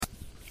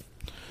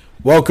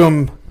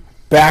Welcome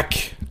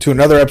back to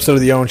another episode of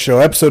the Owen Show,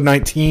 episode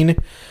 19.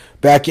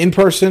 Back in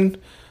person,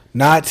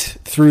 not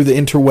through the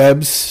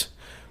interwebs.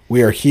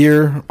 We are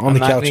here on the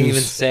couches. I'm not going to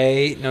even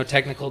say no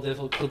technical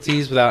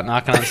difficulties without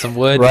knocking on some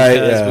wood Right,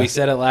 because yeah. we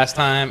said it last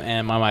time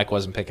and my mic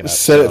wasn't picking up.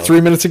 Said it 3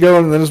 minutes ago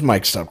and then his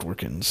mic stopped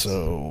working.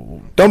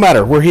 So, don't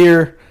matter. We're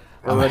here.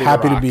 We're I'm ready to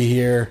happy to rock. be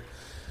here.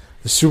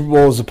 The Super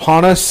Bowl is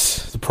upon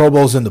us. The Pro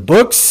Bowl's in the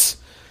books.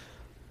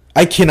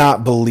 I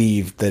cannot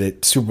believe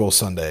that Super Bowl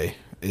Sunday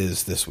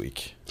is this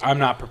week. I'm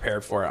not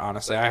prepared for it,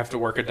 honestly. I have to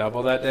work a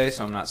double that day,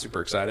 so I'm not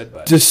super excited.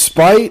 But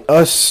Despite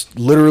us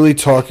literally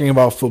talking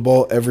about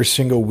football every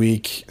single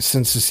week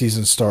since the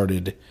season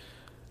started,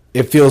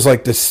 it feels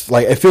like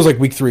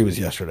week 3 was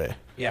yesterday.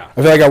 yeah,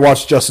 I feel like I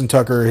watched Justin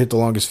Tucker hit the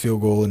longest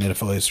field goal in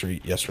NFL history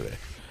yesterday.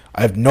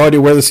 I have no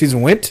idea where the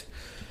season went.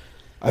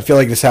 I feel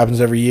like this happens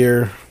every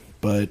year,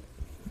 but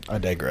I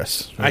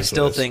digress. I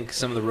still think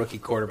some of the rookie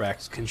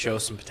quarterbacks can show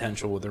some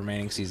potential with the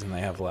remaining season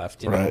they have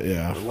left. You know? Right,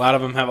 yeah. A lot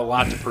of them have a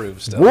lot to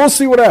prove still. We'll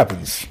see what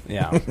happens.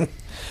 Yeah.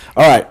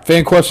 All right,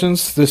 fan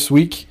questions this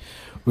week.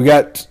 We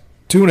got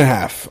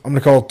 2.5. I'm going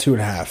to call it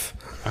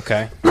 2.5.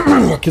 Okay.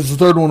 Because the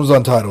third one was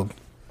untitled.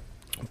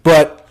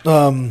 But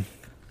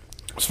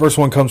this first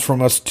one comes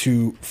from us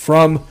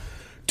from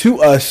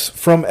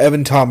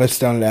Evan Thomas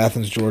down in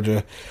Athens,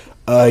 Georgia.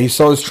 He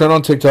saw this trend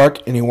on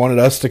TikTok, and he wanted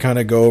us to kind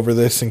of go over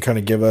this and kind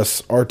of give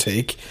us our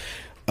take.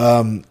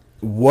 Who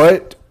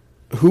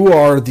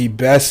are the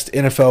best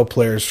NFL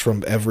players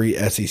from every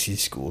SEC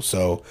school?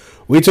 So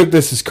we took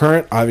this as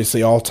current.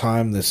 Obviously, all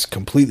time, this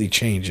completely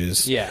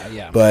changes.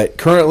 Yeah. But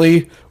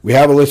currently, we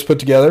have a list put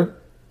together.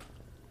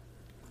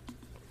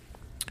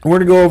 We're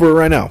going to go over it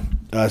right now.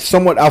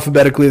 Somewhat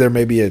alphabetically, there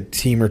may be a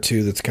team or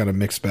two that's kind of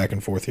mixed back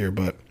and forth here,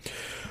 but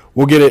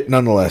we'll get it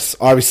nonetheless.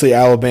 Obviously,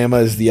 Alabama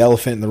is the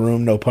elephant in the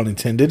room, no pun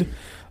intended.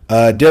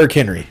 Derrick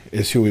Henry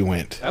is who we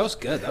went. That was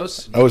good. That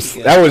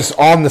was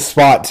on the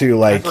spot too.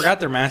 I Like, forgot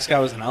their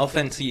mascot was an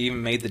elephant. He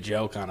even made the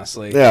joke,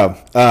 honestly.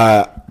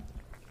 yeah,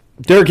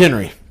 Derrick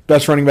Henry,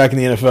 best running back in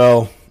the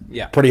NFL.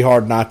 Yeah. Pretty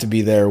hard not to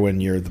be there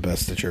when you're the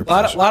best at your A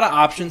lot position. of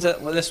options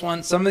at this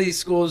one. Some of these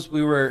schools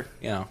we were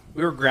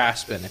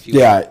grasping. If you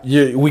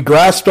Yeah, we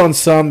grasped on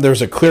some.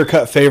 There's a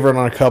clear-cut favorite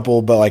on a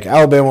couple, but like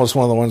Alabama was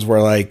one of the ones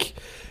where like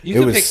you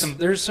can pick some.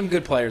 There's some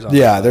good players on.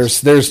 Yeah, that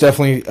list. there's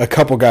definitely a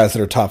couple guys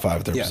that are top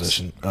 5 at their Yes.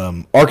 position.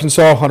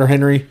 Arkansas, Hunter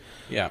Henry,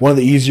 Yeah. one of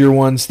the easier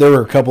ones. There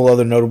were a couple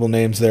other notable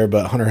names there,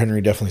 but Hunter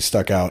Henry definitely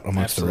stuck out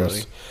amongst the Absolutely.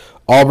 rest.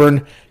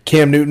 Auburn,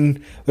 Cam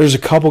Newton. There's a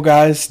couple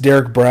guys,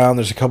 Derek Brown.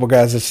 There's a couple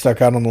guys that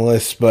stuck out on the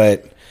list,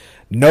 but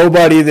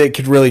nobody that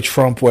could really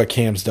trump what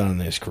Cam's done in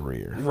his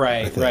career. I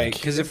Right. think.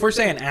 Because if we're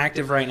saying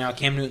active right now,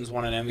 Cam Newton's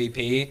won an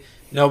MVP.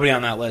 Nobody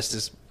on that list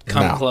has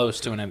come No. close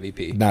to an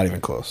MVP. Not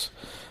even close.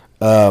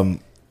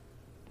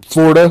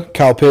 Florida,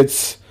 Kyle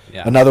Pitts,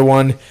 Yeah. another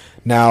one.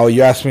 Now,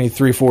 you asked me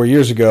 3-4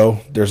 years ago.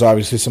 There's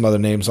obviously some other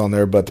names on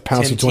there, but the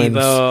Pouncey Tim twins.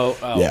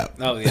 Tebow. Yeah.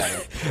 Oh yeah.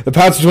 The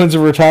Pouncey twins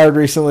have retired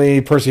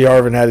recently. Percy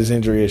Harvin had his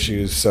injury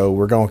issues, so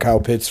we're going Kyle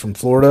Pitts from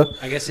Florida.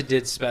 I guess it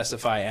did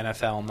specify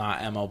NFL, not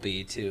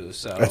MLB too.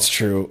 So That's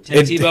true.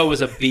 Tim Tebow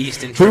was a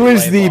beast in Who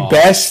is AAA the ball.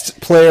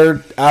 best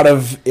player out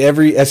of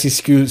every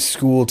SEC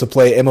school to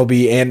play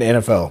MLB and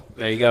NFL?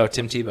 There you go,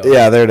 Tim Tebow.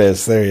 Yeah, there it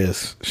is. There he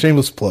is.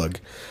 Shameless plug.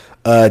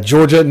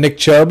 Georgia, Nick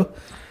Chubb,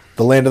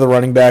 the land of the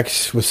running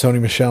backs with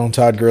Sony Michel and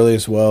Todd Gurley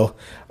as well.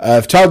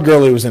 If Todd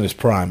Gurley was in his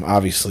prime,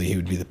 obviously he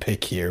would be the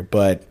pick here.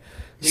 But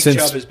Nick since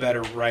Chubb is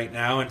better right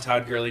now, and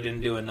Todd Gurley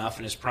didn't do enough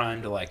in his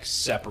prime to like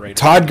separate.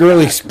 Todd him.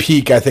 Gurley's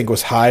peak, I think,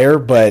 was higher,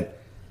 but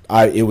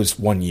it was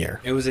 1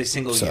 year. It was a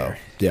single So,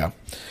 year.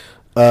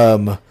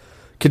 yeah.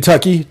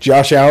 Kentucky,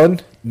 Josh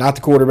Allen, not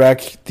the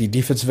quarterback, the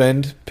defensive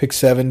end, pick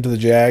 7 to the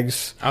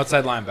Jags.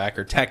 Outside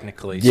linebacker,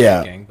 technically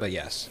Yeah. speaking, but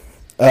yes.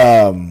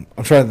 I'm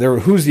trying.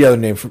 Who's the other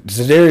name?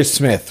 Zadarius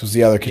Smith was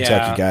the other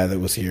Kentucky Yeah. guy that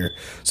was here.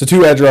 So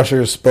 2 edge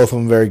rushers, both of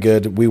them very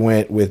good. We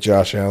went with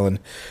Josh Allen.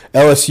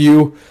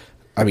 LSU,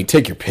 I mean,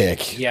 take your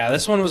pick. Yeah,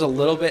 this one was a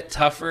little bit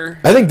tougher.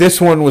 I think this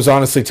one was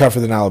honestly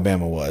tougher than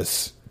Alabama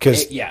was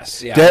because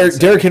Yes, yeah. I'd say.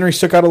 Derrick Henry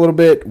stuck out a little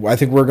bit. I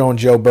think we're going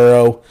Joe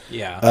Burrow.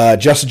 Yeah.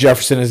 Justin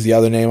Jefferson is the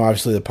other name,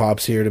 obviously, that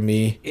pops here to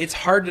me. It's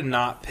hard to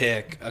not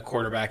pick a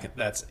quarterback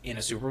that's in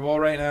a Super Bowl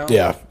right now.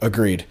 Yeah,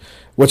 agreed.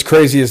 What's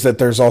crazy is that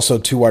there's also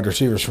 2 wide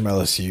receivers from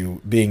LSU,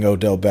 being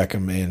Odell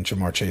Beckham and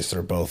Jamar Chase, that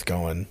are both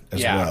going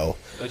as Yeah, well.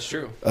 that's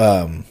true.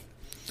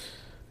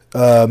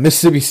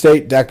 Mississippi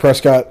State, Dak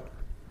Prescott.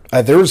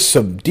 There was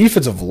some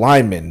defensive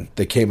linemen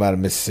that came out of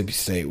Mississippi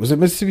State. Was it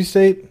Mississippi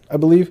State, I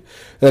believe?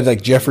 They had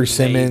like Jeffrey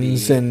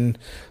Simmons Maybe. and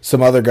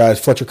some other guys.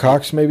 Fletcher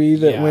Cox, maybe,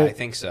 that Yeah, went. I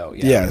think so.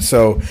 Yeah,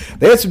 so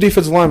they had some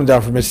defensive linemen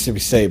down from Mississippi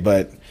State,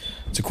 but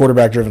it's a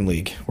quarterback-driven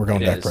league. We're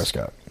going It Dak is.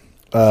 Prescott.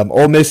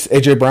 Ole Miss,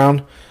 A.J.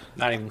 Brown.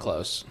 Not even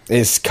close.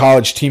 His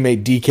college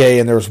teammate DK,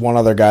 and there was one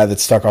other guy that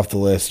stuck off the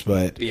list,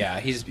 but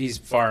Yeah, he's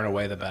far and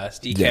away the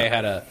best. DK Yeah.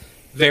 had a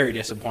very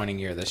disappointing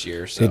year this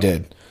year. So. he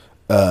did.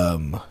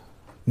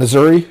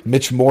 Missouri,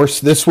 Mitch Morse.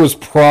 This was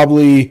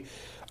probably,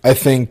 I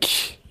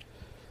think,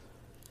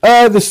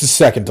 this is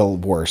second to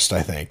worst,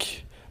 I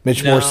think.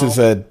 Mitch No. Morse is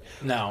a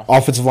No.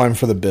 offensive lineman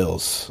for the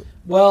Bills.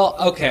 Well,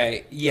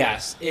 okay,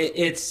 yes.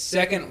 It's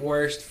second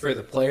worst for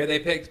the player they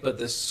picked, but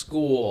the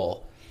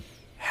school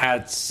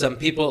had some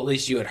people at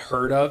least you had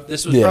heard of.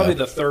 This was Yeah. probably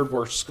the third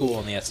worst school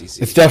in the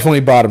SEC. It's definitely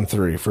bottom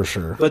 3 for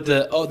sure. But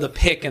the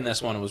pick in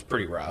this one was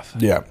pretty rough.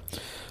 Yeah.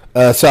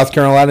 South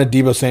Carolina,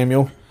 Deebo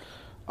Samuel.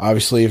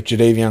 Obviously, if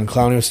Jadeveon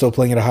Clowney was still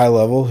playing at a high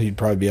level, he'd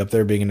probably be up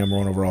there being a number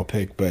 1 overall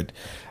pick. But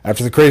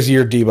after the crazy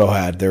year Deebo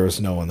had, there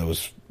was no one that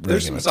was really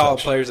There's some gonna solid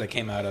touch. players that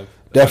came out of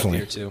Definitely.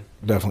 here too.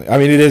 Definitely. I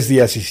mean, it is the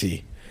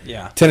SEC.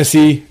 Yeah.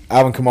 Tennessee,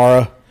 Alvin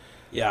Kamara.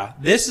 Yeah.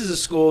 This is a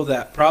school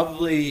that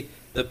probably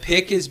the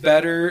pick is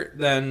better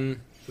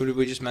than who did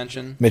we just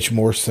mention? Mitch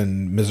Morse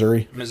in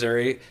Missouri.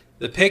 Missouri.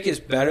 The pick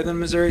is better than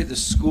Missouri. The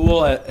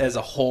school as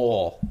a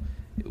whole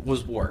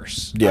was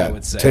worse, Yeah, I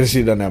would say.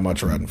 Tennessee doesn't have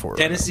much riding for it.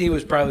 Tennessee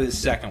was probably the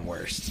second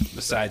worst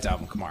besides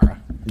Alvin Kamara.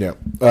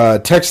 Yeah.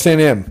 Texas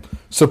A&M,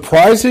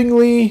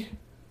 surprisingly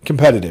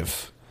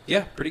competitive.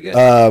 Yeah, pretty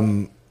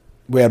good.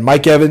 We had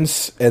Mike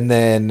Evans, and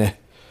then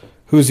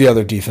who's the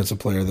other defensive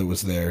player that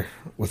was there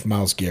with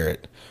Myles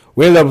Garrett?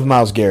 We ended up with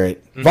Myles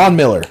Garrett. Von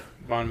Miller.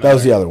 Von That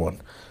was the Miller. other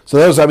one.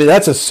 So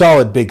that's a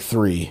solid big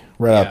 3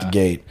 right out the Yeah.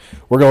 gate.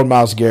 We're going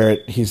Myles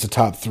Garrett. He's the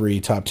top 3,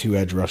 top 2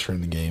 edge rusher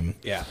in the game.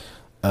 Yeah.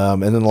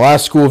 And then the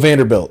last school,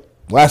 Vanderbilt.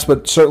 Last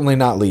but certainly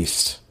not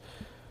least.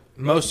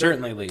 Most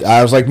certainly least.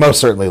 I was like,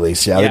 most certainly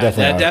least. Yeah, they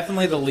definitely are.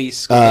 definitely the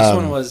least. This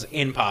one was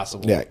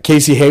impossible. Yeah,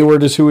 Casey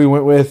Hayward is who we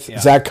went with. Yeah.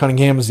 Zach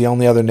Cunningham is the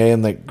only other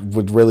name that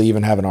would really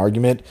even have an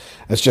argument.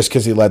 That's just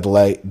because he led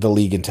the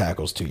league in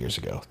tackles 2 years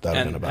ago. That would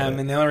have been And about I it.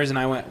 mean, the only reason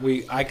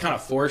I kind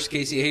of forced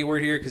Casey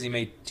Hayward here because he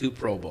made 2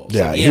 Pro Bowls.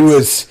 Yeah, Like, he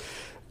was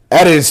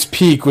at his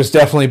peak was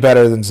definitely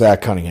better than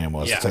Zach Cunningham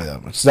was. Yeah. To tell you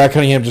that much. Zach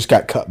Cunningham just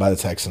got cut by the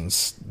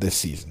Texans this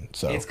season.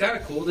 So It's kind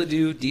of cool to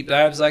do deep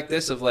dives like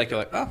this of like, you're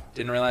like, oh,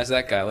 didn't realize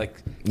that guy. Like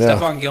Yeah.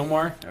 Stephon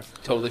Gilmore, I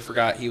totally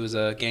forgot he was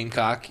a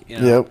Gamecock. You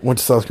know? yeah, went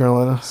to South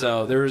Carolina.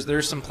 So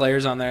there's some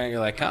players on there and you're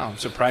like, oh, I'm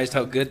surprised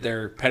how good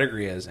their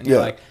pedigree is. And you're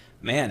Yeah. like,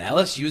 man,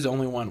 LSU's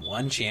only won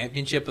 1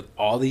 championship with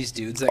all these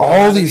dudes. That come out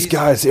All of these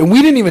guys, and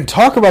we didn't even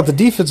talk about the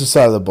defensive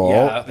side of the ball.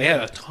 Yeah, they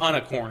had a ton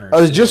of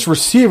corners. Just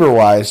receiver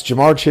wise,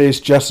 Jamar Chase,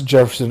 Justin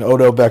Jefferson,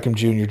 Odell Beckham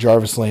Jr.,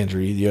 Jarvis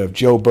Landry. You have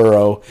Joe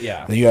Burrow.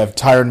 Yeah. Then you have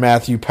Tyrann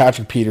Mathieu,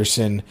 Patrick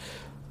Peterson.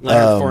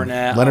 Leonard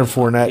Fournette. Leonard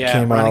Fournette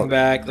came running out.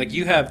 back. Like,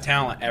 you have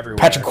talent everywhere.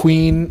 Patrick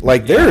Queen.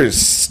 Like,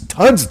 there's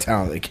tons of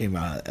talent that came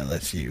out of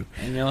LSU.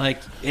 And you're like,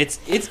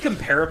 it's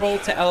comparable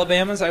to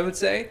Alabama's, I would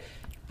say.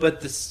 But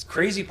the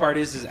crazy part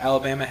is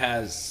Alabama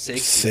has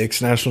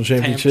 6 national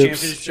championship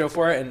championships. show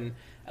for it, and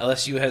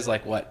LSU has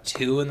like what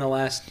 2 in the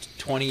last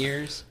 20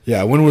 years?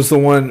 Yeah, when was the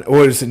one?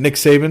 What is it? Nick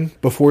Saban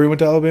before he went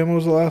to Alabama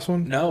was the last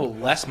one. No,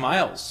 Les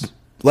Miles.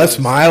 Les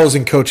Miles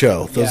and Coach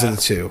O. Those Yeah, are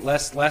the 2.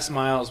 Les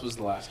Miles was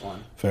the last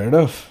one. Fair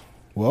enough.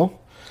 Well,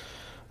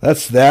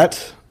 that's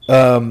that.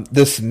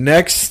 This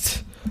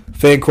next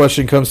fan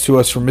question comes to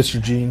us from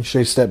Mr. Gene,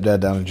 Shay's stepdad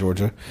down in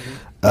Georgia.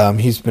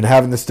 He's been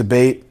having this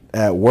debate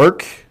at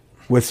work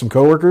with some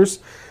coworkers.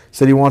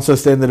 Said he wants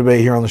us to end the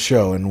debate here on the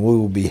show, and we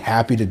will be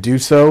happy to do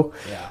so.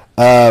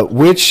 Yeah.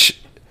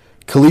 Which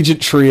collegiate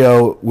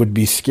trio would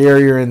be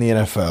scarier in the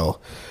NFL?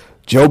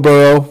 Joe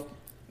Burrow,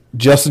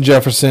 Justin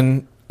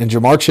Jefferson, and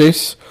Jamar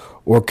Chase,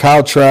 or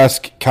Kyle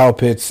Trask, Kyle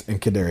Pitts,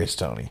 and Kadarius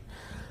Toney?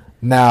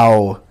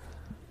 Now,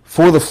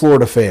 for the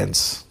Florida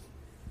fans,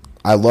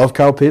 I love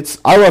Kyle Pitts.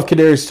 I love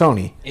Kadarius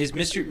Toney. Is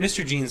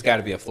Mr. Gene's got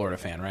to be a Florida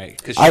fan,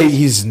 right? 'Cause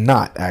He's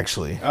not,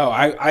 actually. Oh,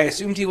 I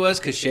assumed he was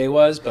because Shay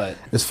was, but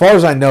As far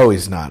as I know,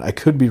 he's not. I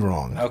could be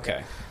wrong.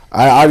 okay.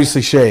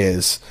 Obviously, Shay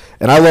is.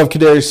 And I love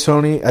Kadarius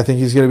Toney. I think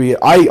he's going to be...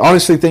 I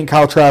honestly think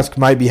Kyle Trask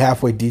might be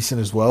halfway decent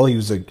as well.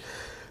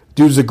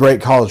 Dude's a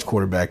great college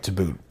quarterback to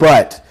boot.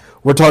 But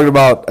we're talking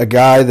about a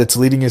guy that's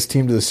leading his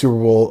team to the Super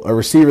Bowl, a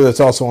receiver that's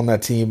also on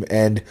that team,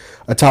 and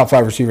a top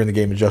 5 receiver in the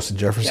game in Justin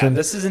Yeah, Jefferson.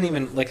 this isn't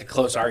even like a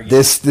close argument.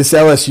 This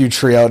LSU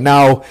trio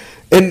now,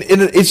 and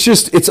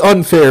it's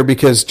unfair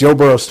because Joe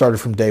Burrow started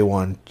from day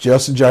one.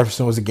 Justin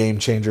Jefferson was a game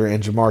changer,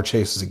 and Jamar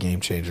Chase was a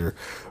game changer.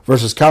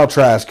 Versus Kyle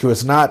Trask, who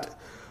is not.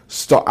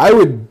 I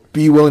would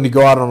be willing to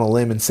go out on a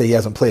limb and say he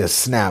hasn't played a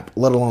snap,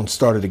 let alone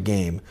started a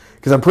game,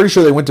 because I'm pretty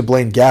sure they went to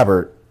Blaine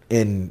Gabbert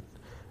in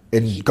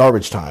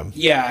garbage time.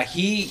 Yeah,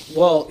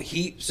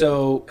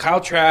 so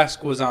Kyle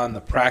Trask was on the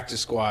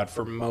practice squad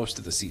for most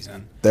of the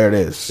season. There it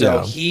is. So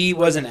yeah. he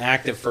wasn't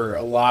active for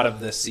a lot of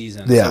this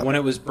season. Yeah. So when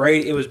it was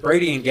Brady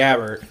and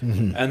Gabbert,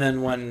 and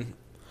then when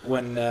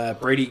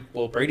Brady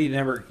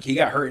he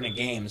got hurt in the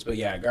games, but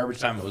yeah, garbage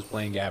time it was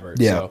Blaine Gabbert.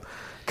 Yeah. So,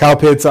 Kyle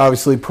Pitts,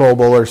 obviously Pro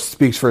Bowler,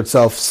 speaks for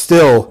itself.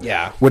 Still,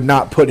 Yeah. would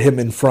not put him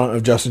in front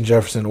of Justin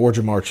Jefferson or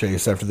Jamar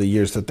Chase after the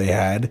years that they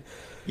had.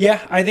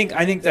 yeah, I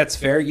think that's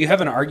fair. You have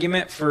an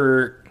argument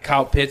for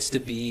Kyle Pitts to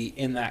be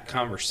in that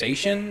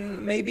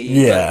conversation, maybe.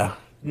 Yeah.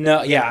 But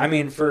no, yeah, I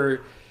mean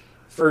for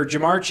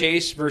Jamar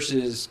Chase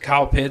versus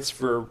Kyle Pitts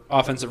for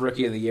Offensive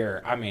Rookie of the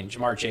Year, I mean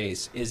Jamar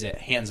Chase is it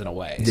hands and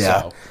away.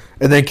 Yeah. So.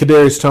 And then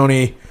Kadarius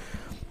Toney,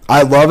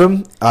 I love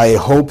him. I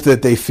hope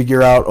that they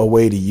figure out a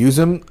way to use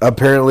him.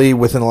 Apparently,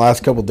 within the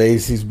last couple of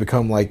days, he's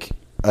become like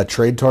a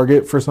trade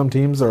target for some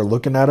teams that are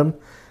looking at him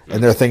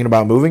and they're thinking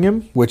about moving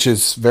him, which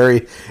is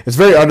very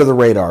under the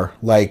radar.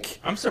 Like,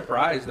 I'm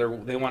surprised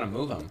they want to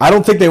move him. I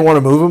don't think they want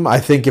to move him. I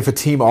think if a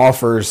team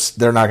offers,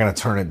 they're not going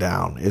to turn it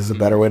down. Is a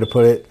better way to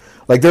put it.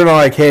 Like, they're not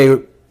like, hey,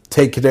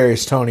 take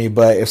Kadarius Toney,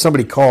 but if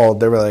somebody called,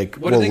 they were like,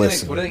 what are they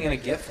going to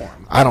get for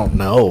him? I don't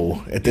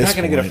know. At this You're not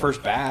going to get a point.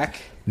 first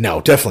back.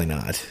 No, definitely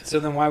not. So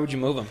then why would you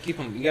move him? Keep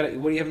him.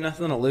 You have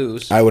nothing to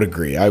lose. I would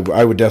agree. I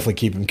would definitely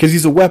keep him because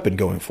he's a weapon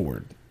going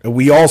forward.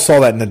 We all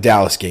saw that in the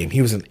Dallas game.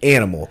 He was an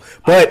animal.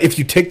 But if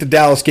you take the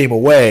Dallas game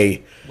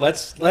away,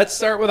 let's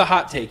start with a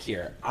hot take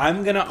here.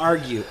 I'm going to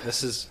argue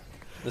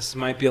this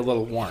might be a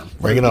little warm.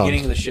 Bring it on.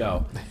 Beginning of the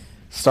show.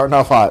 Starting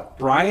off hot.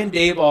 Brian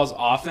Daboll's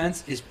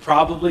offense is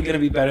probably going to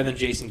be better than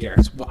Jason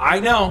Garrett's. Well, I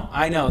know.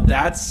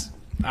 I'm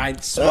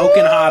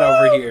smoking hot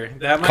over here.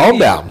 That might Calm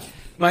down.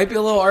 Might be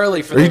a little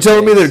early for. Are you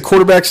telling me that a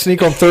quarterback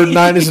sneak on 3rd and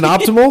 9 isn't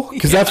optimal?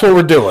 Because that's what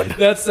we're doing.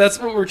 That's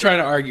what we're trying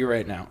to argue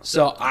right now.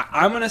 So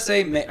I'm going to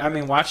say,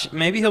 watch.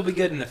 Maybe he'll be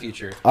good in the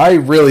future. I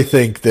really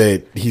think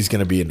that he's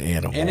going to be an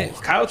animal. And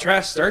if Kyle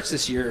Trask starts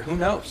this year, who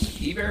knows?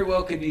 He very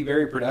well could be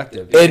very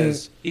productive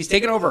because he's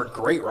taken over a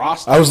great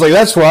roster. I was like,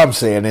 that's what I'm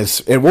saying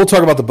is, and we'll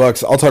talk about the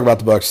Bucs. I'll talk about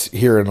the Bucs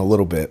here in a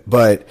little bit,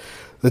 but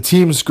the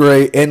team's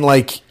great, and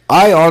like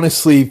I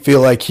honestly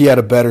feel like he had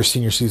a better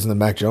senior season than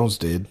Mac Jones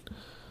did.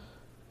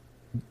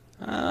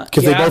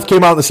 Because they both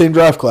came out in the same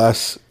draft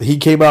class. He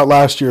came out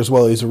last year as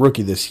well. He's a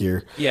rookie this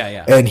year.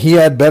 Yeah. And he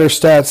had better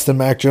stats than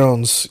Mac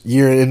Jones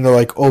year. And they're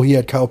like, oh, he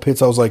had Kyle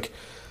Pitts. I was like,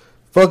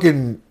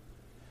 fucking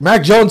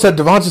Mac Jones had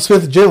Devonta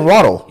Smith and Jalen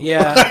Waddle.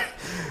 Yeah.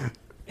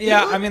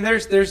 Yeah, I mean,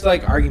 there's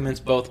like arguments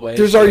both ways.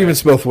 There's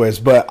arguments both ways,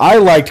 but I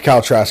liked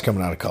Kyle Trask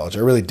coming out of college. I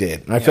really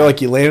did. And I feel like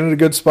he landed in a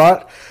good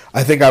spot.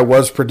 I think I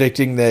was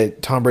predicting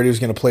that Tom Brady was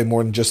going to play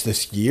more than just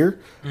this year.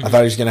 Mm-hmm. I thought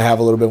he was going to have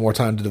a little bit more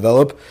time to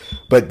develop,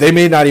 but they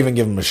may not even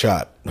give him a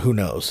shot. Who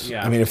knows?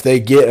 Yeah. I mean, if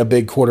they get a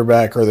big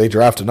quarterback or they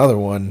draft another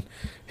one,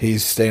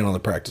 he's staying on the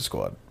practice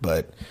squad.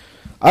 But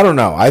I don't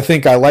know. I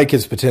think I like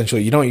his potential.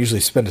 You don't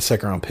usually spend a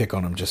second-round pick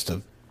on him just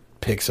to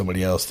pick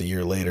somebody else the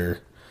year later.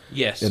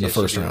 Yes, in the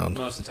first round.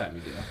 Most of the time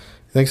you do.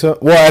 Think so?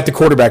 Well, at the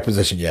quarterback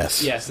position,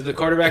 yes. Yes, the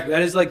quarterback,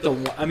 that is like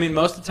I mean,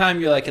 most of the time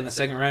you're like in the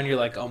second round, you're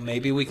like, oh,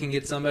 maybe we can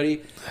get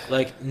somebody.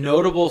 Like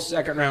notable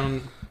second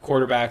round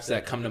quarterbacks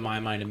that come to my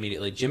mind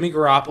immediately. Jimmy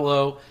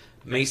Garoppolo,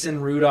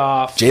 Mason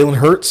Rudolph. Jalen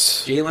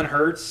Hurts. Jalen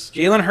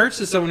Hurts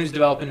is someone who's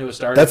developed into a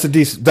starter.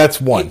 That's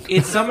one.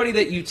 It's somebody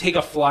that you take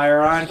a flyer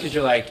on because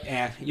you're like,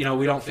 we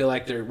don't feel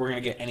like we're going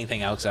to get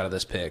anything else out of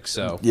this pick.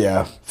 So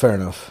yeah, fair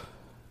enough.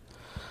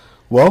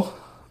 Well,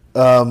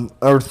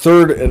 our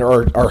third and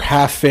our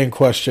half fan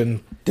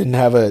question didn't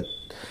have a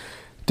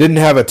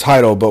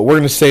title, but we're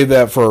going to save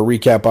that for a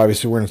recap.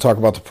 Obviously, we're going to talk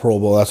about the Pro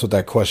Bowl. That's what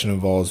that question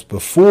involves.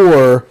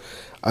 Before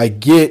I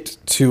get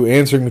to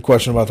answering the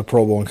question about the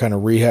Pro Bowl and kind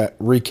of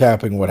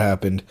recapping what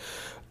happened,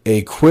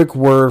 a quick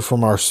word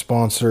from our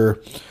sponsor.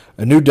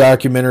 A new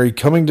documentary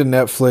coming to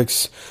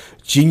Netflix.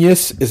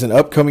 Genius is an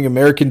upcoming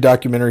American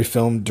documentary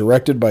film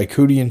directed by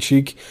Cootie and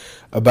Cheek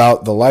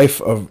about the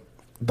life of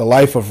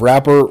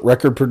rapper,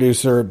 record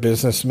producer,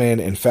 businessman,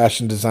 and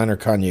fashion designer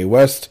Kanye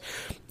West.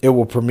 It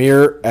will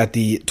premiere at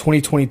the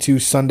 2022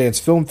 Sundance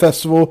Film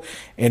Festival,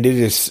 and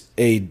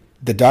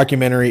the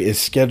documentary is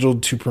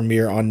scheduled to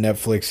premiere on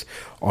Netflix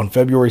on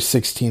February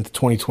 16th,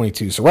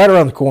 2022. So right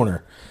around the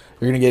corner.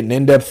 You're going to get an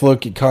in-depth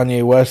look at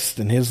Kanye West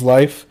and his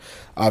life.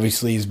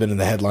 Obviously, he's been in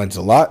the headlines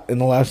a lot in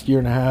the last year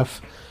and a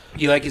half.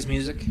 You like his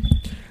music?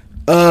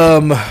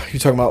 You're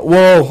talking about,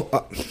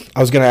 well, I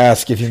was going to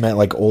ask if you meant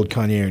like old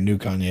Kanye or new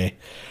Kanye.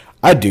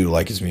 I do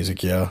like his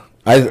music, yeah.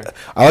 I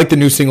like the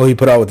new single he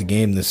put out with The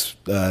Game.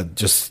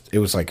 It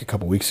was like a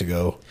couple weeks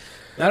ago.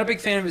 Not a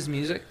big fan of his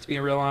music, to be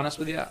real honest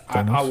with you.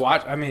 I'll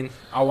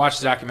watch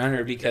the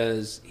documentary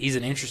because he's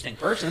an interesting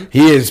person.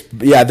 He is,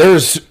 yeah,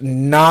 there's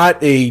not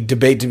a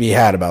debate to be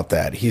had about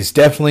that. He's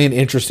definitely an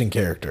interesting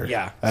character.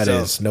 Yeah. That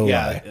is, no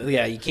lie.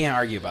 Yeah, you can't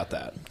argue about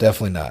that.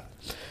 Definitely not.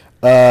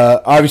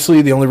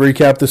 Obviously, the only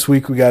recap this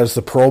week we got is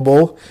the Pro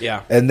Bowl.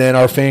 Yeah. And then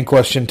our fan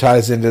question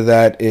ties into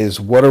that is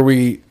what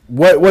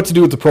to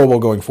do with the Pro Bowl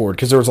going forward?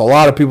 Because there was a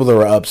lot of people that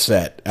were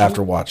upset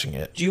after watching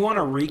it. Do you want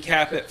to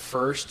recap it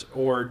first,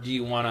 or do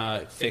you want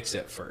to fix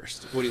it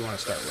first? What do you want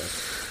to start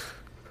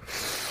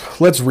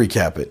with? Let's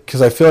recap it,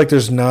 because I feel like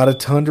there's not a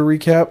ton to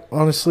recap,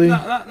 honestly.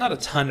 Not a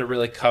ton to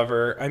really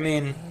cover. I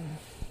mean,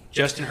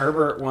 Justin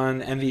Herbert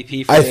won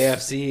MVP for the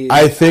AFC.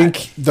 I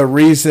think the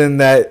reason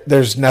that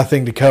there's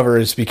nothing to cover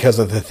is because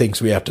of the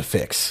things we have to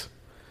fix.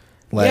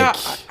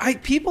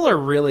 People are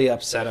really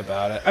upset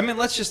about it. I mean,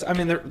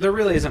 there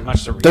really isn't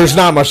much to read. There's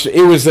not much.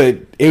 It's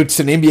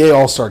an NBA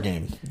All-Star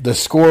game. The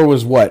score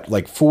was what,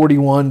 like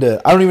 41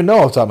 to, I don't even know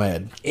off the top of my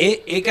head.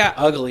 It got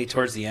ugly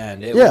towards the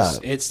end.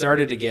 It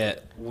started to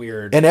get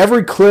weird. And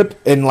every clip,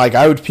 and like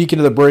I would peek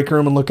into the break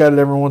room and look at it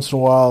every once in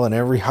a while, and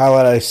every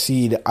highlight I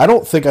see, I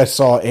don't think I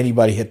saw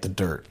anybody hit the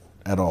dirt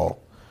at all.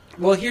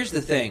 Well, here's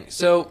the thing.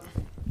 So,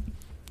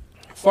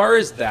 far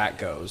as that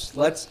goes,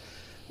 let's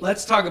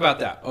talk about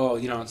that. Oh,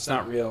 it's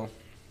not real.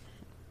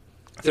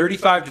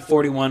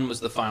 35-41 was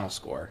the final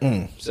score.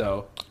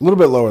 So A little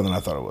bit lower than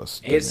I thought it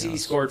was. AFC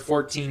scored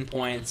 14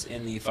 points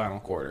in the final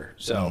quarter.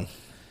 So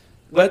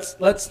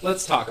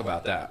let's talk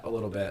about that a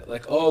little bit.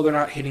 Like, oh, they're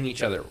not hitting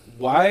each other.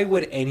 Why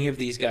would any of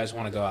these guys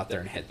want to go out there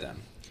and hit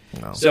them?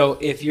 No. So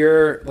if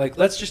you're like,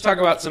 let's just talk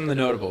about some of the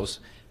notables.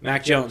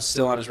 Mac Jones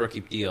still on his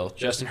rookie deal.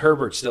 Justin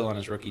Herbert still on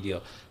his rookie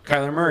deal.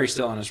 Kyler Murray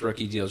still on his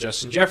rookie deal.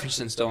 Justin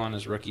Jefferson still on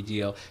his rookie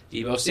deal.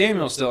 Deebo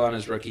Samuel still on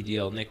his rookie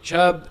deal. Nick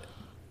Chubb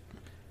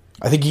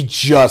I think he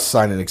just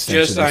signed an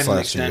extension. just signed an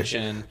last year.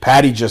 extension.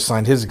 Patty just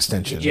signed his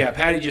extension. Yeah,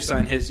 Patty just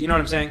signed his. You know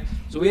what I'm saying?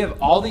 So we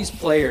have all these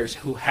players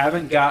who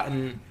haven't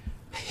gotten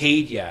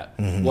paid yet.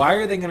 Why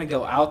are they going to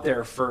go out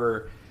there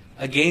for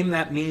a game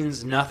that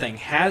means nothing,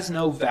 has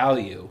no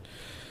value,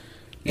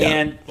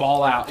 and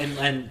ball out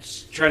and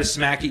try to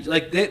smack each?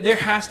 Like there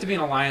has to be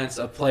an alliance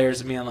of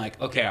players being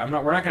like, okay,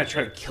 we're not going to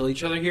try to kill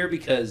each other here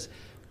because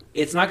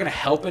it's not going to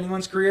help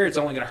anyone's career. It's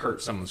only going to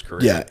hurt someone's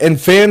career. Yeah,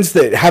 and fans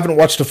that haven't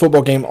watched a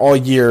football game all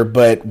year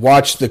but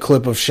watched the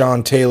clip of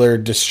Sean Taylor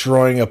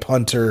destroying a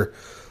punter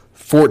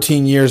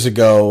 14 years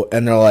ago,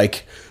 and they're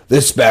like,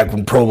 this is back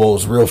when Pro Bowl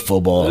was real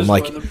football. I'm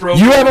like,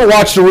 you haven't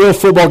watched a real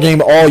football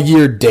game all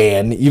year,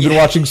 Dan. You've been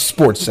watching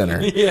Sports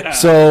Center.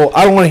 So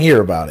I don't want to hear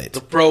about it.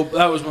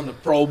 That was when the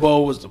Pro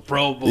Bowl was the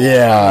Pro Bowl.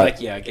 Yeah.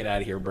 Like, yeah, get out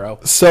of here, bro.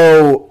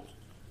 So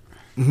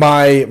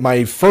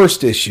my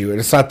first issue, and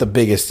it's not the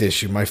biggest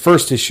issue, my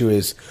first issue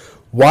is,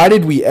 why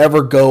did we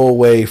ever go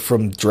away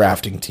from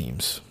drafting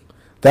teams?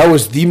 That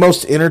was the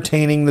most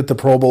entertaining that the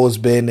Pro Bowl has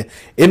been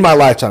in my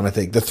lifetime, I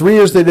think. The 3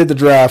 years they did the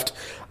draft,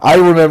 I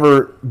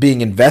remember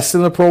being invested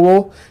in the Pro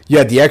Bowl. You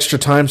had the extra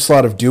time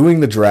slot of doing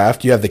the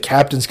draft. You have the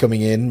captains coming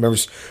in. Remember,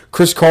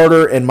 Chris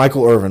Carter and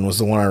Michael Irvin was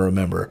the one I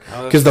remember.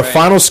 Because the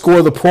final score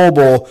of the Pro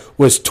Bowl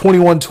was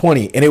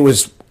 21-20, and it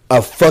was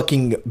a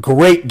fucking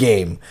great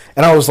game.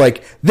 And I was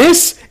like,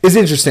 this is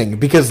interesting,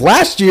 because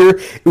last year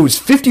it was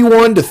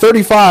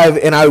 51-35,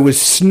 and I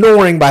was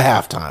snoring by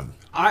halftime.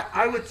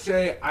 I would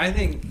say, I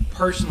think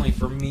personally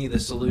for me the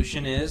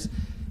solution is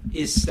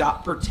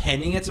stop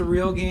pretending it's a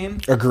real game.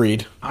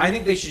 Agreed. I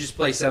think they should just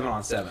play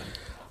 7-on-7.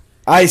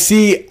 I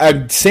see.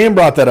 Sam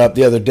brought that up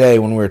the other day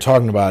when we were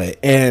talking about it,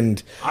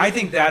 and I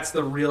think that's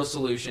the real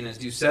solution: is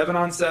do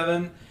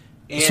 7-on-7.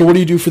 And so what do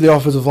you do for the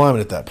offensive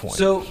lineman at that point?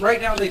 So right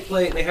now they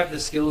have the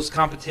skills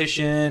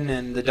competition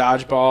and the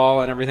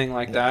dodgeball and everything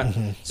like that.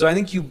 So I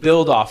think you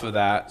build off of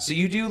that. So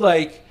you do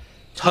like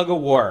tug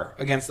of war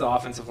against the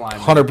offensive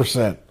lineman.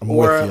 100%.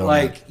 Or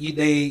like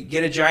they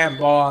get a giant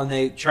ball and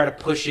they try to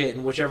push it,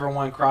 and whichever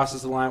one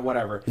crosses the line,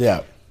 whatever.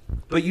 Yeah.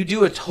 But you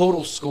do a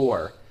total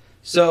score.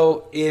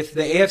 So if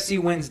the AFC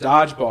wins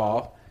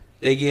dodgeball,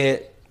 they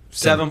get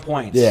 7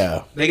 points.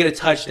 Yeah. They get a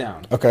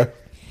touchdown. Okay.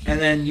 And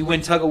then you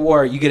win tug of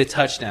war, you get a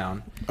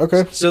touchdown.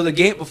 Okay. So the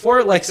game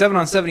before like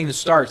 7-on-7 even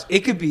starts, it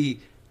could be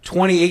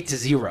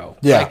 28-0.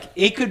 Yeah. Like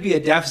it could be a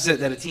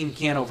deficit that a team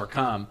can't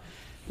overcome.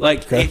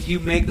 Like if you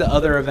make the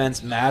other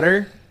events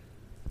matter.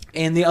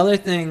 And the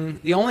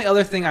only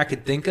other thing I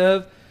could think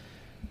of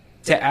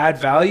to add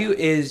value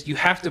is you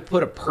have to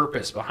put a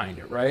purpose behind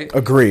it, right?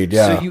 Agreed,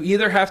 yeah. So you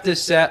either have to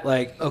set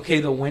like,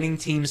 okay, the winning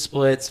team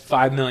splits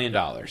 $5 million.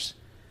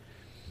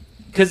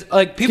 Because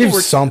like people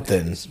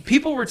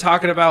were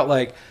talking about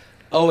like,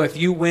 oh, if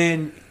you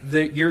win,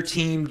 your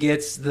team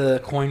gets the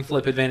coin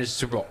flip advantage to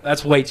Super Bowl.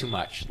 That's way too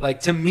much. Like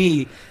to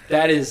me,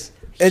 that is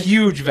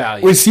huge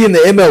value. We see in the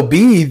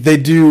MLB, they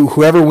do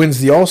whoever wins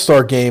the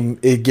All-Star game,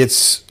 it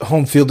gets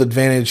home field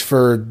advantage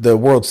for the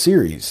World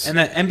Series. And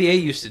the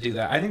NBA used to do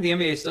that. I think the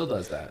NBA still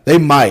does that. They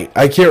might.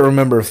 I can't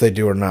remember if they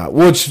do or not.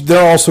 Which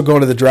they're also going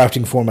to the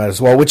drafting format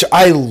as well, which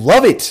I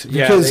love it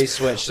because they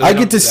switched. So I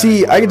get to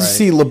see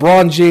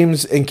LeBron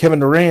James and Kevin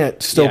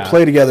Durant still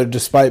play together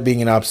despite being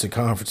in opposite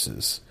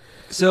conferences.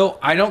 So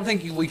I don't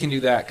think we can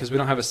do that because we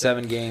don't have a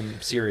 7-game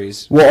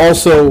series. Well,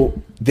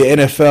 also the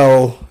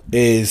NFL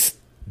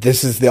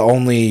this is the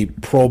only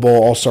Pro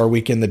Bowl All-Star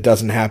weekend that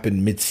doesn't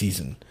happen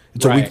mid-season.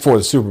 It's a week before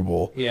the Super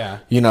Bowl. Yeah.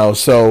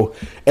 So,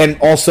 and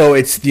also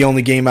it's the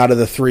only game out of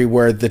the 3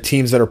 where the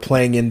teams that are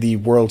playing in the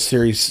World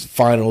Series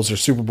finals or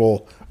Super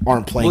Bowl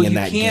aren't playing in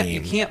that game.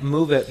 You can't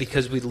move it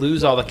because we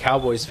lose all the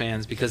Cowboys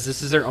fans because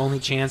this is their only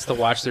chance to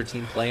watch their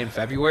team play in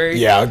February.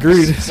 Yeah,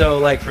 agreed. So,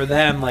 like, for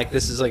them, like,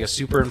 this is, like, a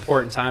super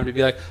important time to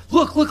be like,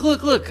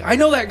 look, I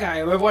know that guy.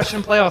 I've watched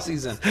him play all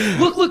season.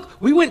 Look,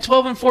 we went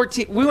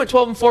 12-14. We went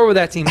 12-4 with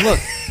that team.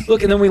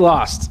 Look, and then we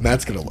lost.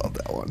 Matt's going to love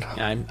that one.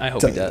 Yeah, I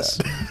hope he does.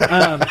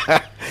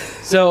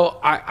 So,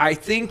 I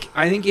think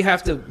you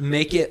have to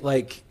make it,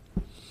 like,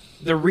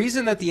 the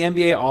reason that the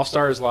NBA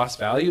All-Stars lost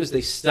value is they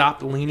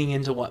stopped leaning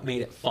into what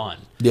made it fun.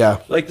 Yeah.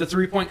 Like, the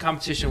three-point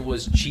competition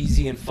was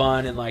cheesy and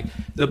fun, and, like,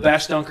 the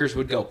best dunkers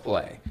would go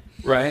play,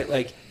 right?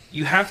 Like,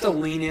 you have to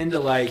lean into,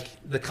 like,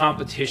 the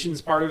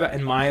competitions part of it,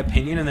 in my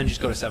opinion, and then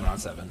just go to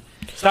 7-on-7.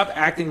 Stop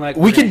acting like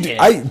we could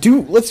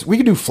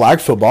do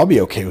flag football. I'll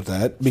be okay with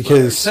that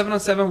because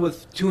 7-on-7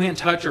 with two-hand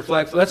touch or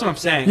flag. That's what I'm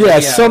saying.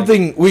 Yeah,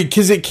 something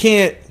because it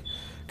can't.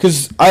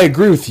 Because I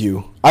agree with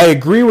you. I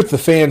agree with the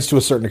fans to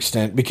a certain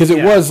extent because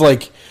it was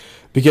like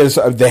because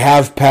they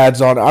have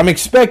pads on. I'm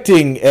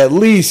expecting at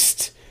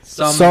least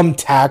some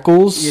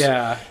tackles.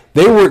 Yeah.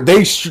 They were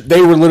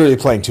literally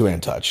playing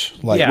two-hand touch,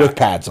 with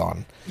pads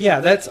on.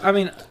 Yeah,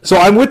 So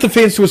I'm with the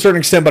fans to a certain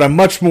extent, but I'm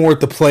much more with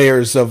the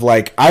players of,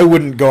 I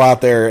wouldn't go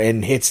out there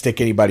and hit stick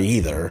anybody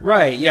either.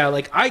 Right,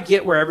 yeah, I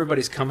get where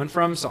everybody's coming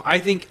from, so I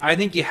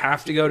think you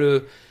have to go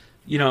to,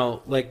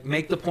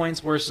 make the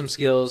points worth some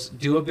skills,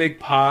 do a big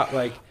pot,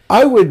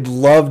 I would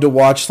love to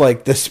watch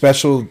the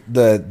special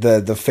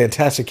the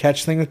fantastic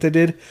catch thing that they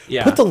did.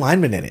 Yeah. Put the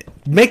lineman in it.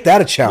 Make that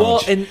a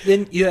challenge. Well, and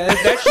then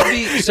that should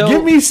be so.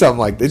 Give me something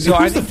like this. So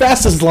who's the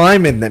fastest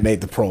lineman that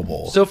made the Pro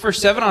Bowl? So for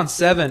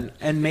 7-on-7,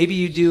 and maybe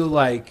you do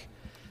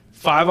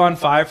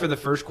 5-on-5 for the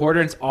first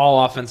quarter, and it's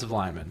all offensive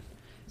linemen.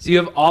 So you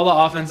have all the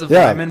offensive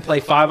linemen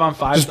play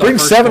 5-on-5. Just bring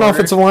 7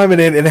 offensive linemen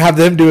in and have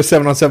them do a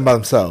 7-on-7 by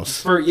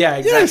themselves. Exactly,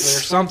 yes.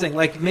 Or something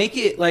make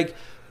it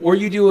Or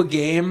you do a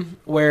game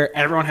where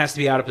everyone has to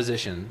be out of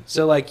position.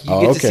 So, you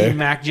get to see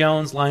Mac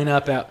Jones line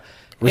up at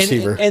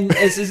receiver. And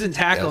this isn't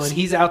tackle, Yes. and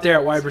he's out there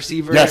at wide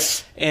receiver.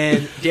 Yes.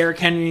 And Derrick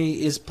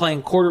Henry is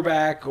playing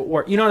quarterback,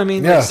 or you know what I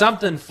mean? Yeah.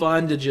 Something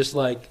fun to just,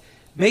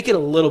 make it a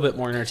little bit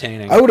more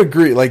entertaining. I would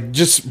agree.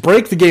 Just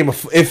break the game.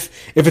 If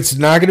it's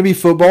not going to be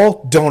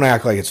football, don't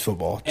act like it's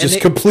football. Just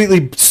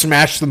completely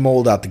smash the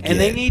mold out the game. And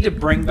they need to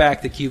bring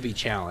back the QB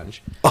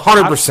challenge.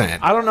 100%.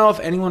 I don't know if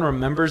anyone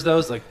remembers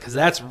those, because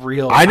that's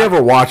real. I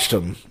never watched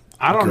them.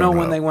 I don't know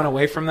when they went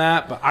away from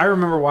that, but I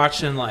remember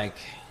watching,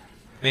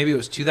 maybe it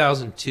was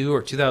 2002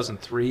 or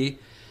 2003.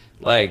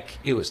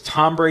 It was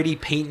Tom Brady,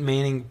 Peyton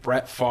Manning,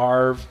 Brett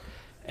Favre,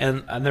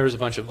 and there was a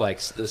bunch of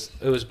this.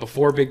 It was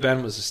before Big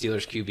Ben was the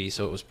Steelers QB,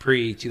 so it was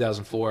pre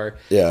 2004.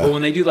 Yeah. But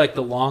when they do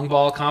the long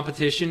ball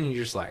competition,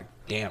 you're just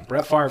damn,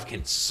 Brett Favre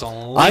can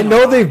sling. I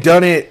know they've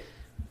done it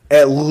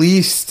at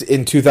least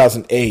in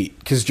 2008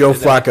 because Joe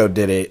Flacco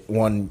did it.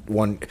 One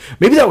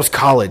maybe that was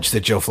college that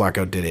Joe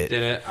Flacco did it.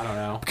 Did it? I don't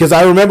know. Because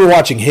I remember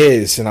watching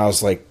his and I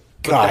was like,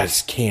 God,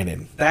 it's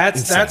cannon.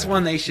 That's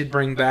one they should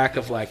bring back.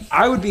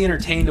 I would be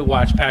entertained to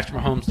watch Patrick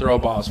Mahomes throw a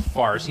ball as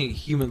far as he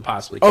human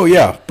possibly can. Oh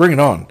yeah, bring it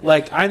on.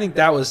 I think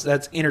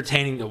that's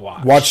entertaining to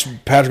watch. Watch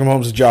Patrick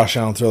Mahomes and Josh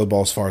Allen throw the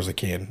ball as far as they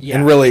can,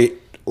 and really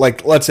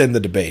let's end the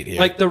debate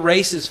here. The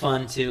race is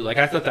fun too.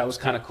 I thought that was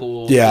kind of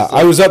cool. Yeah,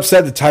 I was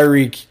upset that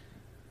Tyreek.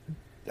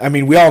 I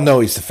mean, we all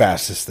know he's the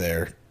fastest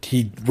there.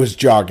 He was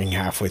jogging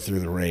halfway through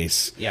the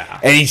race.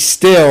 Yeah, and he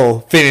still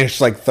finished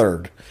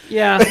third.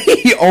 Yeah.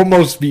 He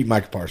almost beat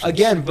Mike Parsons.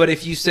 Again, but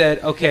if you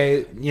said,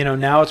 okay,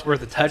 now it's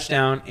worth a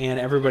touchdown and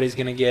everybody's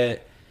going to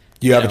get...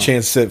 You have a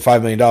chance at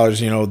 $5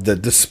 million,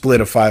 the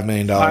split of $5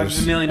 million.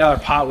 $5 million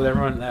pot with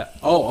everyone that,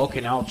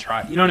 okay, now I'll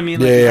try. You know what I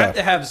mean? You have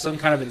to have some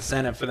kind of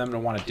incentive for them to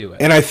want to do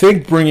it. And I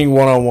think bringing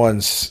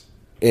one-on-ones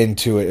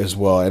into it as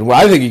well. And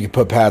I think you could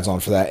put pads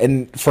on for that.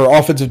 And for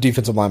offensive,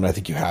 defensive linemen, I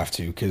think you have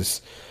to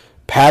because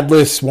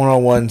padless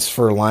one-on-ones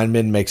for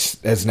linemen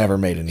has never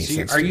made any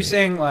sense. Are you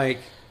saying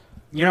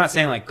you're not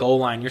saying goal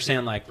line. You're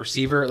saying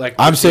receiver.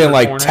 I'm saying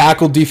corner?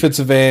 Tackle,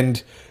 defensive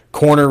end,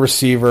 corner,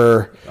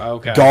 receiver,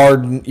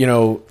 guard.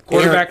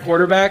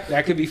 Quarterback.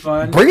 That could be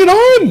fun. Bring it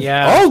on.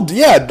 Yeah. Oh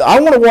yeah. I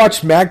want to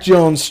watch Mac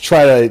Jones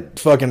try to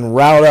fucking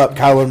route up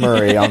Kyler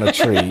Murray on a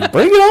tree.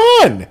 Bring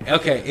it on.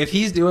 Okay, if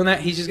he's doing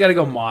that, he's just got to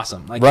go moss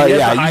him. Right.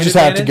 Yeah. You just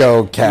have to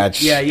go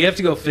catch. Yeah. You have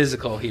to go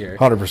physical here.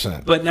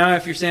 100%. But now,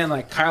 if you're saying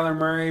Kyler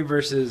Murray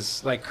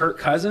versus Kirk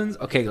Cousins,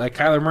 okay,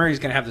 Kyler Murray's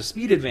gonna have the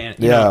speed advantage.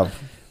 Yeah.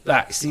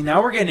 See,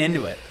 now we're getting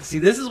into it. See,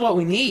 this is what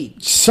we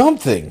need.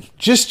 Something.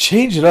 Just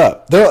change it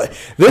up.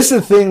 This is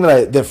the thing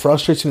that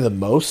frustrates me the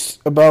most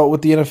about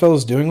what the NFL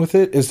is doing with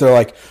it is they're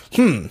like,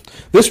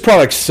 this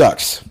product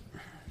sucks.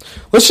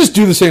 Let's just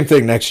do the same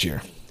thing next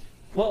year.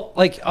 Well,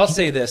 I'll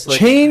say this.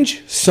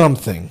 Change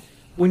something.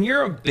 When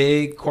you're a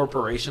big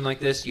corporation like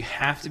this, you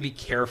have to be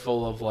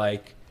careful of,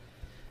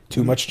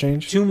 too much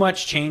change? Too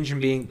much change and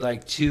being,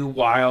 too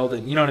wild.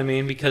 And you know what I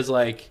mean? Because,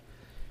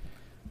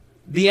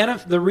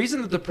 the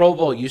reason that the Pro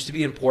Bowl used to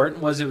be important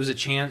was it was a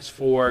chance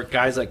for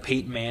guys like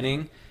Peyton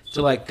Manning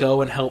to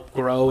go and help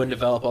grow and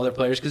develop other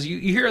players. Because you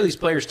hear these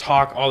players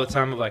talk all the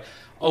time of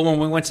when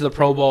we went to the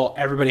Pro Bowl,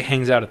 everybody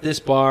hangs out at this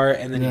bar,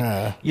 and then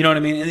you know what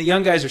I mean. And the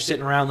young guys are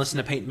sitting around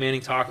listening to Peyton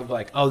Manning talk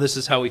of this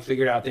is how we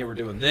figured out they were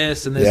doing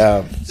this and this.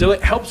 Yeah. So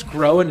it helps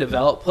grow and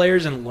develop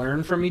players and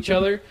learn from each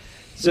other.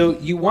 So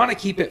you want to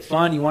keep it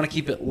fun, you want to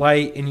keep it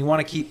light, and you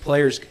want to keep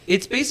players.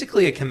 It's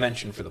basically a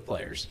convention for the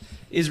players.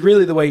 Is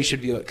really the way you should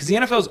view it. Because the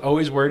NFL is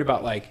always worried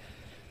about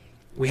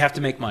we have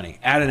to make money,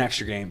 add an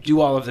extra game, do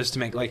all of this to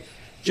make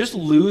just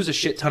lose a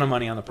shit ton of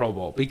money on the Pro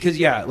Bowl. Because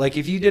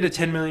if you did a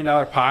 $10 million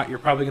pot, you're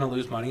probably going to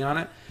lose money on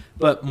it.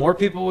 But more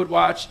people would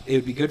watch. It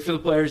would be good for the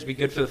players. It'd be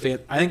good for the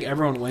fans. I think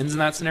everyone wins in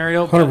that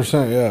scenario.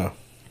 100%, yeah.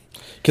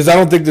 Because I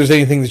don't think there's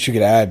anything that you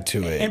could add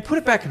to it. And put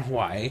it back in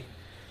Hawaii.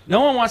 No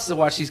one wants to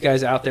watch these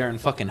guys out there in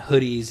fucking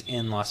hoodies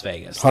in Las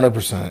Vegas.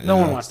 100%. No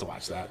one wants to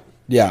watch that.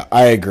 Yeah,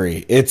 I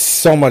agree. It's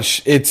so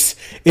much. It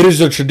is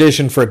a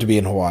tradition for it to be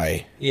in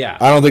Hawaii. Yeah.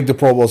 I don't think the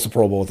Pro Bowl is the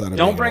Pro Bowl without it.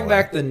 Don't bring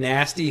back the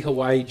nasty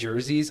Hawaii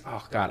jerseys.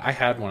 Oh god, I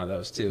had one of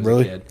those too.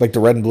 Really? As a kid. Like the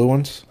red and blue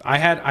ones? I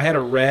had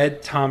a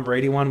red Tom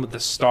Brady one with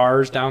the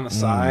stars down the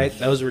side.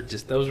 Those were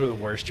the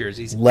worst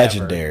jerseys.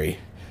 Legendary.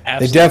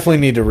 Ever. They definitely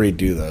need to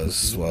redo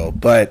those as well.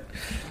 But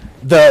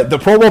the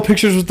Pro Bowl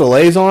pictures with the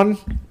lays on,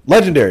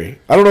 legendary.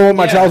 I don't know what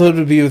my childhood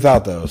would be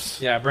without those.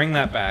 Yeah, bring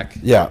that back.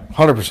 Yeah,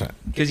 100%.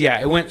 Because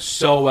it went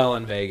so well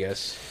in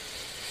Vegas.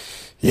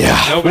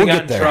 Yeah, Nobody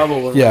got in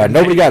trouble.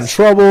 Nobody got in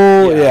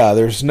trouble. Yeah,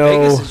 there's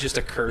no. Vegas is just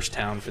a cursed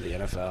town for the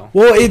NFL.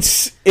 Well,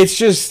 it's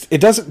just it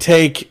doesn't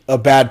take a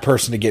bad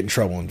person to get in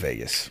trouble in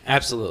Vegas.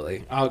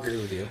 Absolutely, I'll agree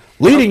with you.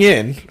 Leading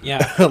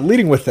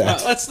with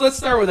that. Let's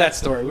start with that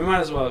story. We might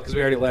as well because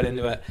we already led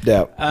into it.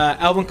 Yeah.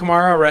 Alvin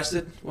Kamara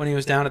arrested when he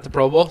was down at the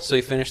Pro Bowl, so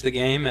he finished the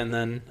game and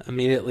then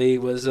immediately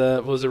was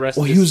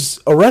arrested. Well, he was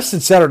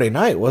arrested Saturday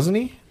night, wasn't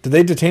he? Did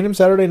they detain him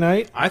Saturday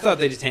night? I thought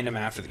they detained him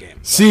after the game.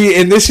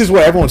 See, and this is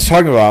what everyone's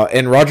talking about.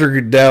 And Roger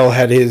Goodell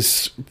had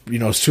his,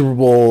 Super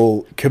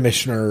Bowl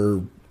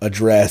commissioner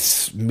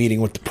address meeting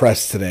with the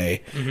press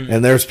today. Mm-hmm.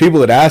 And there's people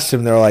that asked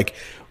him, they're like,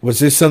 was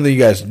this something you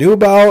guys knew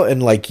about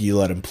and like you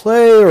let him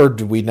play, or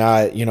did we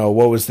not,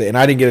 what was the, and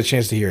I didn't get a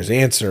chance to hear his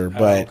answer,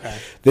 but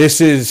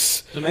this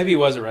is. So maybe he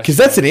was arrested. Because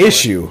that's an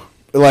issue.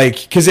 Like,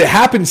 because it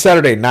happened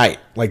Saturday night.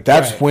 Like,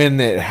 that's when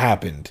it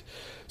happened.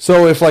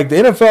 So if like the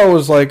NFL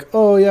was like,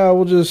 oh yeah,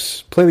 we'll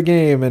just play the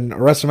game and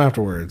arrest him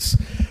afterwards,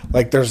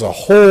 like there's a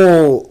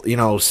whole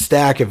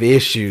stack of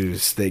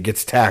issues that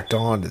gets tacked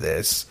on to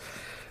this,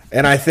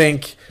 and I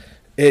think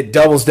it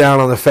doubles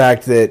down on the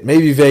fact that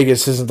maybe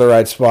Vegas isn't the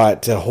right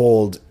spot to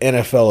hold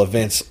NFL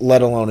events,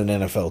 let alone an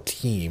NFL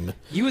team.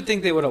 You would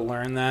think they would have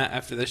learned that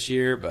after this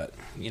year, but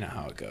you know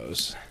how it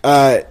goes.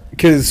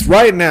 Because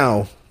right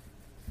now,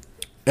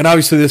 and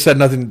obviously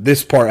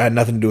this part had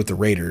nothing to do with the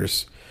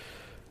Raiders,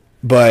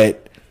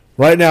 but.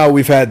 Right now,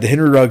 we've had the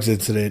Henry Ruggs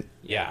incident.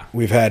 Yeah.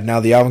 We've had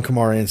now the Alvin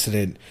Kamara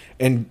incident.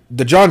 And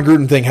the John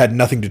Gruden thing had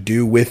nothing to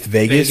do with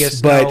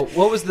Vegas. But no.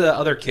 What was the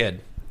other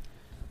kid?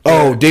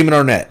 Oh, Damon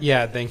Arnett.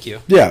 Yeah, thank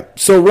you. Yeah.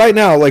 So right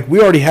now, like we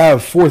already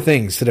have 4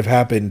 things that have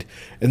happened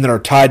and that are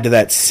tied to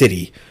that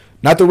city.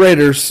 Not the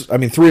Raiders. I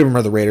mean, 3 of them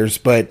are the Raiders.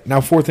 But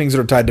now 4 things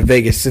that are tied to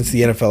Vegas since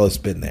the NFL has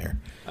been there.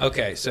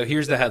 Okay, so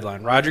here's the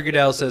headline. Roger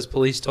Goodell says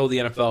police told the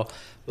NFL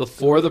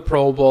before the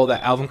Pro Bowl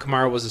that Alvin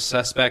Kamara was a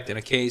suspect in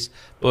a case,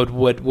 but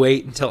would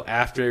wait until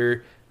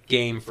after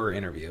game for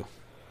interview.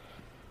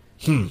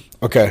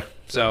 Okay.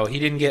 So he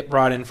didn't get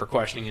brought in for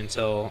questioning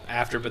until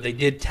after, but they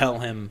did tell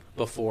him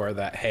before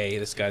that, hey,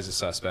 this guy's a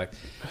suspect.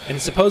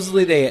 And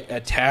supposedly they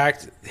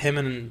attacked him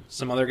and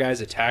some other guys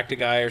attacked a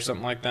guy or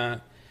something like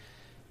that.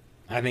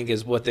 I think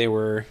is what they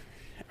were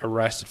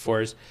arrested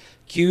for. Is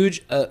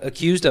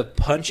accused of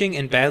punching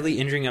and badly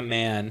injuring a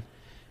man,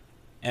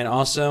 and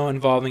also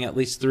involving at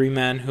least 3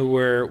 men who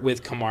were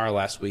with Kamara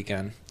last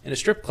weekend in a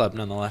strip club,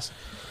 nonetheless.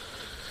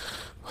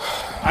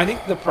 I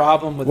think the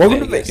problem with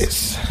welcome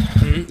Vegas, to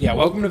Vegas. Yeah,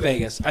 welcome to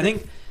Vegas. I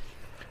think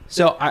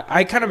so.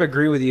 I kind of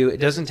agree with you. It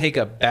doesn't take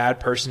a bad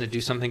person to do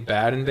something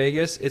bad in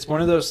Vegas. It's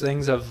one of those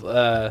things of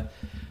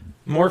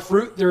more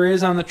fruit there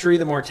is on the tree,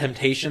 the more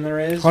temptation there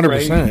is. 100%,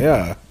 right?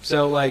 Yeah.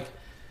 So like.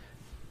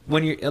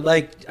 When you're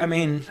like, I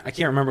mean, I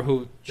can't remember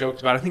who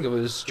joked about it. I think it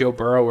was Joe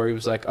Burrow where he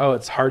was like, oh,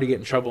 it's hard to get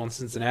in trouble in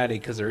Cincinnati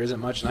because there isn't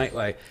much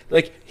nightlife.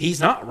 Like, he's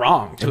not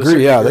wrong. To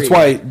Agree, yeah. degree. That's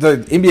why the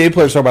NBA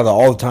players talk about that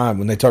all the time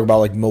when they talk about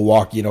like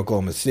Milwaukee and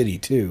Oklahoma City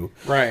too.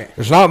 Right.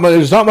 There's not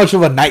much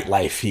of a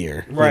nightlife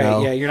here.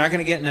 Right, yeah. You're not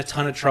going to get in a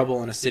ton of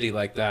trouble in a city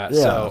like that. Yeah.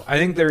 So I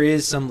think there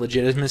is some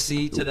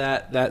legitimacy to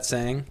that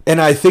saying.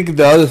 And I think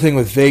the other thing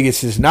with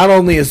Vegas is not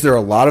only is there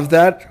a lot of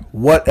that,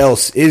 what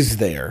else is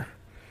there?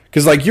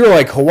 Because, like, you're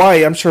like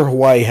Hawaii. I'm sure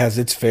Hawaii has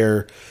its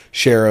fair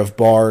share of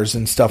bars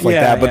and stuff like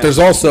that. But there's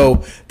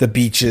also the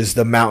beaches,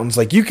 the mountains.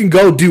 Like, you can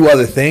go do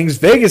other things.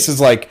 Vegas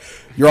is like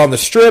you're on the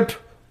Strip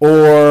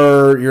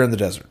or you're in the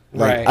desert.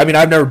 Like, right. I mean,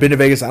 I've never been to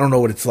Vegas. I don't know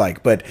what it's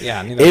like. But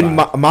neither in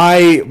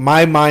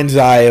my mind's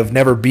eye of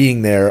never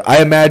being there,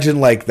 I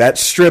imagine, like, that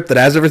Strip that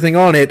has everything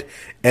on it,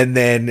 and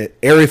then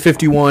Area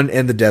 51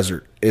 and the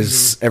desert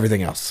is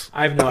everything else.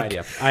 I have no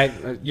idea.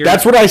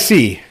 That's what I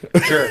see.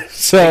 Sure.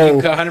 So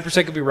you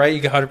 100% could be right.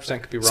 You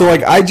 100% could be wrong. So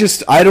like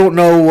I don't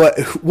know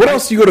what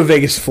else do you go to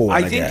Vegas for.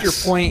 I think your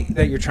point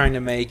that you're trying to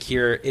make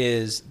here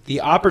is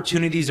the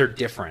opportunities are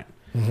different,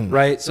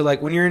 right? So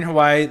like when you're in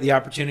Hawaii, the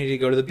opportunity to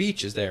go to the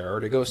beach is there, or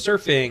to go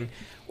surfing,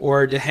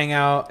 or to hang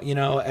out,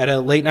 at a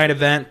late night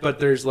event. But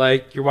there's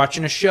like you're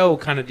watching a show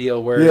kind of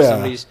deal where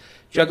somebody's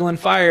juggling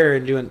fire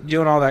and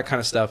doing all that kind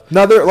of stuff.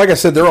 Now, like I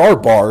said, there are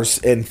bars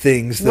and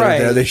things that are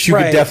there that you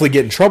could definitely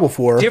get in trouble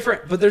for.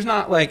 Different, but there's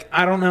not like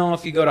I don't know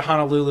if you go to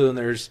Honolulu and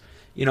there's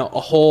a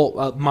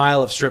whole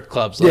mile of strip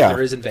clubs like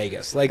there is in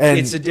Vegas. Like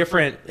it's a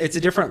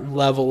different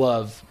level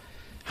of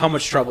how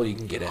much trouble you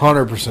can get in.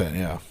 100%,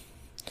 yeah.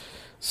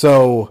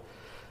 So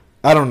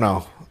I don't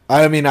know.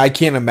 I mean, I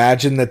can't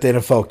imagine that the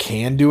NFL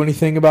can do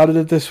anything about it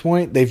at this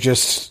point. They've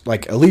just,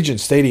 like, Allegiant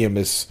Stadium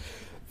is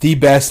the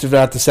best, if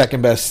not the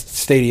second best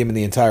stadium in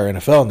the entire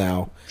NFL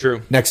now.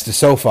 True. Next to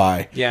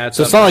SoFi. Yeah.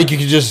 So it's not like you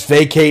can just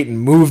vacate and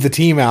move the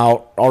team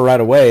out all right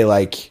away.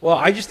 Like, Well,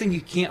 I just think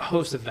you can't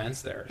host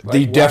events there. Like,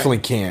 you why- definitely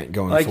can't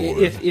going Like,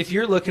 forward. if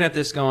you're looking at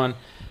this going,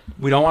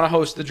 we don't want to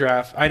host the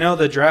draft. I know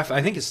the draft,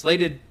 I think it's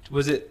slated,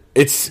 was it,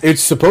 It's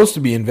supposed to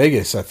be in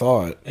Vegas, I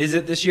thought. is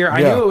it this year? I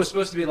Yeah. knew it was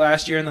supposed to be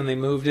last year, and then they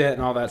moved it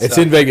and all that It's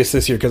stuff. in Vegas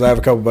this year because I have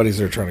a couple buddies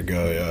that are trying to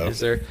go, yeah. Is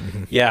there?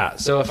 Yeah.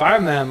 So if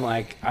I'm them,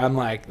 I'm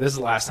like, this is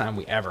the last time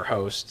we ever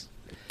host.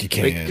 You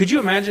Like, can't. could you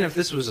imagine if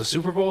this was a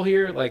Super Bowl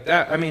here like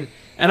that? I mean,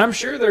 and I'm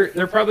sure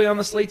they're probably on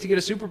the slate to get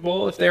a Super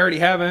Bowl if they already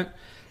haven't.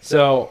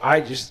 So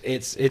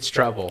it's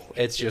trouble.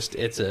 It's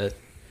a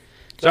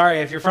sorry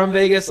if you're from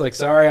Vegas. Like,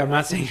 sorry, I'm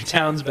not saying your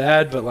town's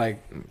bad, but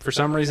like for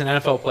some reason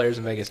NFL players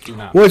in Vegas do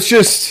not. Well, it's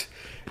just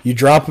you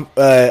drop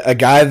a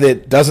guy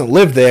that doesn't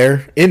live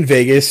there in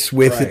Vegas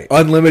with Right.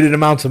 unlimited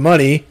amounts of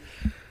money.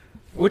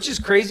 Which is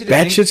crazy to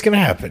Bad think, shit's going to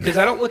happen. because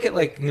I don't look at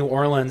like New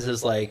Orleans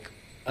as like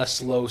a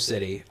slow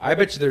city. I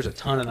bet you there's a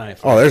ton of night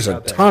Oh, there's flyers a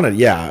out there. ton of,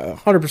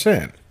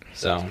 100%.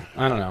 So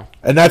I don't know.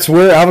 And that's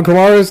where Alvin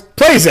Kamara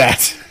plays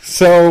at.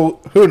 So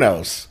who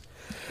knows?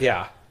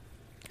 Yeah.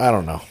 I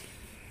don't know.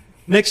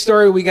 Next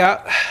story we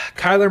got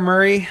Kyler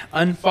Murray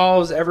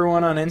unfollows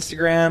everyone on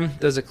Instagram,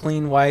 does a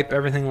clean wipe,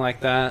 everything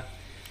like that.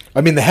 I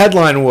mean, the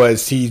headline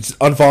was he's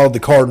unfollowed the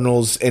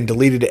Cardinals and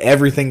deleted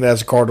everything that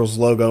has a Cardinals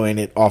logo in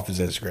it off his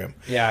Instagram.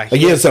 Yeah, Like,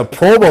 he has a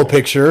Pro Bowl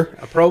picture.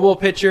 a Pro Bowl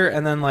picture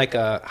and then like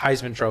a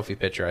Heisman Trophy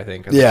picture, I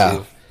think. are the Yeah.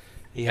 two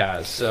he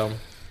has. So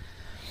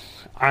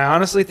I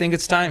honestly think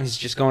it's time. He's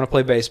just going to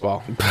play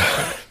baseball.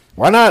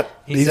 Why not?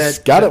 He He's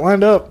said- got it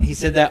lined up. He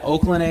said that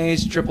Oakland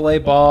A's AAA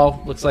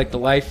ball looks like the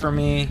life for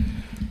me.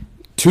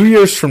 2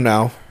 years from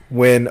now,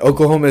 when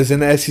Oklahoma is in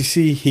the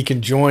SEC, he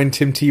can join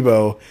Tim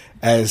Tebow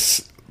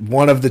as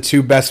one of the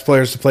two best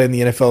players to play in the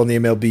NFL and the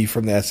MLB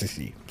from the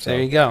SEC. So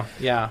There you go.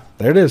 Yeah.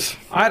 there it is.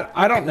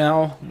 I don't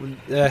know.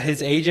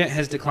 His agent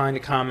has declined to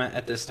comment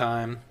at this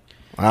time.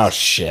 Oh,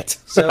 shit.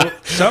 So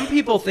some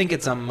people think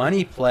it's a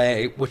money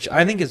play, which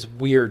I think is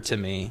weird to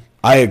me.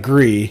 I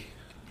agree.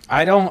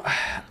 I don't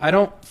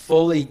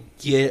fully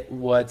get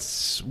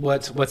what's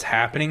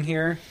happening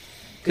here.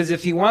 Because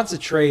if he wants a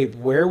trade,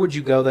 where would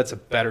you go that's a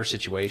better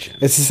situation?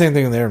 It's the same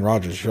thing with Aaron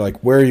Rodgers. You're like,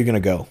 where are you going to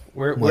go?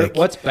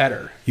 What's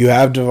better? You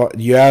have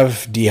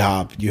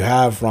D-Hop, you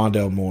have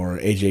Rondell Moore,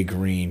 A.J.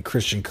 Green,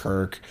 Christian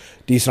Kirk,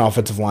 decent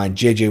offensive line,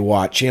 J.J.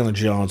 Watt, Chandler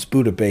Jones,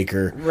 Buda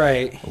Baker.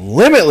 Right.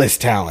 Limitless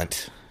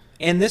talent.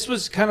 And this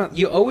was kind of,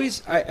 you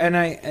always,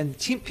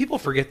 people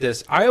forget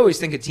this. I always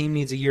think a team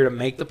needs a year to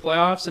make the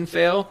playoffs and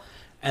fail.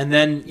 And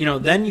then,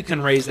 then you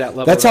can raise that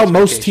level. That's of how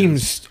most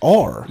expectations. teams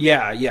are.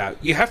 Yeah.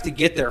 You have to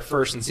get there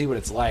first and see what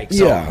it's like.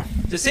 So Yeah.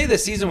 to say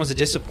this season was a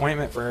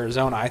disappointment for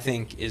Arizona, I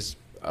think is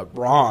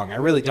wrong. I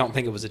really don't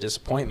think it was a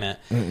disappointment.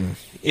 Mm-mm.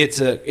 It's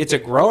a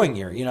growing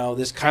year.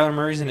 This Kyler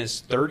Murray's in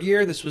his third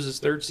year. This was his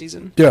third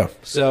season. Yeah.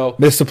 So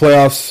Miss the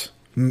playoffs,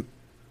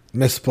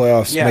 miss the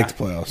playoffs, yeah, make the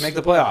playoffs. Make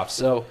the playoffs.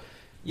 So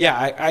yeah,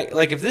 I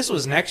like if this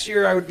was next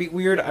year, I would be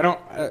weird. I don't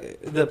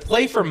the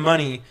play for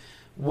money.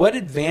 What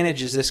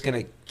advantage is this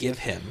going to give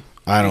him?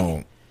 I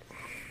have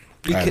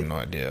Because, no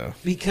idea.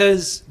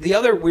 because the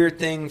other weird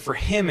thing for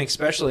him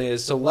especially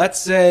is, so let's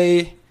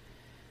say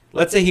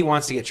he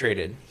wants to get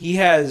traded. He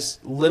has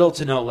little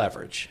to no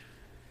leverage.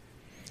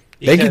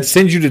 They could Because-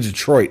 send you to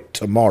Detroit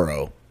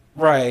tomorrow.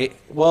 Right.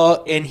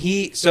 Well,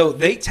 so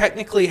they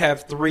technically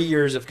have 3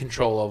 years of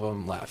control of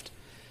him left.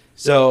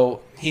 So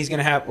he's going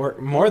to have, or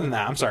more than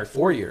that,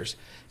 4 years.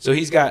 So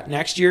he's got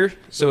next year,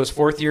 so his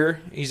fourth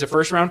year, he's a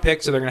first-round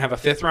pick, so they're going to have a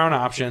fifth-round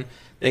option.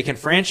 They can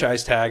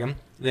franchise tag him.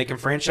 They can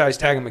franchise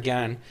tag him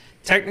again.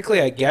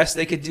 Technically, I guess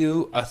they could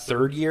do a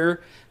third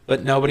year,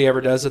 but nobody ever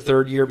does a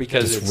third year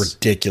because It's it's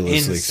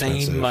ridiculously insane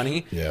expensive.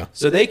 money. Yeah.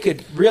 So they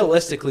could,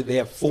 realistically, they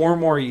have 4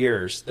 more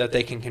years that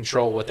they can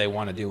control what they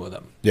want to do with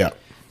him. Yeah.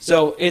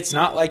 So it's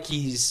not like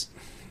he's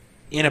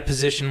in a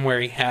position where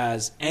he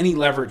has any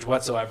leverage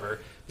whatsoever,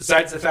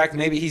 besides the fact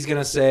maybe he's going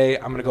to say,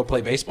 I'm going to go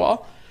play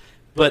baseball.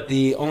 But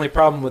the only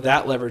problem with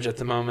that leverage at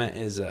the moment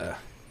is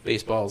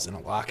baseball's in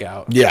a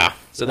lockout. Yeah.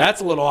 So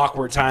that's a little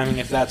awkward timing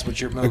if that's what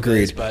your move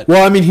Agreed. is. But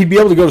Well, I mean, he'd be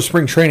able to go to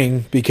spring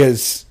training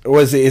because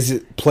is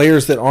it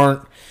players that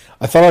aren't?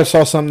 I thought I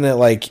saw something that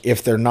like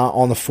if they're not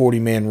on the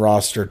 40-man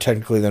roster,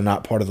 technically they're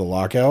not part of the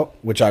lockout,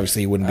 which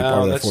obviously he wouldn't be part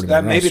of the 40-man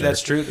roster. maybe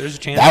that's true. There's a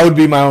chance. That would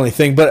be my only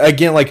thing. But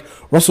again, like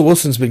Russell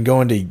Wilson's been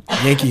going to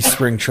Yankees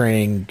spring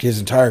training his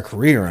entire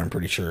career, I'm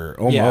pretty sure,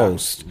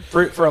 almost.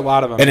 Yeah, for a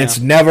lot of them. And yeah. it's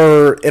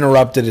never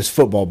interrupted his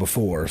football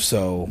before,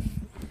 so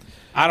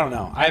I don't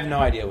know. I have no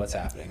idea what's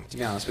happening, to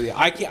be honest with you.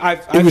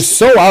 it was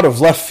so out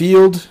of left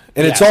field,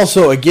 and it's Yes.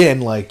 also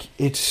again like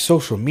it's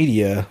social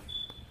media.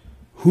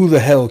 Who the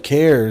hell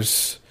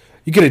cares?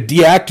 You could have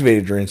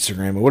deactivated your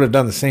Instagram. It would have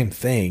done the same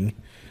thing.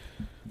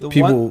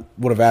 People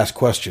would have asked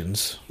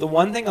questions. The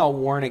one thing I'll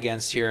warn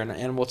against here,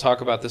 and we'll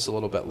talk about this a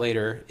little bit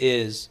later,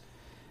 is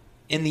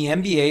in the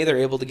NBA they're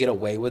able to get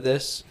away with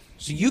this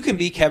So you can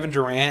be Kevin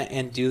Durant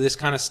and do this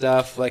kind of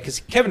stuff, like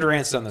because Kevin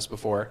Durant's done this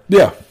before,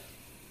 Yeah.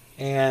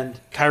 and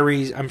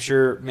Kyrie, I'm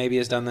sure maybe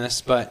has done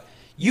this, but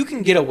you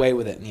can get away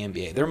with it in the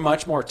NBA. They're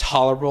much more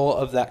tolerable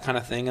of that kind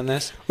of thing in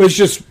this. It's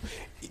just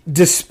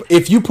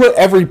if you put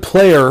every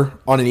player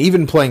on an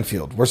even playing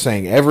field, we're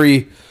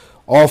saying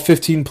all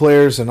 15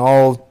 players and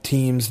all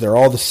teams, they're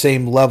all the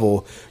same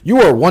level. You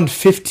are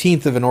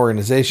 1/15th of an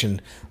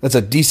organization. That's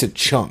a decent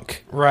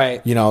chunk.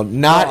 Right.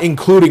 Not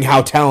including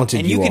how talented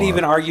and you are. And you could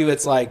even argue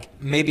it's like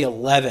maybe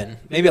 11.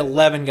 Maybe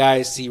 11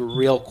 guys see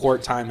real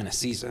court time in a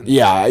season.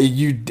 Yeah,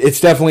 it's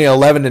definitely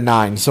 11 to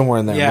 9, somewhere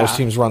in there. Yeah. Most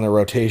teams run their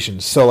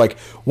rotations. So,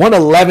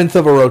 1/11th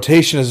of a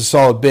rotation is a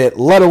solid bit,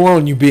 let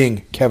alone you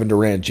being Kevin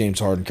Durant, James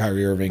Harden,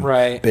 Kyrie Irving,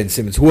 right. Ben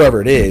Simmons,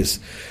 whoever it is.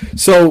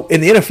 So,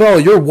 in the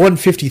NFL, you're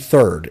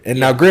 153rd. And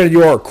now, granted,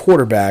 you are a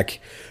quarterback,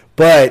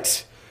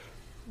 but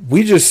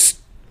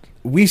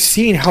we've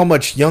seen how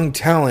much young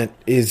talent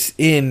is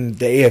in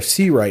the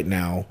AFC right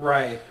now.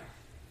 Right.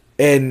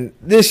 And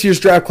this year's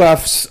draft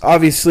class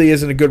obviously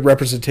isn't a good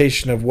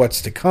representation of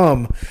what's to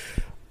come,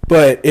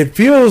 but it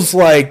feels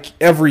like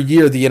every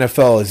year the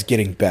NFL is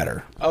getting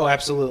better. Oh,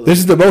 absolutely. This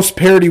is the most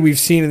parity we've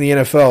seen in the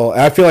NFL.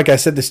 I feel like I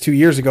said this 2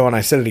 years ago, and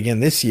I said it again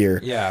this year.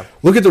 Yeah.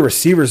 Look at the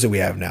receivers that we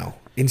have now.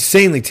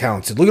 Insanely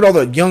talented. Look at all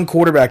the young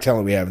quarterback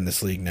talent we have in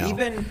this league now.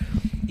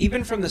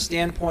 Even from the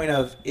standpoint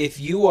of if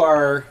you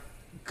are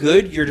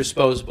good, you're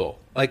disposable.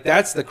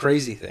 That's the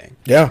crazy thing.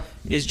 Yeah.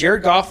 Is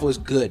Jared Goff was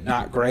good,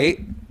 not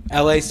great.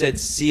 LA said,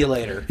 see you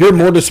later. You're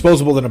more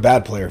disposable than a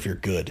bad player if you're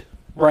good.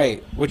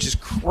 Right, which is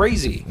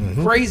crazy.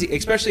 Mm-hmm. Crazy,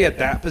 especially at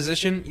that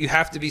position. You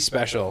have to be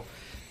special.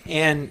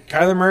 And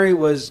Kyler Murray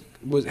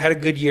had a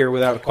good year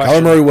without a question.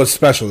 Kyler Murray was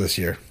special this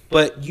year.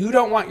 But you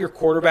don't want your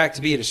quarterback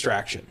to be a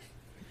distraction.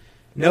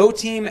 No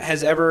team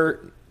has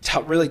ever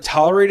really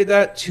tolerated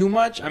that too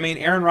much. I mean,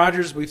 Aaron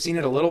Rodgers, we've seen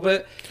it a little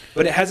bit,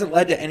 but it hasn't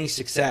led to any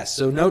success.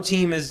 So no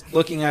team is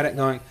looking at it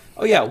going,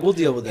 oh, yeah, we'll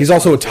deal with this. He's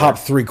also a top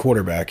 3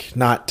 quarterback,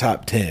 not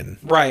top 10.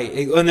 Right.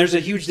 And there's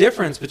a huge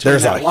difference between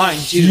There's that a line,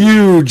 too.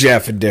 huge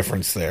effing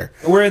difference there.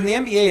 Where in the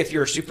NBA, if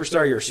you're a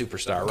superstar, you're a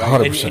superstar,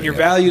 right? And your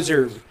values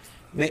are,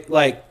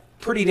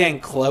 pretty dang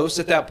close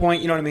at that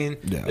point. You know what I mean?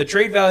 Yeah. The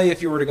trade value,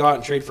 if you were to go out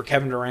and trade for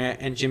Kevin Durant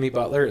and Jimmy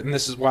Butler, and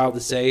this is wild to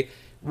say,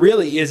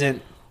 really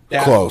isn't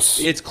that close.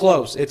 It's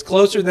close. It's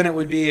closer than it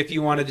would be if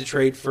you wanted to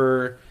trade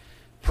for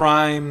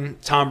prime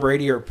Tom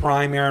Brady or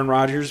prime Aaron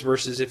Rodgers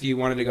versus if you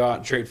wanted to go out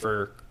and trade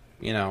for,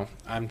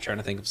 I'm trying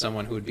to think of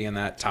someone who would be in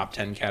that top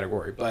 10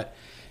 category. But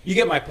you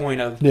get my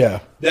point of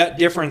that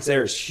difference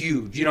there is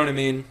huge. You know what I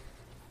mean?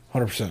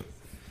 100%.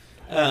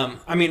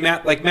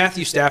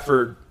 Matthew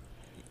Stafford,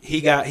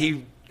 he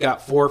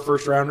got 4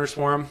 first-rounders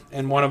for him,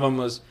 and one of them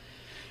was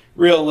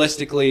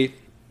realistically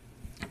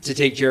to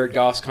take Jared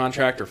Goff's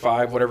contract, or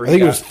 5, whatever. I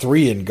think it was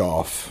 3 in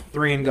Goff.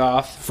 3 in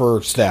Goff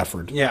for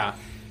Stafford. Yeah,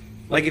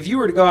 if you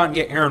were to go out and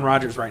get Aaron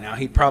Rodgers right now,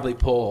 he'd probably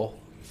pull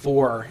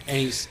 4, and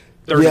he's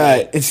 30.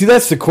 Yeah, and see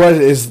that's the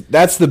question.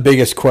 That's the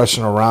biggest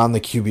question around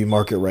the QB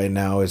market right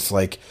now. Is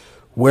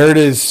where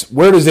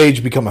does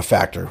age become a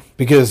factor?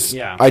 Because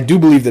I do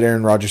believe that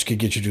Aaron Rodgers could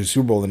get you to a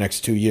Super Bowl in the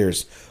next 2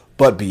 years,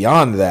 but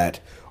beyond that,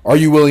 are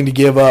you willing to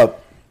give up?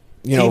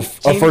 A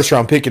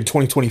first-round pick in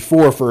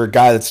 2024 for a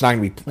guy that's not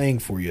going to be playing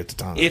for you at the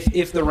time.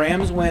 If the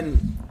Rams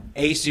win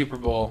a Super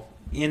Bowl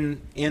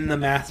in the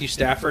Matthew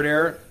Stafford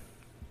era,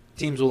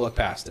 teams will look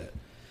past it.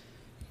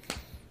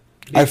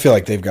 I feel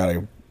like they've got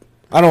to.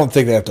 I don't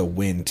think they have to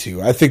win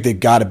too. I think they've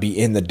got to be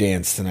in the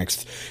dance the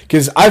next.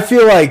 Because I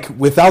feel like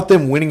without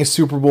them winning a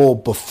Super Bowl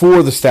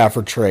before the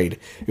Stafford trade,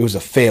 it was a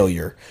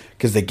failure.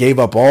 Because they gave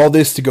up all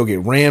this to go get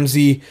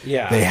Ramsey.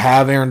 Yeah. They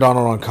have Aaron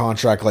Donald on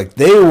contract.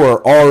 They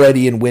were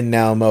already in win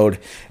now mode.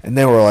 And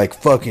they were like,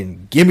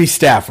 fucking, give me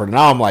Stafford. And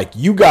now I'm like,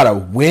 you got to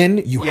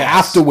win. You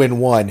have to win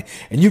one.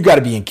 And you got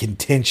to be in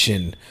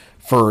contention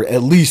for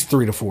at least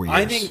 3 to 4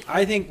 years.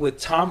 I think with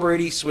Tom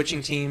Brady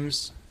switching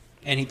teams,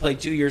 and he played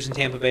 2 years in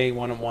Tampa Bay,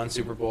 won one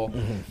Super Bowl,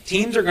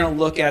 teams are going to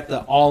look at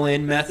the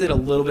all-in method a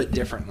little bit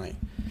differently.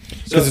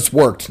 Because it's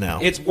worked now.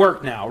 It's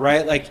worked now,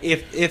 right?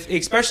 If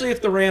especially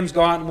if the Rams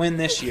go out and win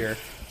this year,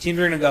 teams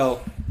are going to go,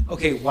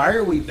 okay, why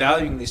are we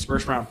valuing these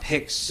first-round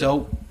picks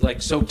so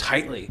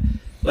tightly?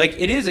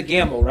 It is a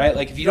gamble, right?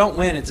 If you don't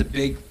win, it's a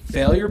big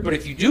failure. But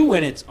if you do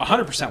win, it's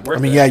 100%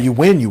 worth it. You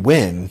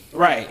win.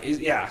 Right,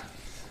 yeah.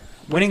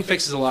 Winning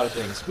fixes a lot of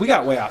things. We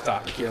got way off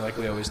topic here, like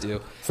we always do.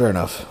 Fair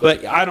enough.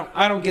 But I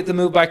don't get the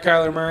move by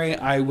Kyler Murray.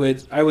 I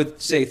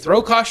would say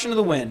throw caution to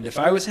the wind. If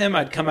I was him,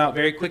 I'd come out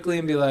very quickly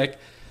and be like,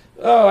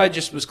 "Oh, I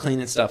just was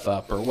cleaning stuff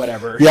up," or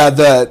whatever.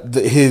 Yeah,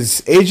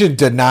 his agent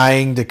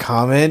denying the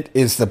comment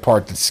is the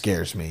part that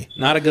scares me.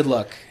 Not a good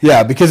look.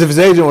 Yeah, because if his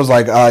agent was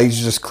like,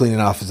 he's just cleaning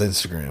off his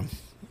Instagram,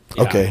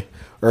 okay,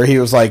 or he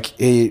was like,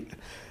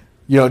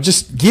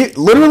 just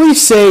literally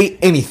say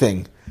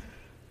anything.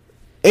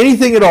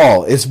 Anything at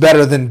all is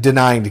better than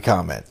denying the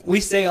comment. We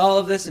say all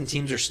of this, and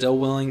teams are still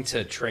willing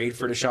to trade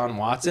for Deshaun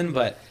Watson,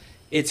 but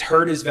it's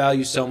hurt his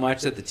value so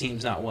much that the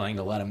team's not willing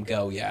to let him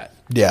go yet.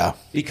 Yeah.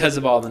 Because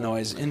of all the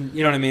noise. And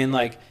you know what I mean?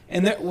 Like,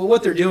 and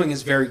what they're doing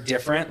is very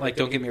different. Like,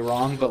 don't get me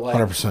wrong, but like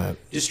 100%.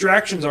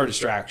 Distractions are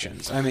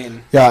distractions. I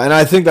mean, yeah, and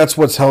I think that's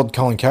what's held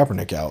Colin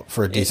Kaepernick out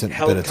for a decent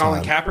bit of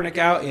time. Colin Kaepernick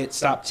out. It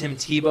stopped Tim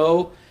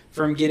Tebow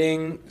from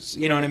getting,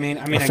 you know what I mean?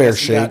 I mean, a fair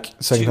shake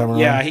second time around.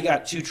 Yeah, he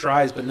got 2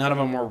 tries, but none of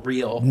them were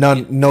real.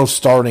 No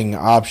starting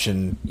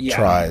option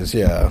tries.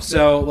 Yeah.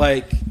 So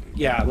like,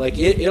 yeah, like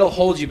it'll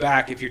hold you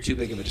back if you're too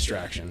big of a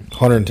distraction.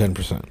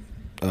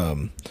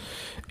 110%.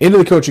 Into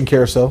the coaching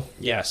carousel.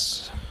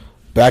 Yes.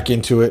 Back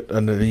into it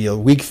under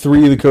week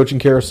 3 of the coaching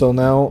carousel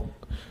now.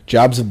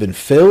 Jobs have been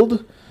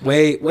filled.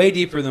 Way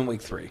deeper than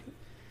week 3.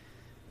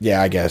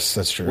 Yeah, I guess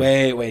that's true.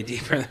 Way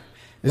deeper.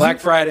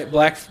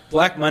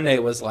 Black Monday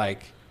was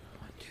like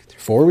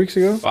 4 weeks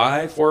ago?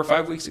 4 or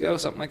 5 weeks ago,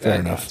 something like that. Fair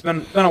enough. It's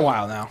been a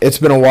while now. It's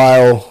been a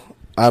while.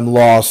 I'm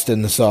lost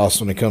in the sauce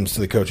when it comes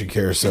to the coaching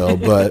carousel,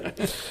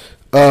 but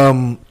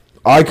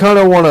I kind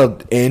of want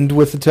to end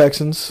with the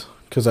Texans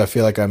because I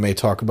feel like I may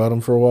talk about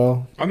them for a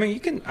while. I mean, you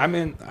can. I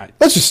mean,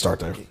 let's just start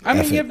there. I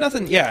mean, you have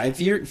nothing. Yeah, if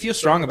you feel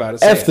strong about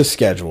it, say the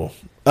schedule.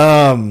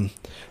 The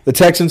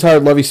Texans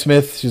hired Lovie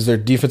Smith, who's their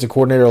defensive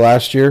coordinator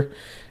last year.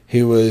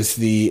 He was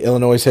the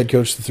Illinois head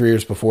coach the 3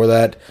 years before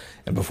that.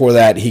 And before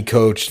that, he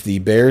coached the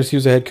Bears. He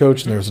was a head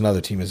coach, and there was another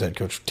team as head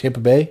coach. Tampa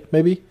Bay,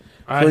 maybe?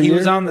 He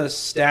was on the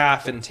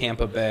staff in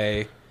Tampa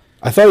Bay.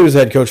 I thought he was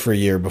head coach for a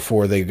year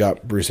before they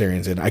got Bruce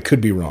Arians in. I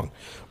could be wrong.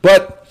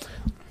 But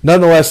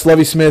nonetheless,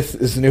 Lovie Smith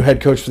is the new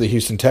head coach for the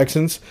Houston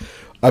Texans.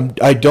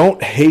 I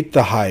don't hate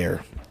the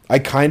hire. I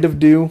kind of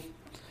do,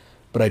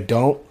 but I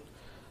don't.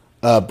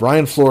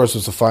 Brian Flores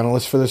was a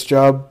finalist for this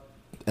job,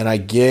 and I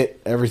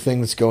get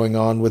everything that's going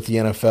on with the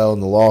NFL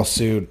and the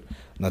lawsuit,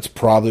 and that's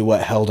probably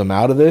what held him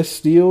out of this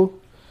deal.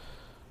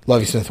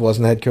 Lovie Smith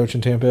wasn't the head coach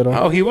in Tampa at all?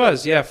 Oh, he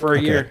was, yeah, for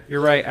a year.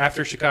 You're right,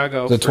 after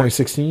Chicago. Was it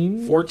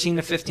 2016? 14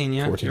 to 15,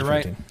 yeah. 14 you're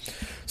right.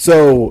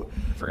 So,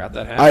 forgot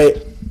that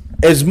happened.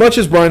 As much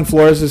as Brian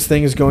Flores'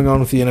 thing is going on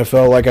with the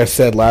NFL, like I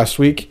said last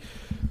week,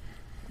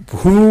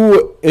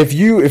 if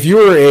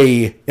you're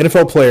a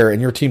NFL player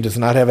and your team does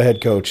not have a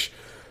head coach,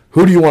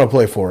 who do you want to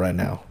play for right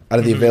now out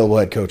of the available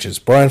head coaches?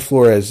 Brian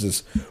Flores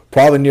is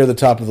probably near the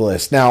top of the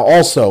list. Now,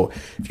 also,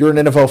 if you're an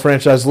NFL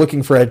franchise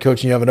looking for a head coach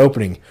and you have an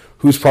opening,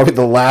 who's probably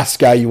the last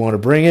guy you want to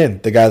bring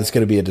in? The guy that's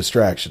going to be a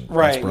distraction.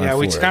 Right, yeah,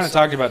 we kind of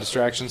talked about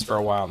distractions for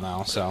a while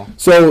now. So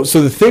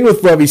the thing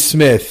with Lovie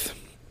Smith,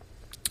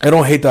 I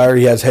don't hate the hire.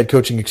 He has head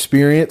coaching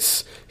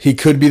experience. He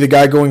could be the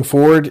guy going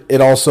forward.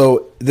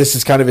 This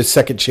is kind of his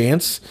second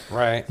chance.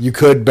 Right. You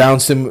could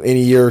bounce him in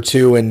a year or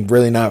two and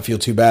really not feel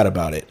too bad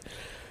about it.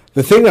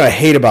 The thing that I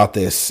hate about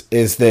this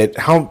is that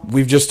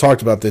we've just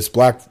talked about this.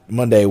 Black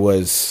Monday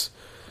was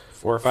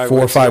 4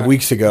 or 5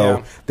 weeks ago.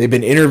 Yeah. They've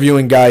been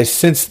interviewing guys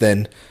since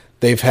then.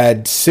 They've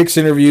had 6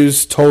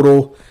 interviews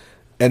total,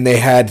 and they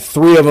had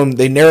 3 of them.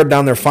 They narrowed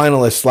down their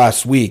finalists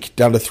last week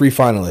down to 3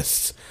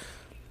 finalists.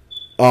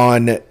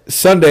 On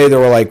Sunday, they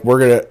were like,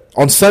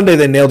 on Sunday,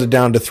 they nailed it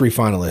down to 3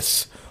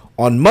 finalists.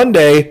 On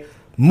Monday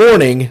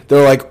morning,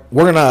 they're like,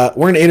 we're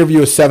gonna interview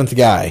a 7th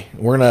guy.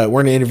 We're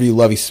gonna interview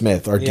Lovie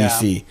Smith, our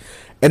DC.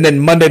 And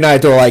then Monday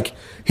night, they're like,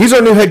 he's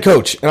our new head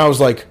coach. And I was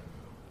like,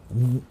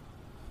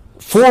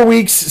 4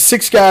 weeks,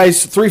 6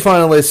 guys, 3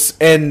 finalists,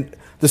 and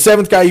the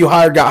 7th guy you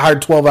hired got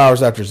hired 12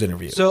 hours after his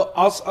interview. So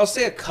I'll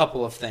say a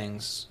couple of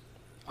things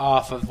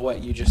off of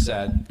what you just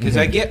said, because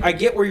I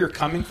get where you're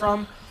coming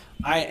from.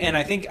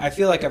 I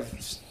feel like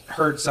I've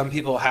heard some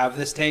people have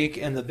this take,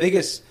 and the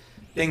biggest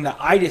thing that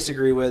I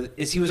disagree with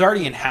is he was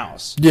already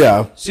in-house.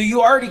 Yeah. So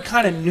you already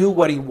kind of knew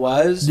what he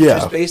was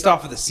just based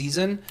off of the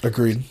season.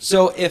 Agreed.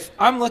 So if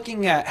I'm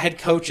looking at head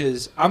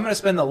coaches, I'm going to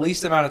spend the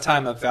least amount of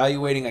time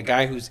evaluating a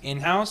guy who's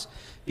in-house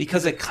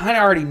because I kind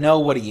of already know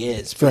what he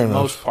is for the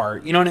most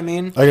part. You know what I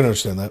mean? I can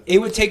understand that. It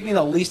would take me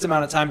the least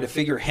amount of time to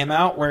figure him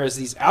out, whereas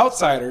these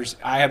outsiders,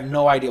 I have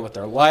no idea what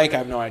they're like. I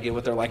have no idea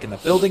what they're like in the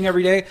building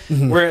every day,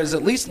 whereas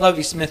at least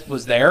Lovie Smith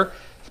was there.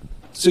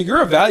 So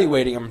you're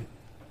evaluating him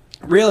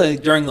really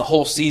during the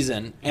whole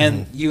season,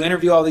 and you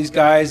interview all these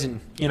guys,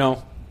 and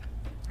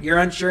you're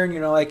unsure,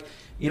 and like,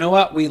 you know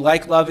what, we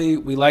like Lovie,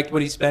 we liked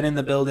what he's been in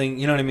the building,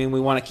 you know what I mean,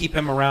 we want to keep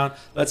him around,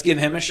 let's give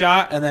him a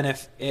shot. And then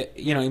if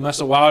he must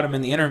have wowed him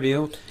in the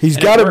interview, he's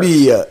got to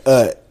be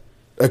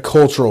a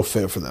cultural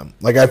fit for them.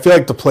 Like, I feel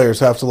like the players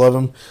have to love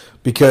him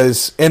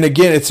because, and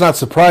again, it's not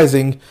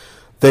surprising,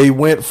 they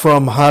went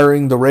from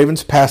hiring the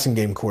Ravens passing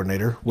game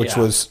coordinator, which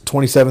was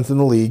 27th in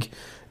the league,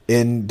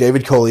 in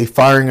David Culley,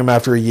 firing him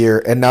after a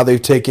year, and now they've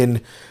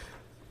taken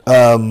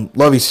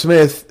Lovie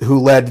Smith, who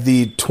led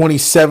the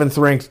 27th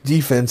ranked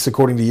defense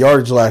according to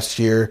yards last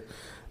year,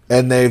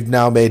 and they've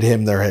now made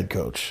him their head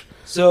coach.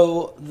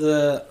 So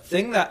the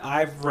thing that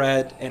I've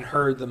read and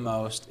heard the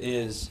most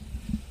is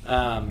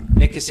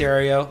Nick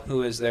Caserio,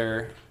 who is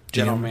their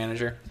general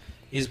manager.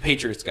 He's a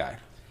Patriots guy,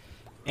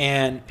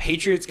 and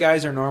Patriots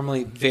guys are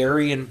normally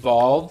very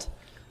involved.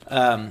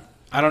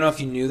 I don't know if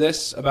you knew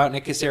this about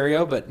Nick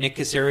Caserio, but Nick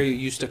Caserio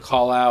used to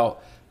call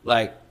out,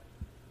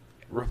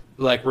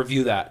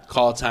 review that,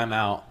 call a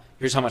timeout,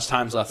 here's how much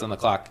time's left on the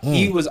clock.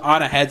 He was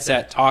on a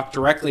headset, talked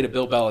directly to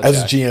Bill Belichick.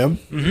 As a GM?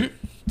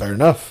 Mm-hmm. Fair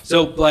enough.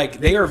 So, like,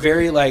 they are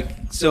very, like,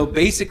 so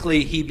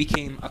basically he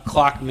became a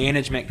clock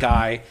management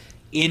guy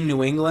in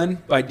New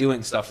England by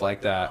doing stuff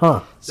like that.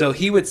 Huh. So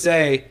he would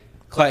say,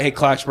 hey,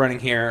 clock's running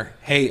here.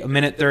 Hey, a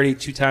minute 30,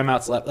 2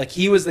 timeouts left. Like,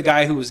 he was the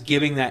guy who was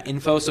giving that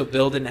info so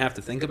Bill didn't have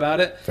to think about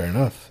it. Fair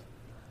enough.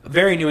 A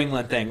very New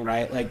England thing,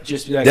 right? Like,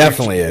 just be like,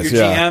 Definitely your is, GM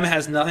yeah.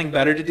 has nothing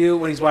better to do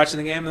when he's watching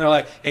the game. And they're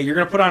like, hey, you're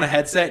going to put on a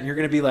headset and you're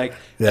going to be like a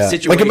Yeah.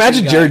 situation Like,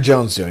 imagine guy. Jerry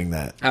Jones doing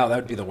that. Oh, that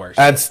would be the worst.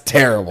 That's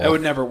terrible. That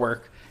would never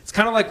work. It's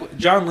kind of like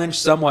John Lynch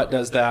somewhat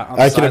does that on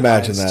the I can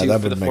imagine sidelines, that. too,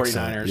 That for would the make 49ers.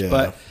 sense. Yeah.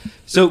 But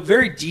so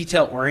very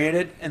detail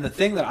oriented. And the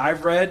thing that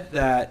I've read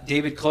that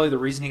David Culley, the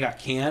reason he got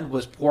canned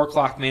was poor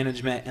clock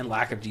management and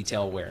lack of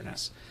detail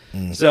awareness.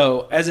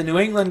 So as a New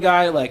England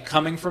guy, like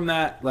coming from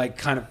that like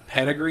kind of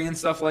pedigree and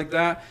stuff like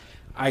that,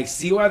 I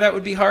see why that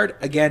would be hard.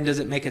 Again, does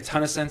it make a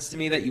ton of sense to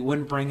me that you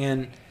wouldn't bring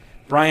in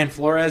Brian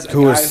Flores, a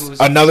Who guy is who's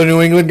another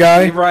New England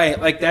guy? right?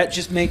 Like that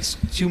just makes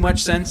too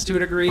much sense to a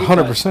degree.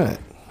 100%.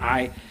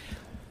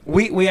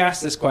 We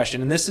asked this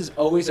question, and this is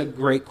always a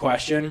great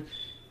question.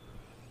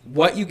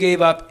 What you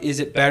gave up, is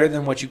it better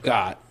than what you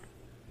got?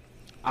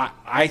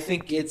 I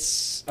think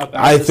it's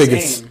about the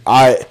same.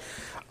 I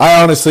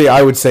honestly,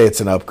 I would say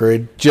it's an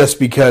upgrade just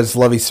because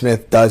Lovie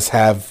Smith does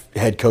have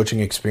head coaching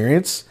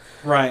experience.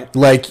 Right.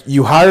 Like,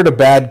 you hired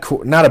a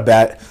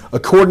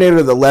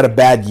coordinator that led a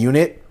bad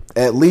unit.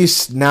 At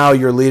least now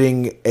you're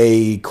leading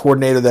a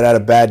coordinator that had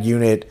a bad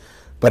unit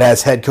but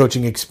has head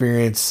coaching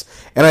experience.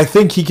 And I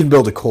think he can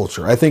build a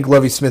culture. I think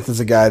Lovie Smith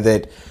is a guy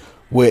that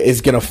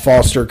is going to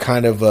foster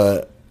kind of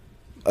a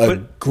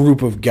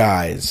group of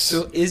guys.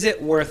 So is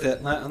it worth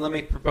it? Let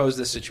me propose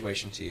this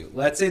situation to you.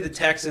 Let's say the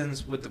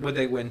Texans, would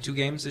they win 2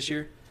 games this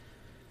year?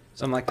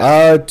 Something like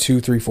that? 2,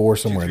 3, 4,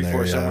 somewhere 2, 3, in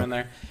 4, there. somewhere Yeah. in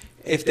there.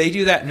 If they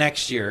do that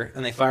next year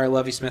and they fire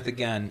Lovie Smith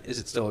again, is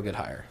it still a good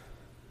hire?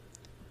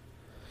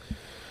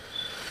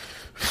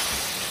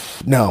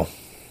 No.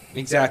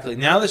 Exactly.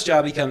 Now this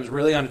job becomes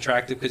really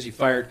unattractive because you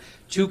fired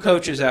 2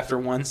 coaches after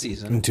 1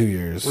 season. In 2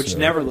 years. Which so.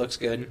 never looks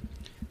good.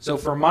 So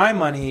for my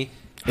money...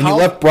 And you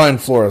left Brian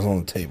Flores on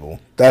the table.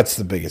 That's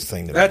the biggest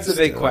thing. That's the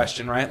big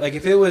question, right? Like,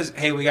 if it was,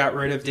 hey, we got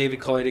rid of David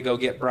Culley to go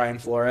get Brian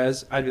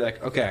Flores, I'd be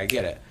like, okay, I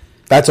get it.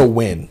 That's a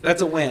win.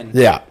 That's a win.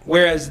 Yeah.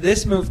 Whereas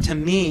this move, to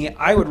me,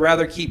 I would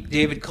rather keep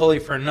David Culley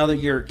for another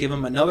year, give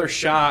him another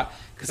shot,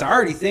 because I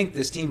already think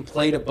this team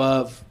played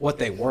above what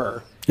they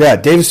were. Yeah,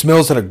 Davis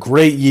Mills had a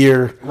great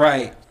year.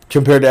 Right.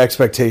 Compared to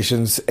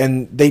expectations,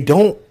 and they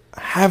don't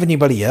have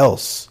anybody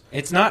else.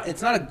 It's not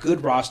a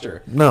good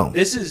roster. No.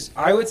 This is,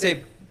 I would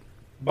say,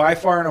 by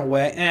far and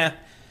away,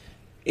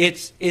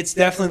 it's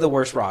definitely the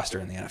worst roster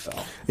in the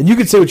NFL. And you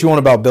can say what you want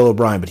about Bill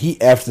O'Brien, but he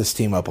effed this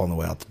team up on the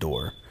way out the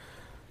door.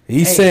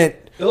 He sent...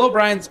 Bill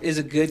O'Brien is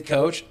a good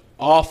coach,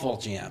 awful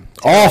GM.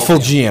 Awful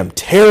GM.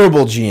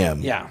 Terrible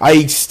GM. Yeah.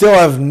 I still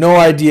have no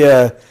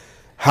idea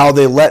how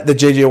they let the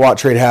J.J. Watt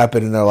trade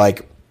happen, and they're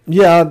like,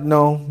 yeah,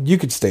 no, you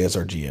could stay as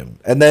our GM.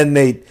 And then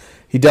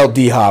he dealt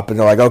D-Hop, and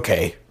they're like,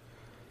 okay,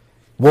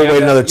 we'll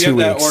wait another 2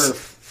 weeks. That order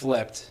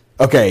flipped.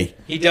 Okay.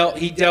 He dealt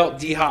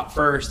D-Hop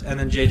first, and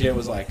then JJ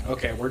was like,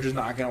 okay, we're just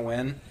not going to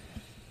win.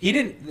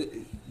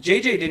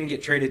 JJ didn't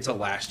get traded till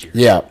last year.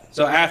 Yeah.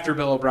 So after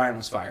Bill O'Brien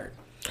was fired.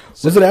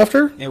 So was it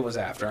after? It was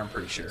after, I'm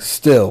pretty sure.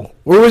 Still.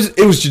 Or it was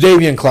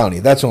Jadeveon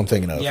Clowney. That's what I'm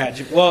thinking of. Yeah,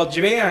 well,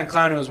 Jadeveon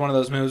Clowney was one of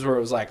those moves where it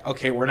was like,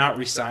 okay, we're not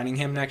re-signing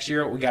him next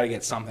year. We got to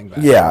get something back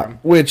for him.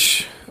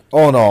 Which,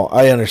 all in all,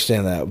 I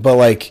understand that. But,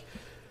 like,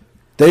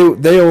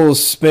 they all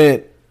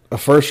spent a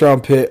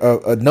first-round pick,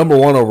 a number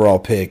 1 overall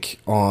pick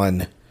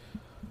on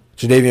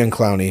Jadeveon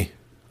Clowney,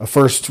 a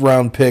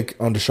first-round pick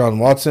on Deshaun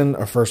Watson,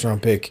 a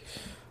first-round pick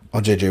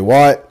on J.J.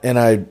 Watt,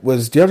 and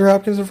was DeAndre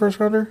Hopkins a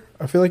first-rounder?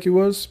 I feel like he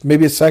was.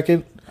 Maybe a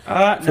second.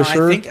 No,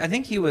 sure. I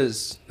think he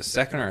was a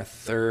second or a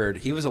third.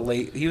 He was a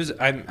late.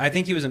 I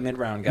think he was a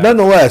mid-round guy.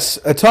 Nonetheless,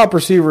 a top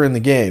receiver in the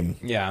game.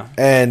 Yeah.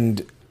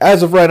 And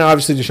as of right now,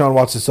 obviously Deshaun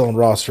Watson's still on the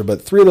roster,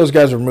 but 3 of those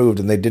guys were moved,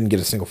 and they didn't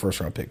get a single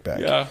first-round pick back.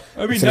 Yeah.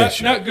 I mean,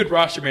 It's not good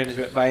roster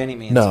management by any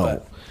means. No.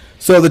 But.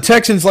 So the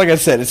Texans, like I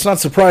said, it's not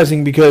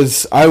surprising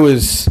because I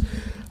was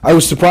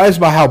surprised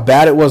by how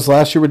bad it was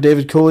last year with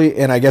David Culley,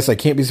 and I guess I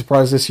can't be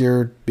surprised this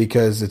year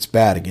because it's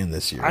bad again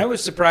this year. I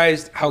was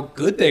surprised how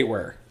good they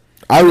were.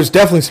 I was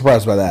definitely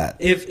surprised by that.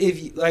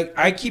 If like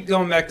I keep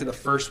going back to the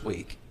first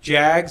week,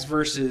 Jags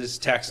versus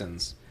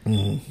Texans.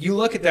 Mm-hmm. You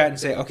look at that and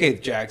say, okay,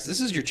 Jags,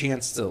 this is your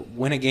chance to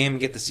win a game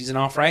and get the season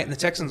off right, and the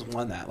Texans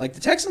won that. Like,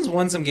 the Texans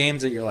won some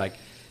games that you're like,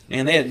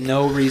 man, they had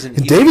no reason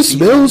to. Davis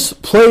Mills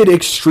played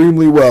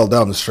extremely well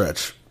down the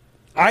stretch.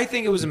 I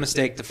think it was a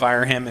mistake to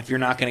fire him if you're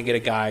not going to get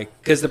a guy,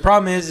 because the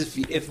problem is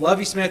if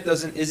Lovie Smith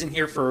isn't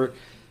here for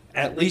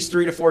at least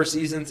 3 to 4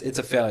 seasons, it's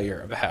a failure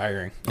of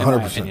hiring, in 100%.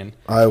 my opinion.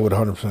 I would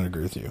 100%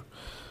 agree with you.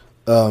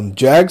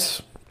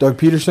 Jags, Doug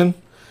Peterson.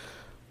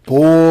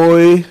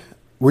 Boy,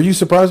 were you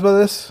surprised by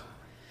this?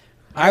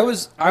 I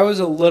was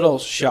a little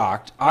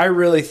shocked. I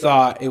really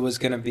thought it was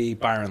going to be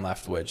Byron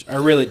Leftwich. I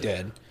really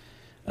did.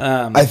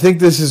 I think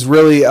this is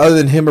really, other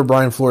than him or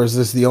Brian Flores,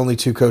 this is the only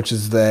two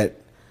coaches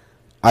that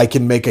I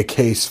can make a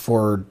case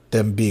for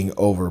them being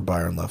over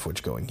Byron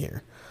Leftwich going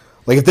here.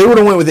 Like, if they would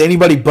have went with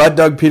anybody but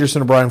Doug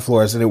Peterson or Brian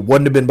Flores, and it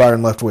wouldn't have been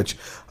Byron Leftwich,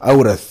 I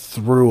would have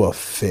threw a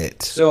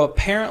fit. So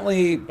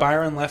apparently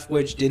Byron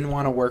Leftwich didn't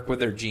want to work with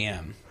their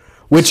GM.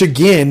 Which,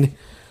 again,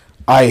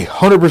 I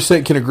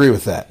 100% can agree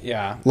with that.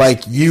 Yeah.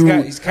 Like,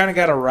 he's kind of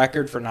got a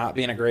record for not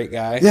being a great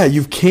guy. Yeah,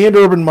 you've canned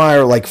Urban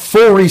Meyer, like,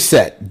 full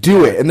reset.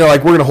 Do it. And they're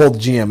like, we're going to hold the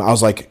GM. I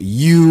was like,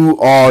 you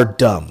are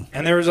dumb.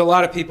 And there was a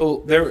lot of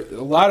people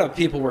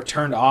were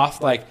turned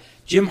off. Like,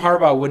 Jim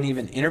Harbaugh wouldn't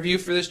even interview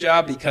for this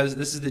job because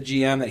this is the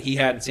GM that he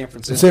had in San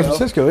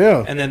Francisco.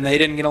 Yeah. And then they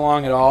didn't get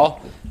along at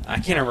all. I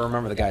can't ever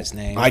remember the guy's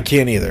name. I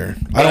can't either.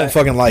 I don't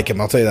fucking like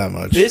him, I'll tell you that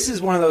much. This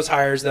is one of those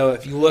hires, though,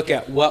 if you look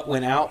at what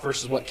went out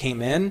versus what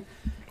came in.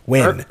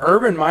 Win.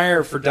 Urban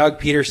Meyer for Doug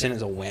Peterson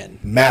is a win.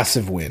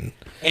 Massive win.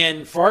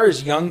 And as far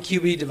as young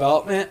QB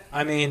development,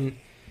 I mean,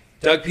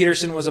 Doug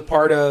Peterson was a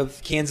part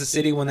of Kansas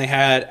City when they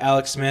had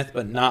Alex Smith,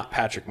 but not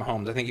Patrick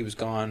Mahomes. I think he was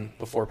gone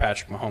before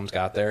Patrick Mahomes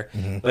got there.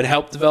 Mm-hmm. But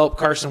helped develop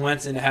Carson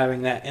Wentz into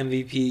having that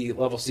MVP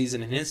level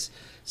season in his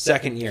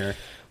second year.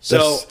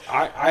 So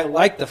I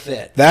like the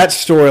fit. That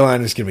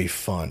storyline is going to be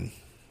fun.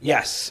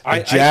 Yes.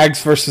 The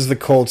Jags versus the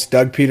Colts,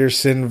 Doug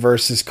Peterson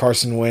versus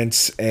Carson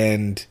Wentz,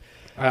 and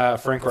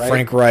Frank Reich.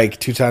 Frank Reich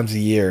 2 times a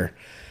year.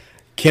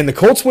 Can the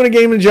Colts win a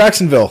game in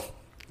Jacksonville?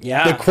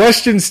 Yeah. The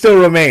question still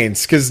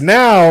remains, because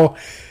now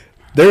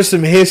there's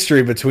some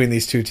history between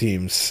these two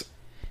teams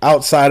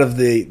outside of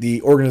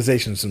the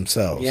organizations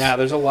themselves. Yeah,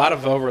 there's a lot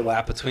of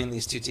overlap between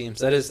these two teams.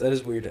 That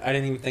is weird. I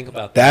didn't even think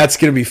about that. That's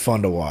going to be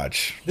fun to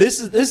watch. This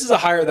is a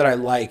hire that I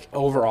like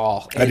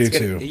overall. I do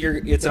too.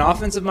 It's an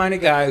offensive-minded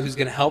guy who's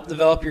going to help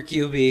develop your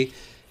QB,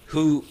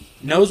 who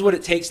knows what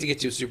it takes to get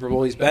to a Super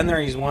Bowl. He's been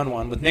there. He's won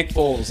one with Nick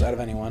Foles out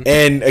of anyone.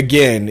 And,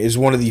 again, is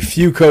one of the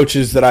few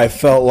coaches that I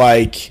felt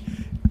like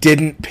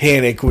didn't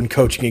panic when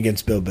coaching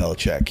against Bill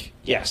Belichick.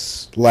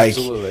 Yes, like,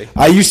 absolutely.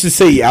 I used to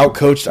say he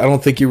outcoached. I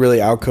don't think he really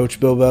outcoached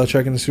Bill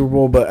Belichick in the Super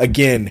Bowl, but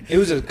again, it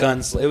was a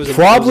gunslinger. It was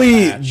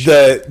probably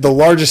the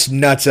largest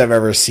nuts I've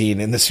ever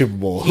seen in the Super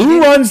Bowl.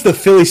 Who runs the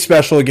Philly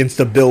special against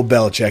the Bill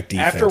Belichick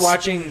defense? After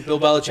watching Bill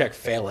Belichick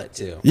fail it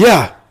too.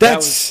 Yeah, that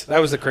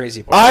was the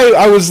crazy part.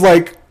 I was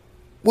like,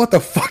 what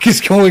the fuck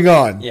is going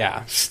on?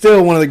 Yeah,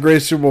 still one of the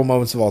greatest Super Bowl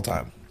moments of all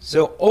time.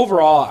 So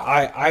overall,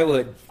 I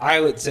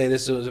would say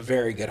this was a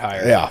very good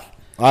hire. Yeah,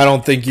 I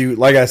don't think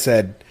like I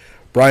said,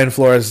 Brian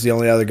Flores is the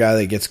only other guy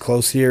that gets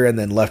close here, and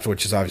then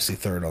Leftwich is obviously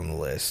third on the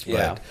list.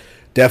 Yeah. But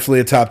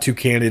definitely a top 2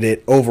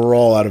 candidate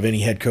overall out of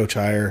any head coach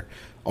hire.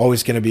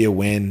 Always going to be a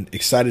win.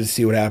 Excited to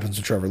see what happens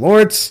with Trevor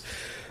Lawrence.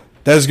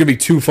 That is going to be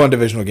 2 fun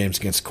divisional games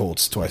against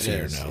Colts twice a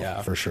year now,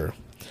 yeah. for sure.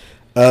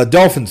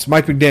 Dolphins,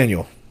 Mike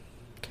McDaniel.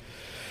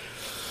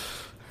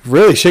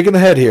 Really shaking the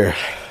head here.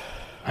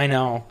 I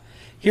know.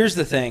 Here's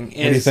the thing. What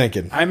are you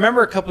thinking? I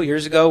remember a couple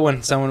years ago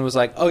when someone was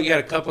like, oh, you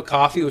got a cup of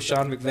coffee with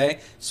Sean McVay?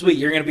 Sweet,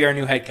 you're going to be our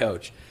new head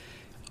coach.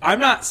 I'm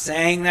not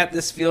saying that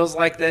this feels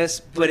like this,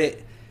 but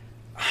it...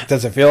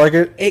 Does it feel like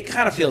it? It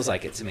kind of feels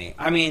like it to me.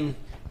 I mean,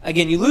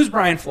 again, you lose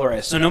Brian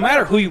Flores, so no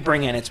matter who you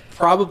bring in, it's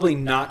probably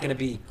not going to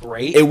be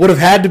great. It would have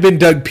had to been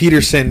Doug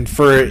Peterson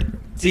for it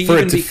to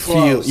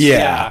close. Feel...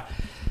 Yeah.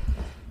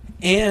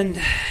 And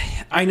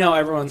I know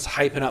everyone's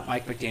hyping up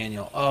Mike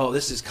McDaniel. Oh,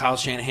 this is Kyle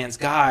Shanahan's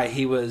guy.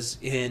 He was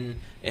in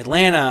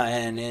Atlanta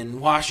and in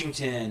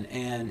Washington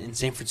and in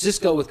San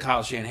Francisco with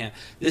Kyle Shanahan.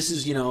 This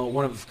is,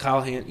 one of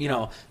Kyle,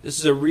 this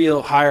is a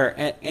real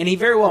hire. And he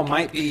very well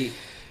might be.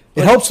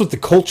 It helps with the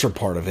culture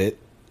part of it.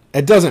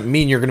 It doesn't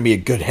mean you're going to be a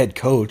good head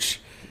coach.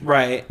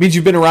 Right. It means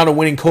you've been around a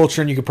winning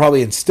culture and you could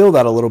probably instill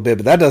that a little bit,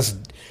 but that does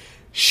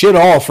shit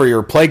all for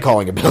your play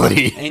calling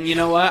ability. And you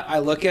know what? I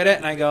look at it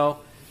and I go,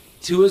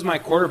 Tua's my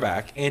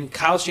quarterback, and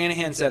Kyle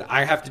Shanahan said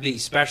I have to be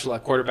special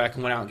at quarterback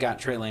and went out and got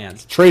Trey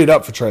Lance. Traded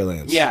up for Trey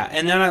Lance. Yeah,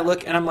 and then I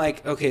look and I'm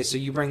like, okay, so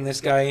you bring this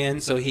guy in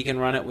so he can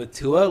run it with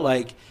Tua?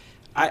 Like,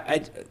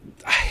 it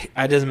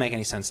doesn't make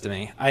any sense to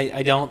me.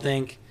 I don't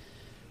think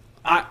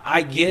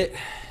I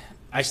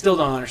still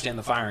don't understand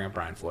the firing of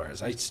Brian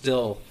Flores.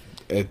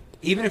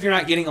 Even if you're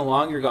not getting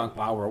along, you're going,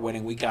 wow, we're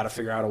winning. We got to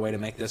figure out a way to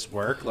make this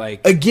work.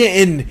 Like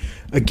again.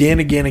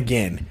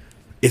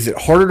 Is it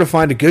harder to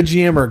find a good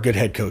GM or a good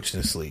head coach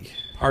in this league?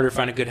 Harder to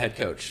find a good head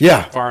coach.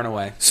 Yeah. Far and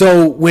away.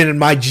 So when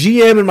my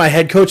GM and my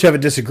head coach have a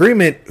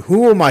disagreement,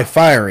 who am I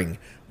firing?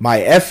 My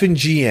effing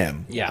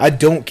GM. Yeah. I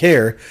don't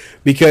care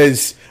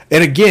because,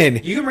 and again...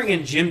 You can bring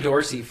in Jim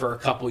Dorsey for a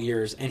couple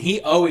years, and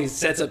he always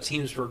sets up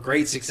teams for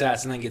great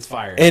success and then gets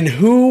fired. And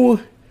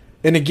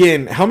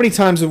again, how many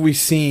times have we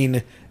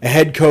seen a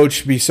head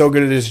coach be so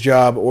good at his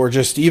job or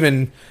just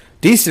even...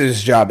 decent at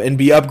his job and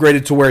be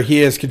upgraded to where he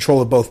has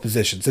control of both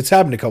positions? It's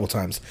happened a couple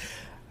times.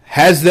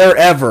 Has there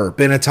ever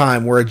been a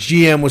time where a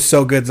GM was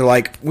so good they're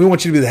like, we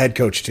want you to be the head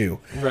coach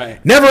too?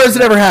 Right. Never has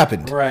it ever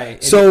happened.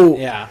 Right. So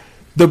yeah.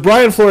 The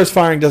Brian Flores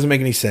firing doesn't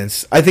make any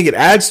sense. I think it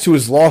adds to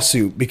his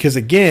lawsuit because,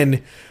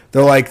 again,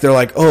 They're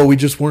like, oh, we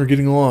just weren't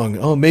getting along.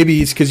 Oh, maybe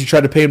it's because you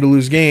tried to pay him to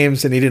lose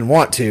games and he didn't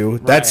want to.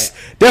 Right. That's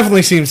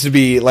definitely seems to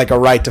be like a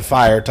right to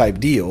fire type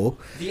deal.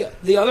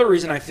 The other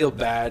reason I feel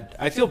bad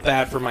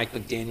for Mike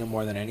McDaniel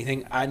more than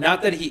anything.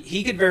 Not that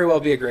he could very well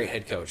be a great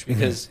head coach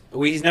because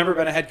he's never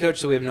been a head coach,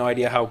 so we have no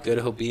idea how good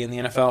he'll be in the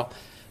NFL.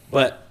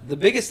 But the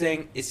biggest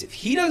thing is if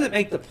he doesn't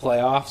make the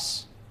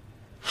playoffs,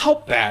 how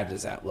bad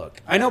does that look?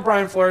 I know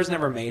Brian Flores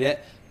never made it,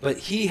 but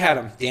he had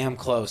him damn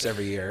close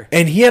every year.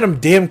 And he had him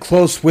damn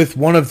close with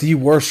one of the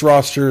worst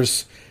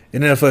rosters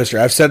in NFL history.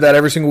 I've said that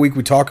every single week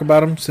we talk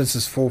about him since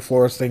this full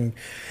Flores thing.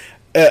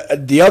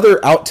 The other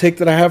outtake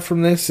that I have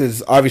from this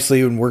is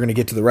obviously, and we're going to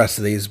get to the rest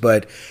of these,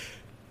 but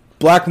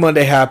Black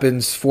Monday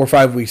happens 4 or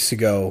 5 weeks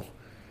ago.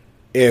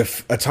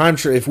 If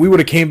we would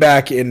have came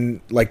back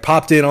and like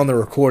popped in on the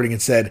recording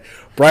and said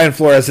Brian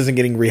Flores isn't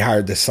getting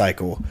rehired this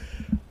cycle,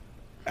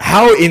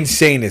 how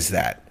insane is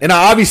that? And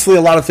obviously,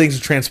 a lot of things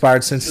have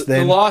transpired since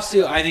then. The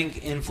lawsuit, I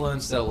think,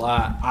 influenced a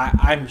lot.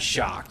 I'm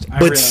shocked.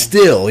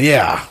 Still,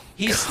 yeah.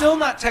 He's still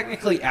not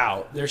technically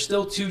out. There's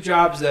still 2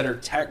 jobs that are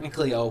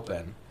technically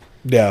open.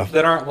 Yeah.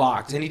 That aren't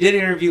locked. And he did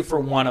interview for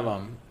one of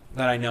them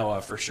that I know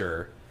of for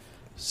sure.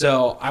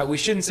 So we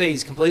shouldn't say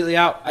he's completely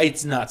out.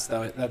 It's nuts,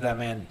 though, that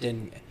man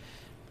didn't.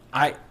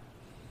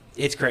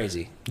 It's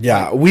crazy.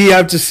 Yeah, we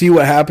have to see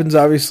what happens,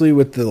 obviously,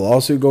 with the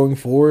lawsuit going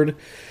forward.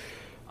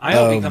 I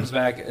hope he comes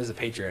back as a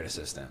Patriot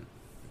assistant.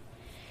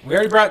 We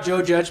already brought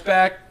Joe Judge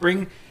back.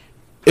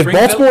 If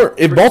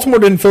Baltimore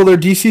didn't fill their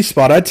DC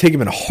spot, I'd take him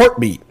in a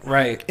heartbeat.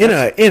 Right. In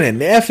an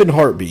effing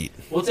heartbeat.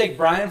 We'll take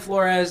Brian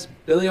Flores,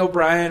 Billy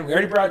O'Brien. We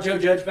already brought Joe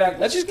Judge back.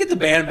 Let's just get the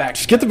band back.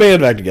 Just get the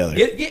band back together.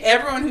 Get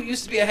everyone who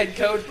used to be a head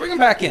coach. Bring them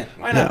back in.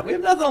 Why not? Yeah. We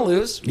have nothing to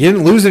lose. You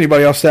didn't lose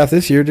anybody off staff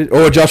this year, did?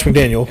 Oh, Josh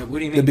McDaniel. What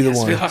do you mean? That'd be the Yes,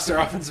 one. we lost our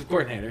offensive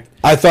coordinator.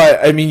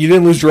 I mean, you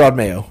didn't lose Gerard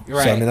Mayo.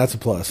 Right. So, I mean, that's a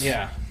plus.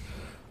 Yeah.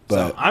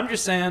 But So I'm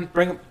just saying,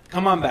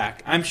 come on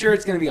back. I'm sure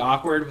it's going to be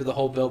awkward with the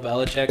whole Bill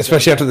Belichick.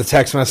 especially after the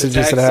text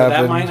messages that so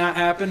happened. that might not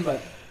happen,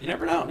 but you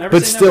never know.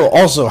 But still,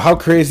 also, how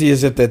crazy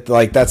is it that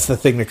like that's the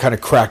thing that kind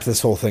of cracked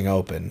this whole thing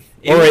open?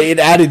 It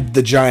added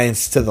the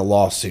Giants to the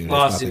lawsuit. If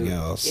nothing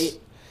else.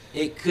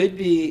 It could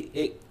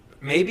be.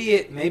 Maybe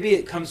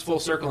it comes full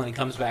circle and he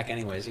comes back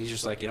anyways. He's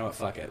just like, you know what,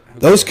 fuck it.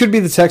 Those could be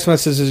the text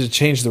messages that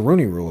change the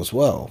Rooney Rule as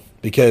well,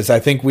 because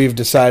I think we've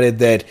decided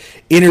that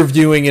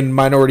interviewing a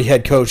minority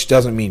head coach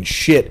doesn't mean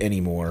shit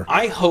anymore.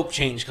 I hope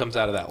change comes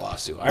out of that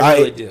lawsuit. I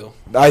really do.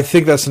 I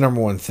think that's the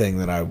number one thing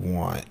that I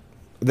want,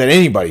 that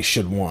anybody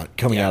should want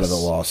coming out of the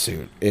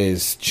lawsuit,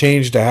 is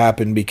change to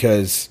happen,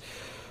 because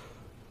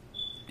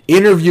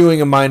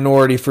interviewing a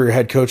minority for your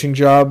head coaching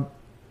job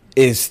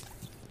is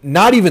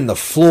not even the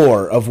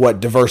floor of what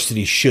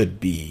diversity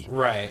should be.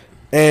 Right.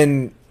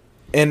 And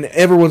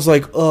everyone's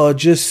like, oh,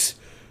 just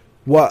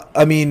what?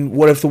 I mean,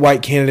 what if the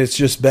white candidate's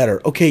just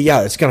better? Okay,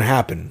 yeah, it's going to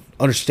happen.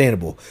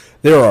 Understandable.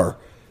 There are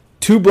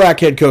 2 black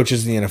head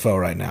coaches in the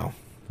NFL right now,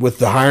 with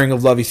the hiring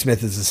of Lovie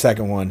Smith as the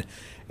second one.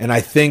 And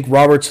I think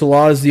Robert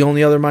Saleh is the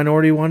only other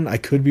minority one. I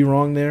could be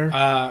wrong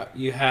there.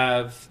 You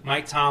have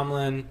Mike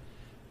Tomlin,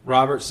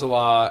 Robert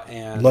Saleh,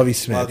 and Lovie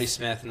Smith. Lovie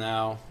Smith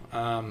now.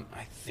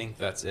 I think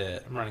that's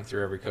it. I'm running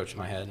through every coach in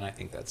my head, and I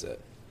think that's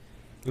it.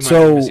 We might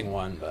be missing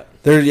one, but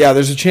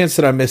there's a chance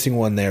that I'm missing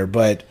one there,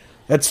 but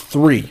that's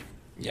 3.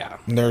 yeah,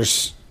 And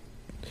there's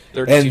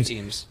 32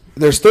 teams.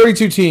 There's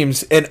 32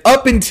 teams, and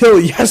up until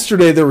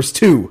yesterday there was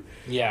 2.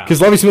 Yeah,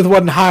 Because Lovie Smith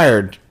wasn't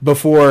hired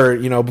before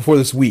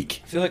this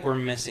week. I feel like we're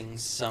missing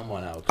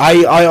someone out.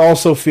 I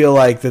also feel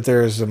like that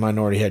there's a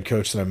minority head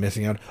coach that I'm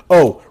missing out.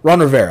 Oh,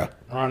 Ron Rivera.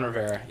 Ron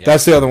Rivera. Yeah.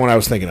 That's the other one I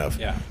was thinking of.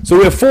 Yeah. So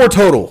we have 4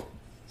 total.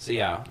 So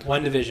yeah,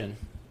 one division.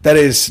 That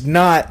is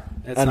not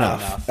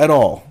enough at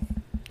all.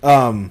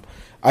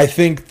 I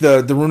think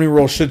the Rooney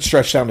Rule should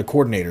stretch down to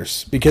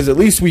coordinators, because at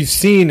least we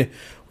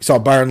saw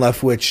Byron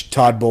Leftwich,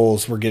 Todd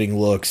Bowles were getting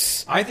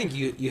looks. I think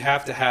you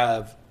have to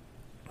have,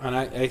 and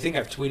I think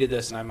I've tweeted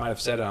this and I might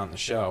have said it on the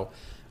show,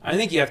 I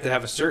think you have to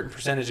have a certain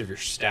percentage of your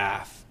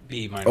staff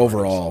be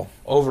minorities.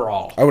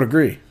 Overall. I would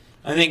agree.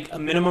 I think a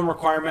minimum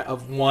requirement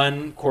of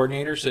 1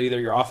 coordinator, so either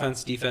your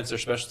offense, defense, or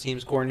special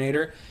teams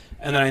coordinator,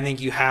 and then I think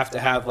you have to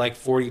have like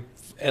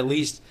at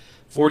least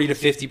 40 to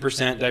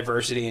 50%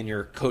 diversity in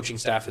your coaching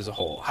staff as a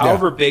whole.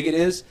 However big it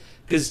is,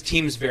 because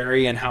teams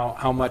vary in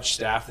how much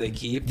staff they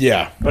keep.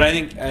 Yeah. But I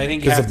think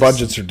because the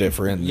budgets are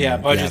different. Yeah,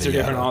 budgets are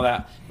different and all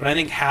that. But I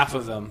think half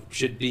of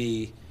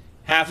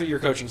your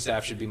coaching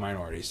staff should be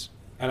minorities.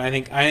 And I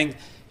think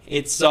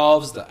it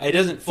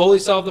doesn't fully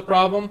solve the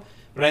problem,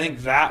 but I think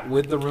that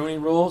with the Rooney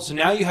Rule, so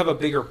now you have a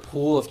bigger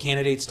pool of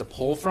candidates to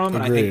pull from,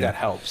 and I think that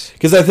helps.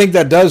 Because I think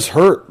that does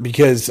hurt,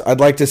 because I'd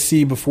like to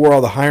see, before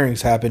all the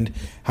hirings happened,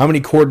 how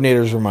many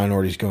coordinators were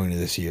minorities going to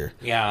this year.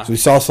 Yeah. So we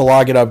saw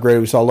Salah get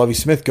upgraded. We saw Lovie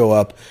Smith go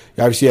up.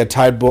 You obviously had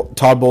Todd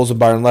Bowles and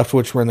Byron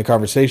Leftwich were in the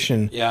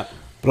conversation. Yeah.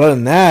 But other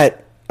than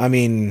that, I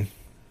mean...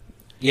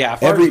 Yeah,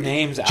 as far as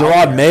names out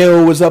Gerard there.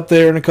 Mayo was up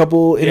there in a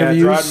couple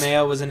interviews. Yeah, Gerard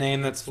Mayo was a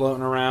name that's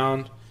floating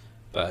around,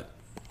 but...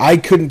 I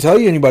couldn't tell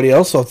you anybody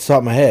else off the top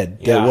of my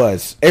head that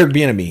was. Eric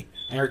Bieniemy.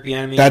 Eric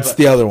Bieniemy. That's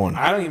the other one.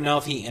 I don't even know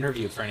if he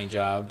interviewed for any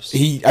jobs.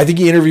 I think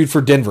he interviewed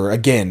for Denver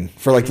again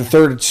for like the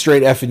third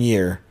straight effing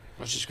year.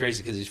 Which is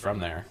crazy because he's from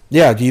there.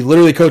 Yeah, he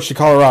literally coached at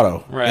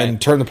Colorado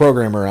and turned the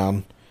program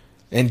around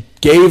and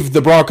gave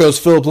the Broncos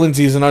Philip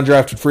Lindsay as an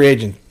undrafted free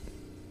agent.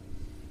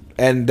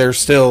 And they're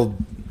still,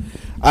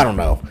 I don't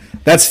know.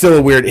 That's still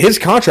a weird. His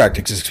contract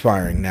is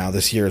expiring now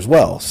this year as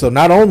well. So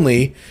not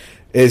only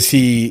is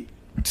he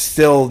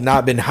still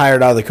not been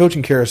hired out of the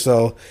coaching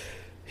carousel,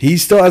 he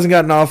still hasn't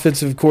got an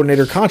offensive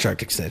coordinator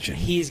contract extension.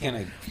 He's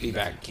going to be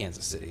back in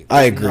Kansas City.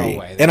 I agree. No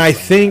way and I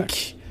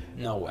think...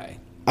 No way.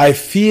 I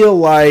feel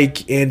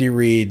like Andy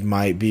Reid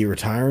might be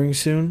retiring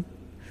soon.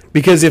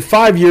 Because if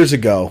 5 years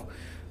ago,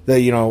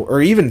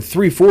 or even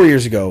 3-4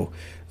 years ago,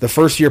 the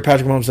first year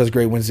Patrick Mahomes does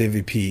great, wins the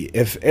MVP.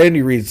 If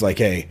Andy Reid's like,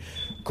 hey,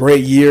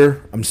 great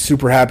year, I'm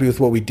super happy with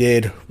what we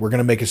did, we're going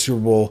to make a Super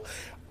Bowl,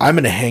 I'm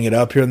going to hang it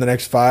up here in the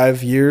next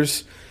 5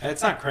 years.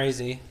 It's not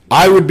crazy.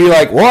 I would be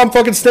like, well, I'm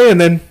fucking staying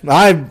then.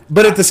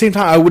 But at the same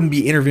time, I wouldn't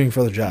be interviewing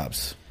for other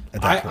jobs.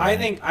 I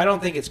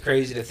don't think it's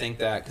crazy to think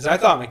that, because I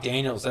thought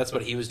McDaniels, that's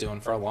what he was doing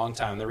for a long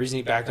time. The reason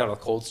he backed out of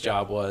the Colts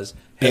job was,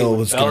 hey, Bill when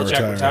was gonna Belichick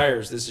retire.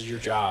 retires, this is your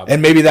job.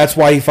 And maybe that's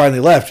why he finally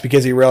left,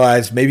 because he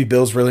realized maybe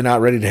Bill's really not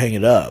ready to hang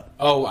it up.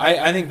 Oh,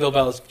 I think Bill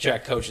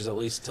Belichick coaches at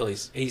least until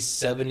he's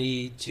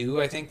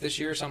 72, I think, this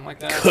year or something like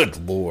that.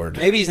 Good Lord.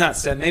 Maybe he's not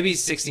 7, maybe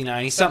he's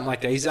 69. He's something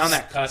like that. He's on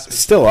that cusp.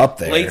 Still up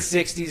there. Late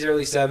 60s,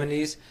 early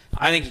 70s.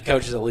 I think he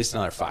coaches at least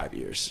another 5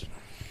 years.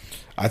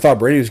 I thought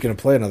Brady was going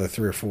to play another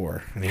 3 or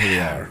 4, and here we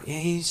are. Yeah,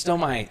 he still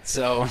might.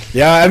 So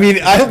yeah, I mean,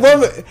 I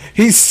love it.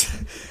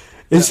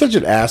 It's such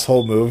an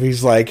asshole move.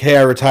 He's like, "Hey,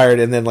 I retired,"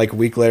 and then like a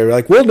week later,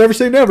 like, "Well, never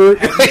say never."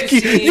 Like,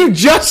 you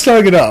just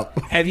hung it up.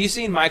 Have you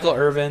seen Michael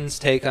Irvin's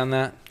take on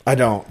that? I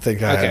don't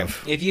think I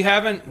have. If you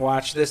haven't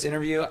watched this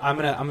interview, I'm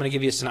gonna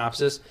give you a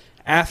synopsis.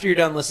 After you're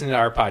done listening to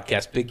our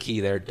podcast, big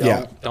key there.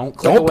 Don't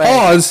click away.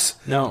 Pause.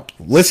 No.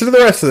 Listen to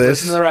the rest of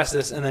this. Listen to the rest of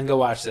this, and then go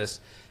watch this.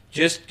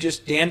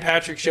 Just Dan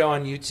Patrick Show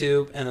on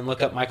YouTube, and then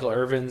look up Michael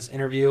Irvin's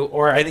interview.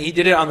 Or I think he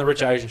did it on the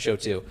Rich Eisen Show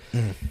too.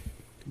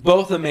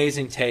 Both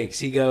amazing takes.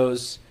 He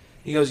goes,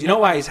 you know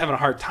why he's having a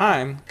hard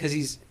time? Because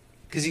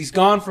he's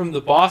gone from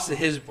the boss to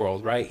his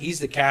world, right? He's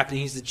the captain,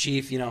 he's the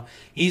chief,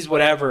 he's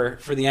whatever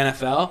for the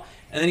NFL,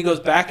 and then he goes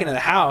back into the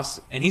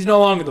house, and he's no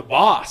longer the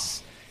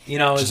boss.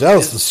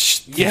 Giselle's the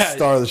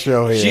star of the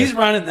show here. She's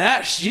running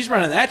that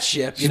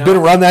ship. She's been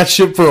around that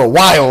ship for a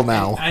while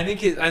now. I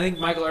think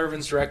Michael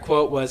Irvin's direct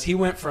quote was, he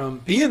went from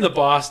being the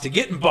boss to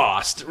getting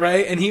bossed,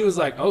 right? And he was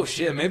like, oh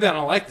shit, maybe I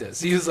don't like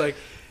this. He was like,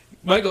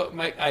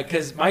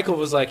 because Michael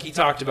was like, he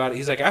talked about it.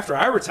 He's like, after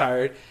I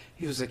retired,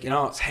 he was like,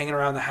 I was hanging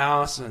around the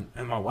house, and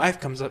my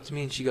wife comes up to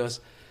me and she goes,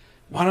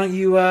 why don't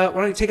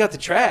you take out the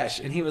trash?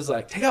 And he was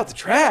like, take out the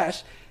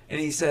trash? And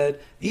he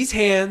said, these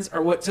hands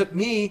are what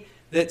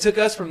that took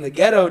us from the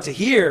ghetto to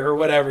here or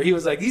whatever. He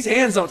was like, these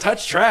hands don't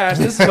touch trash.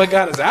 This is what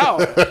got us out.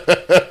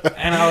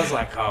 And I was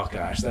like, oh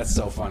gosh, that's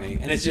so funny.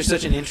 And it's just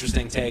such an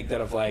interesting take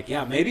that of like,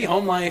 yeah, maybe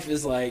home life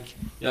is like,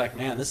 you're like,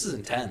 man, this is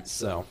intense.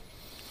 So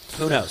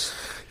who knows?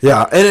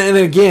 Yeah, and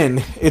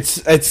again,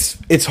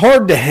 it's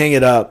hard to hang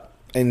it up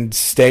and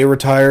stay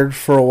retired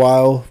for a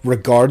while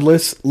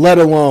regardless, let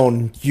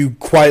alone you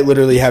quite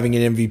literally having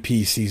an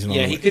MVP season.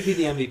 Yeah, he could be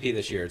the MVP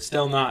this year. It's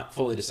still not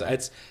fully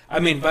decided.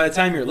 By the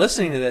time you're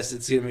listening to this,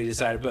 it's going to be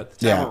decided, but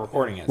the time we're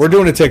recording it. We're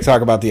doing a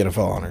TikTok about the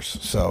NFL honors,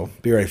 so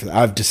be ready for that.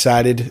 I've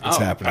decided it's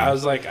happening. I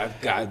was like, I've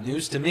got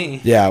news to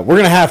me. Yeah, we're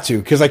going to have to,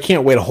 because I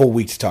can't wait a whole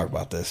week to talk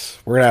about this.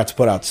 We're going to have to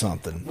put out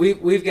something.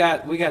 We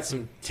got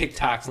some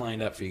TikToks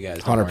lined up for you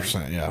guys.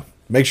 100%, yeah.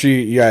 Make sure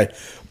you got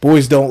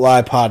Boys Don't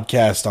Lie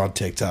podcast on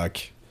TikTok.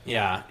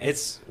 Yeah,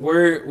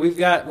 we've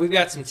got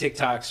some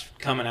TikToks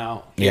coming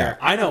out here. Yeah.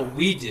 I know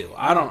we do.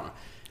 I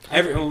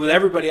don't. With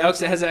everybody else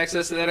that has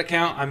access to that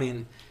account, I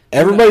mean,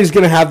 everybody's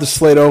going to have the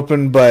slate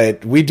open,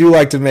 but we do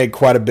like to make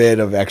quite a bit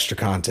of extra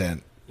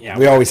content. Yeah,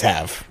 we always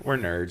have. We're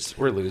nerds.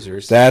 We're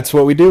losers. That's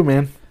what we do,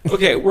 man.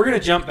 Okay, we're going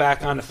to jump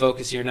back onto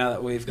focus here now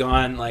that we've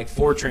gone like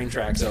 4 train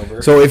tracks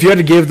over. So if you had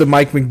to give the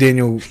Mike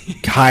McDaniel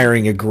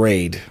hiring a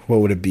grade, what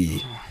would it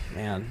be?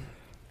 Man.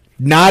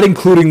 Not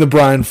including the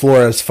Brian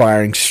Flores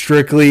firing,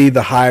 strictly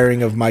the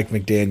hiring of Mike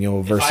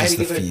McDaniel versus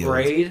the field. If I had to give a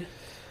grade,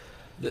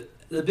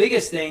 the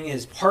biggest thing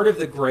is part of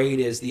the grade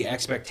is the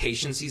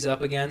expectations he's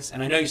up against.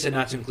 And I know you said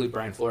not to include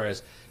Brian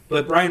Flores,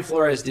 but Brian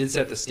Flores did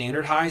set the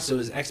standard high, so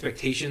his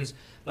expectations,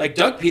 like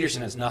Doug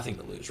Peterson has nothing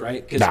to lose,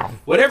 right? Because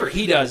whatever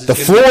he does, the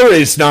floor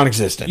is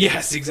non-existent.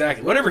 Yes,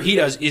 exactly. Whatever he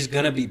does is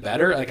going to be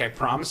better. Like I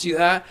promise you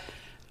that.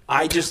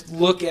 I just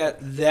look at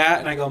that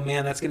and I go,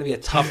 man, that's going to be a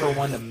tougher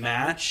one to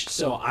match.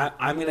 So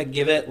I'm going to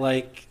give it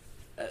like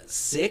a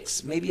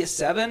 6, maybe a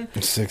 7.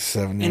 6,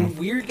 7. Yeah. And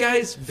weird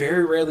guys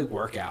very rarely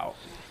work out.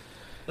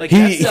 Like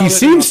he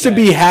seems to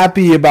be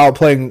happy about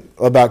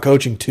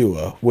coaching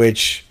Tua,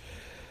 which.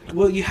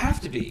 Well, you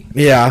have to be.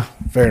 Yeah,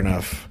 fair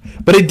enough.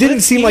 But it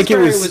didn't seem like it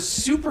was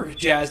super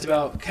jazzed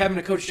about having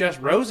to coach Josh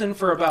Rosen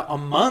for about a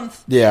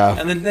month. Yeah.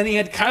 And then he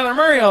had Kyler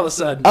Murray all of a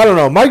sudden. I don't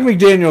know. Mike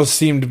McDaniel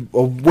seemed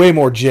way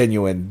more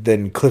genuine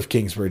than Cliff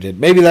Kingsbury did.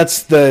 Maybe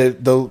that's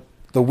the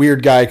the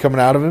weird guy coming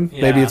out of him.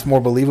 Yeah. Maybe it's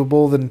more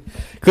believable than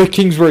Cliff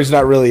Kingsbury's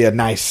not really a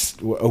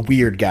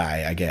weird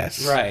guy, I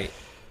guess. Right.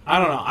 I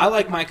don't know. I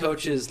like my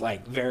coaches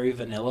like very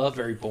vanilla,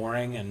 very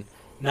boring, and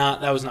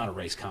that was not a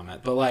race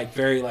comment, but like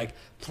very like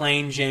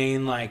plain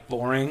Jane, like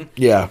boring.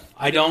 Yeah.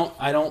 I don't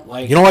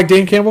like. You don't like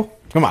Dan Campbell?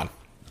 Come on.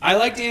 I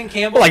like Dan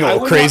Campbell. Like a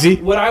little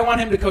crazy. Would I want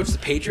him to coach the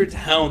Patriots?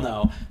 Hell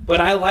no. But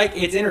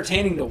it's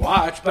entertaining to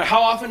watch. But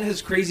how often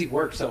has crazy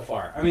worked so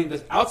far? I mean,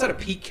 outside of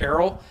Pete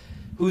Carroll,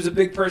 who's a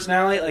big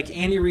personality, like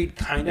Andy Reid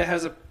kind of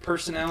has a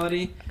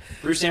personality.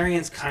 Bruce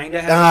Arians kind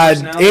of has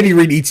a personality. Andy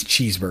Reid eats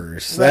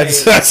cheeseburgers. Right.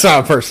 That's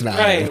not a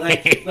personality.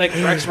 Right. Like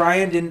Rex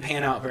Ryan didn't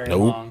pan out very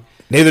long.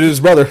 Neither did his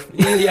brother.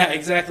 Yeah,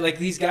 exactly. Like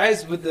these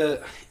guys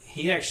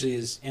he actually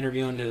is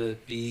interviewing to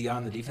be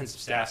on the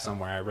defensive staff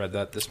somewhere. I read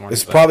that this morning.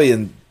 It's probably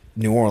in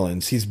New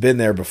Orleans. He's been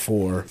there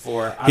before.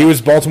 He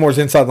was Baltimore's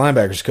inside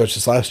linebackers coach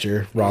this last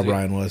year. Rob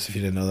Ryan was, if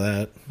you didn't know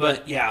that.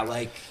 But yeah,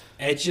 like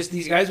it's just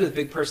these guys with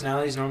big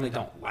personalities normally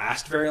don't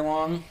last very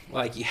long.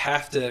 Like you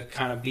have to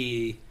kind of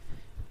be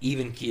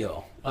even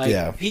keel.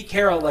 Like Pete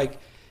Carroll, like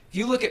if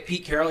you look at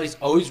Pete Carroll, he's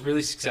always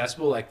really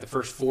successful. Like the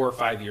first 4 or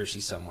 5 years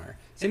he's somewhere.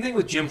 Same thing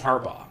with Jim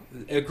Harbaugh.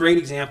 A great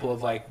example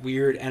of like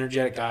weird,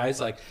 energetic guys.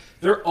 Like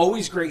they're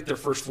always great their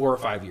first 4 or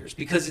 5 years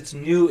because it's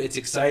new, it's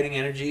exciting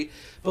energy.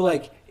 But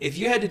like if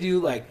you had to do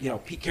like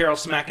Pete Carroll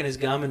smacking his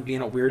gum and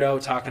being a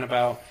weirdo talking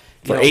about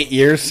for 8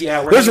 years,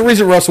 yeah, there's a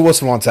reason Russell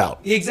Wilson wants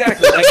out.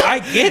 Exactly. Like I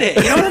get it.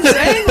 You know what I'm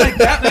saying? Like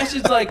that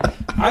message. Like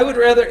I would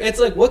rather.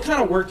 It's like what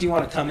kind of work do you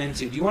want to come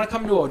into? Do you want to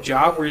come into a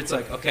job where it's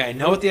like, okay, I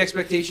know what the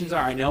expectations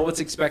are. I know what's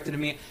expected of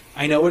me.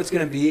 I know what it's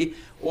going to be.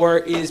 Or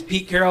is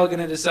Pete Carroll going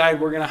to decide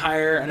we're going to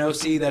hire an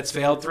OC that's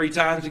failed 3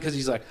 times because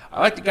he's like,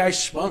 I like the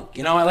guy's spunk.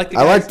 I like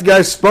the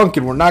guy's spunk,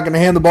 and we're not going to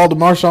hand the ball to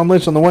Marshawn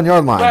Lynch on the 1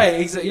 yard line. Right.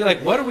 Exactly. You're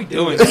like, what are we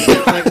doing?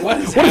 Like, what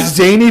is what a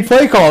zany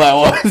play call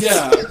that was?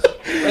 Yeah.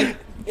 Like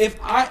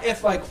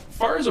if like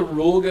far as a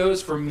rule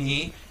goes for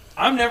me,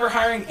 I'm never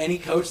hiring any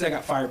coach that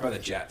got fired by the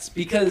Jets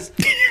because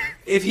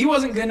if he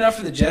wasn't good enough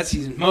for the Jets,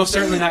 he's most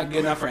certainly not good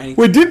enough for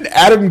anything. Wait, didn't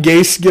Adam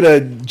Gase get a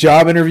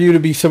job interview to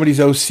be somebody's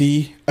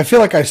OC? I feel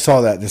like I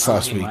saw that this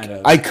last week.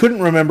 I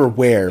couldn't remember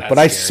where, but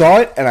I saw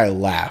it and I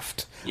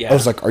laughed. Yeah. I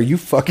was like, are you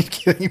fucking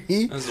kidding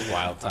me? Those are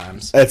wild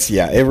times.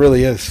 It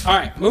really is. All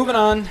right, moving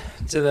on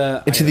to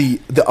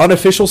the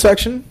unofficial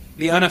section.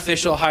 The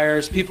unofficial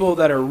hires, people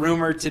that are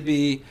rumored to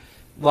be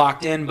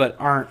locked in but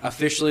aren't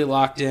officially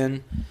locked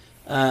in.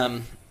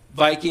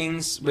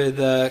 Vikings with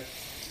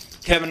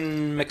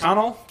Kevin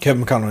McConnell.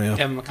 Kevin McConnell, yeah.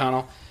 Kevin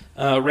McConnell.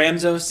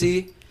 Rams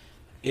OC.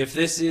 If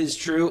this is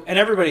true, and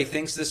everybody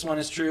thinks this one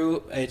is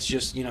true, it's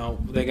just,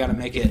 they got to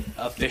make it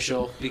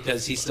official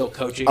because he's still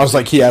coaching. I was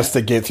like, he has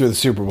to get through the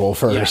Super Bowl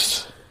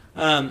first.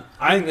 Yeah.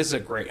 I think this is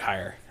a great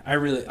hire.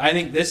 I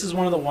think this is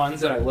one of the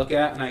ones that I look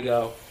at and I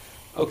go,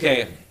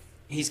 okay,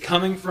 he's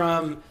coming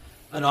from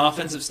an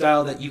offensive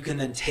style that you can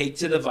then take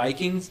to the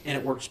Vikings, and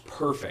it works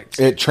perfect.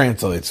 It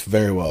translates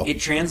very well.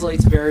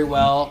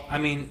 I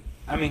mean,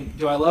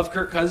 do I love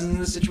Kirk Cousins in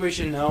this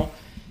situation? No.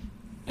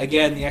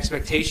 Again, the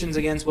expectations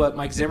against what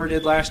Mike Zimmer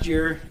did last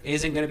year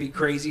isn't going to be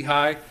crazy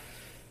high.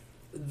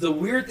 The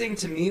weird thing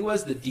to me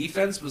was the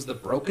defense was the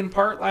broken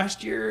part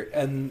last year,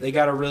 and they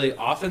got a really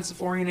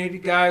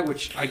offensive-oriented guy,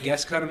 which I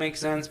guess kind of makes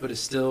sense, but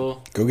it's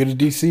still... Go get a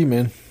DC,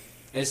 man.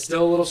 It's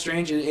still a little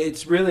strange.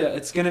 It's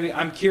going to be...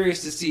 I'm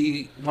curious to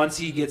see, once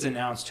he gets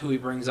announced, who he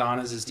brings on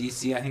as his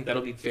DC. I think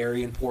that'll be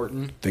very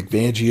important. Vic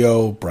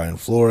Fangio, Brian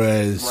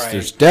Flores. Right.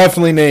 There's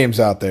definitely names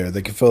out there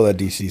that can fill that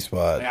DC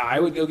spot. Yeah, I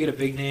would go get a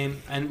big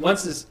name. And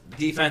once this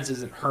defense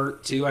isn't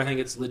hurt, too, I think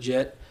it's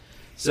legit.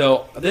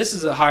 So this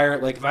is a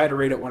higher... Like, if I had to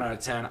rate it 1 out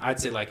of 10, I'd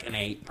say like an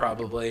 8,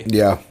 probably.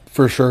 Yeah,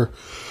 for sure.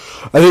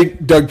 I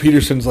think Doug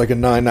Peterson's like a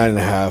 9,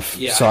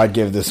 9.5. Yeah. So I'd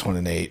give this one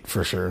an 8,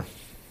 for sure.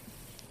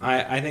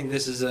 I think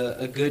this is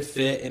a good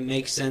fit. It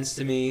makes sense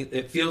to me.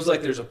 It feels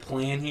like there's a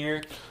plan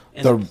here.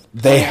 And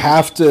they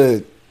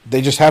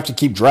just have to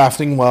keep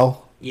drafting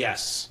well.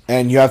 Yes.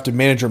 And you have to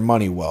manage your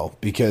money well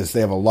because they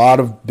have a lot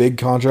of big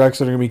contracts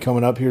that are going to be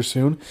coming up here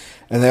soon.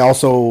 And they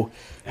also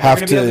have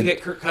to be able to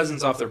get Kirk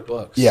Cousins off their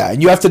books. Yeah,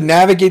 and you have to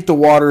navigate the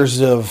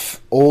waters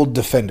of old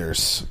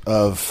defenders.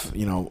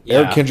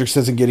 Eric Kendricks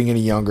isn't getting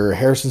any younger.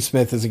 Harrison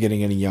Smith isn't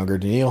getting any younger.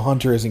 Danielle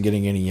Hunter isn't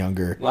getting any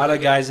younger. A lot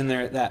of guys in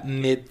there at that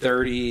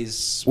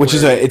mid-30s. Which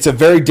is it's a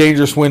very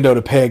dangerous window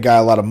to pay a guy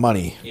a lot of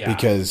money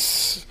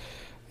because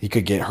he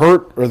could get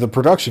hurt or the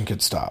production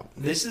could stop.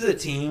 This is a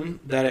team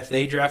that if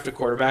they draft a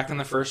quarterback in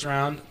the first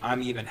round,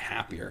 I'm even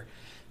happier.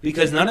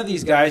 Because none of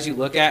these guys you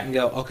look at and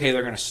go, okay,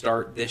 they're going to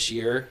start this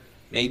year.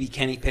 Maybe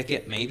Kenny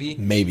Pickett,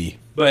 maybe.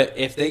 But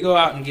if they go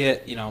out and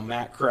get,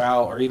 Matt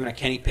Corral or even a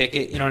Kenny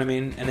Pickett, you know what I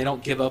mean, and they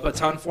don't give up a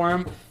ton for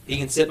him, he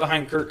can sit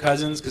behind Kirk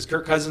Cousins because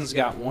Kirk Cousins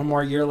got 1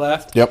 more year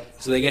left. Yep.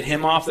 So they get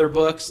him off their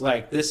books.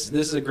 Like, this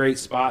is a great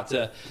spot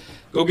to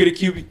go get a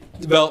QB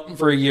development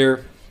for a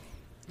year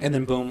and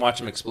then, boom,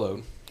 watch him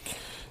explode.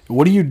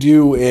 What do you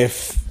do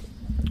if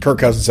Kirk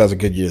Cousins has a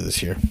good year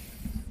this year?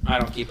 I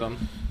don't keep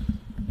him.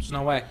 There's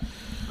no way.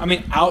 I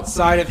mean,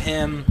 outside of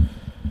him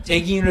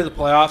taking you to the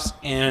playoffs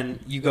and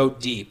you go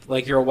deep.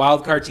 Like you're a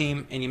wild card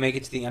team and you make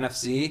it to the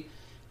NFC,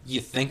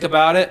 you think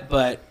about it,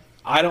 but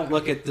I don't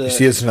look at the... You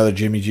see it's another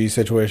Jimmy G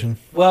situation?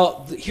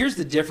 Well, here's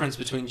the difference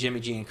between Jimmy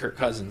G and Kirk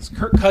Cousins.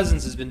 Kirk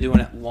Cousins has been doing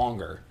it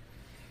longer.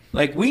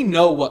 Like, we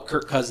know what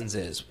Kirk Cousins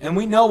is, and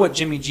we know what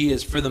Jimmy G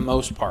is for the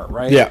most part,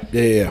 right?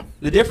 Yeah.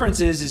 The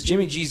difference is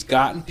Jimmy G's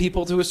gotten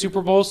people to a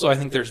Super Bowl, so I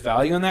think there's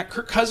value in that.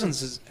 Kirk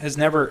Cousins has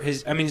never...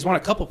 he's won a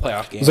couple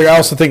playoff games. I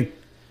also think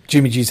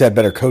Jimmy G's had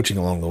better coaching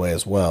along the way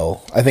as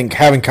well. I think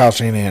having Kyle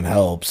Shanahan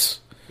helps.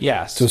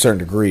 Yes. To a certain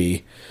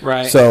degree.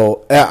 Right.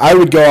 So I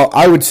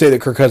would say that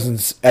Kirk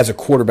Cousins as a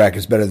quarterback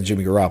is better than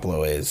Jimmy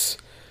Garoppolo is.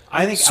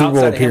 I think Super Bowl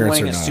outside of him appearance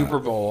winning or a not. Super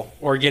Bowl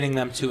or getting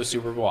them to a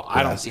Super Bowl,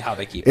 I don't see how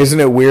they keep it. Isn't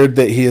it weird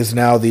that he is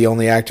now the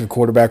only active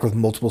quarterback with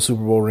multiple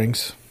Super Bowl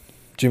rings?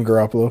 Jimmy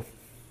Garoppolo.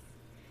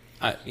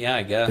 Yeah,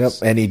 I guess.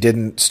 Yep, and he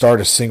didn't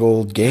start a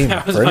single game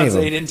I was for about any to of say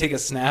them. he didn't take a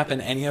snap in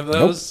any of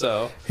those,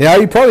 Nope. so... Yeah,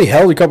 he probably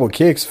held a couple of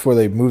kicks before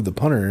they moved the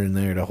punter in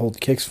there to hold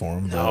kicks for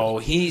him. No,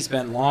 he's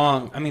been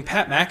long. I mean,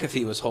 Pat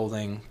McAfee was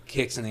holding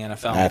kicks in the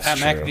NFL. That's Pat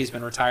true. McAfee's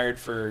been retired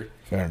for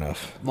Fair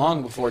enough.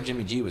 long before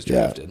Jimmy G was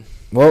Yeah. drafted.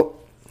 Well,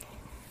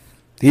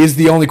 he is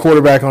the only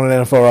quarterback on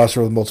an NFL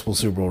roster with multiple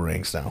Super Bowl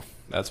rings now.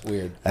 That's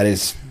weird. That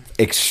is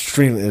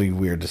extremely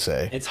weird to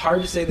say. It's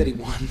hard to say that he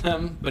won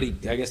them, but I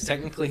guess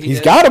technically He's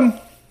did. got them.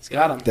 He's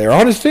got them. They're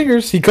on his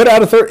fingers. He could have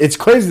had a third. It's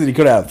crazy that he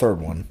could have had a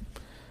third one.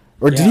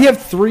 Or did Yeah. he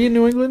have 3 in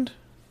New England?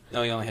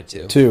 No, he only had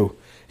 2. 2.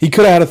 He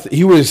could have had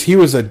he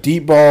was a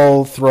deep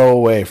ball throw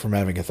away from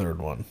having a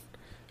third one.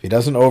 If he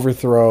doesn't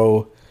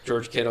overthrow,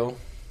 George Kittle.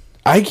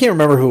 I can't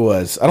remember who it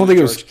was. I don't think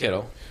it George was.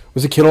 Kittle.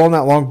 Was it Kittle on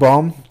that long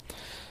bomb?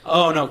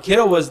 Oh, no.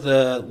 Kittle was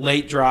the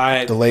late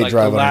drive. The late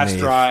drive The last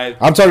underneath. drive.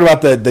 I'm talking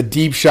about the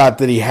deep shot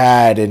that he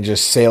had and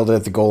just sailed it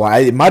at the goal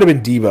line. It might have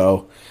been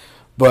Debo,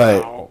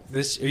 but Wow. Are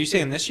you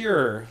saying this year?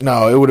 Or?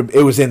 no,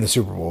 it was in the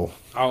Super Bowl.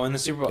 Oh, in the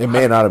Super Bowl. It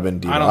may not have been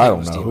Debo. I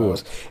don't think it know was who Debo. it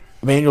was.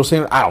 Emmanuel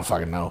Sanders? I don't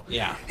fucking know.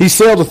 Yeah. He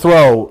sailed a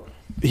throw.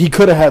 He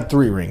could have had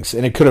 3 rings,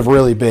 and it could have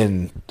really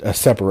been a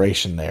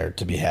separation there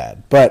to be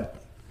had.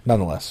 But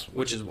nonetheless,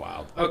 Which is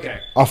wild. Okay.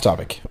 off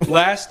topic.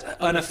 Last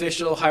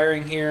unofficial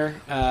hiring here.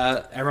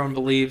 Everyone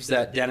believes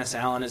that Dennis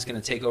Allen is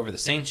going to take over the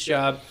Saints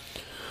job.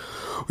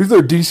 He's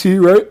their DC,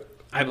 right?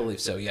 I believe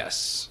so,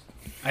 yes.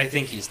 I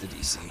think he's the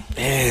DC.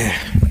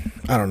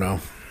 I don't know.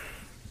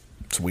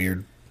 It's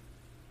weird.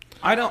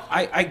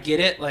 I get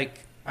it. Like,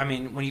 I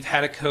mean, when you've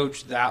had a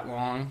coach that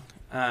long,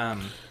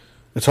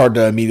 It's hard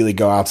to immediately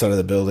go outside of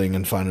the building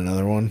and find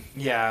another one.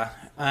 yeah.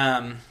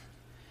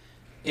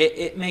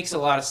 It makes a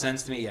lot of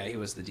sense to me. Yeah, he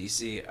was the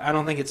DC. I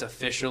don't think it's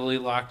officially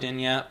locked in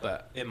yet,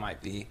 but it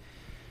might be.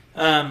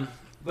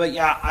 But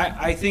yeah,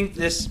 I think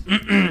this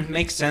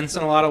makes sense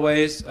in a lot of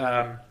ways.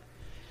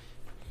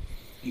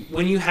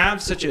 When you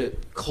have such a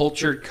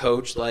cultured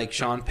coach like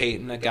Sean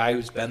Payton, a guy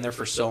who's been there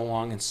for so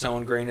long and so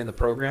ingrained in the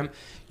program,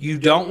 you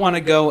don't want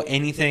to go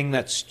anything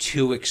that's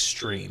too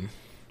extreme.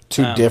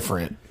 Too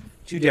different.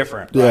 Too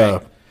different. Yeah.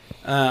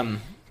 Right?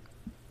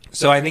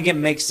 So I think it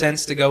makes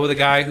sense to go with a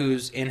guy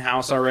who's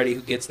in-house already,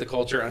 who gets the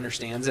culture,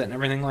 understands it, and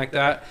everything like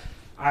that.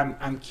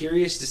 I'm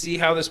curious to see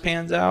how this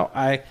pans out.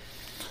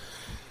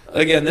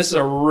 Again, this is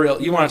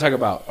you want to talk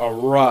about a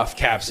rough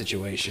cap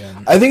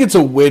situation. I think it's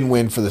a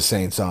win-win for the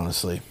Saints,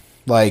 honestly.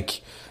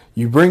 Like,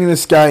 you bring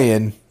this guy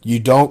in, you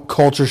don't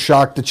culture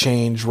shock the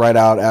change right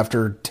out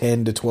after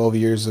 10 to 12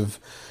 years of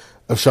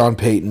Sean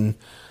Payton.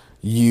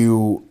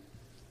 You're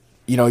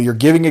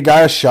giving a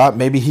guy a shot.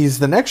 Maybe he's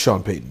the next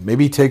Sean Payton.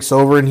 Maybe he takes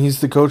over and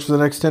he's the coach for the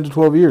next 10 to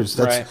 12 years.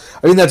 Right.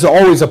 I mean, that's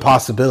always a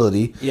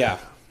possibility. Yeah.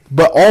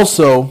 But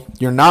also,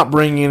 you're not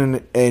bringing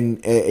in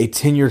a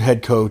tenured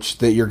head coach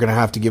that you're going to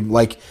have to give.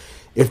 Like,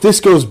 if this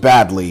goes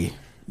badly,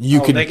 they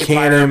could fire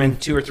can him him. in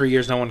 2 or 3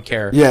 years. No one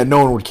cares. Yeah,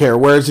 no one would care.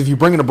 Whereas if you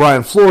bring in a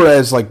Brian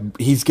Flores, like,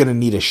 he's going to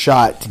need a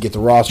shot to get the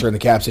roster and the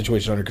cap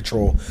situation under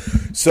control.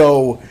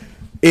 So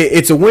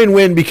it's a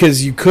win-win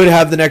because you could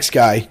have the next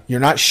guy. You're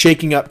not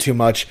shaking up too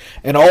much.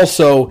 And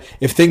also,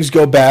 if things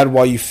go bad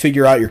while you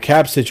figure out your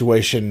cap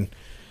situation,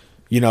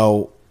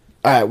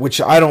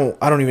 which I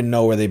don't even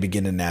know where they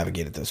begin to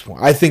navigate at this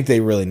point. I think they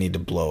really need to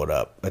blow it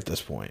up at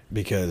this point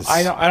because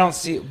I don't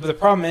see. But the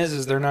problem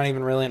is they're not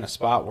even really in a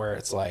spot where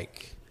it's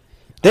like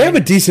they have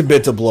a decent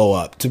bit to blow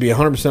up. To be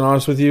 100%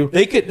 honest with you,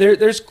 they could.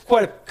 There's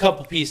quite a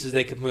couple pieces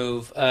they could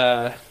move.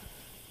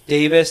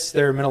 Davis,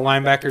 their middle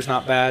linebacker's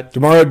not bad.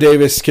 Demario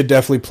Davis could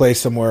definitely play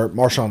somewhere.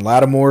 Marshawn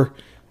Lattimore,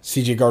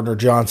 C.J.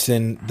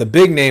 Gardner-Johnson. The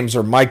big names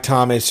are Mike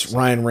Thomas,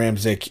 Ryan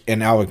Ramczyk,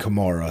 and Alvin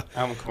Kamara.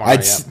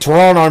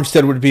 Teron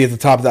Armstead would be at the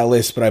top of that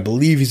list, but I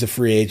believe he's a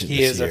free agent this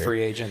year. He is a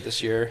free agent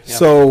this year. Yep.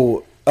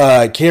 So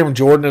Cameron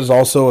Jordan is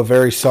also a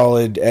very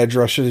solid edge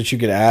rusher that you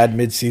could add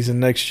midseason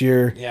next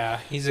year. Yeah,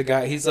 he's a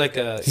guy. He's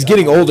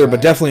getting older,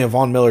 but definitely a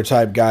Von Miller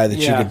type guy that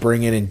you could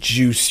bring in and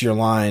juice your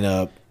line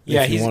up.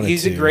 Yeah,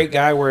 he's a great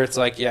guy where it's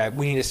like, yeah,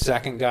 we need a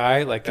second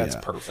guy. Like, that's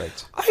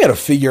perfect. I got to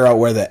figure out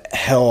where the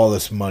hell all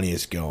this money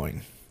is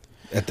going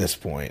at this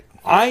point.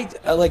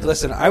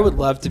 Listen, I would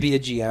love to be a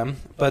GM,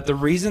 but the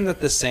reason that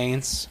the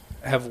Saints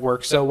have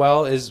worked so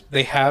well is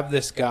they have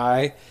this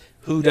guy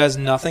who does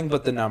nothing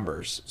but the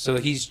numbers. So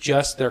he's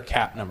just their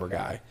cap number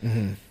guy.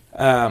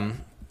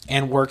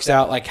 And works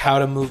out like how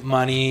to move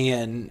money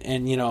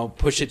and you know,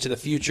 push it to the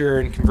future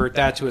and convert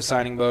that to a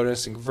signing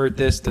bonus and convert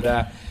this to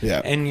that.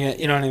 Yeah. And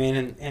you know what I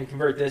mean? And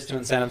convert this to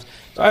incentives.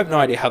 So I have no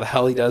idea how the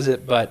hell he does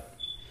it, but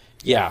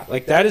yeah,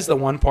 like that is the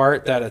one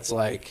part that it's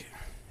like,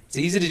 it's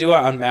easy to do it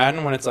on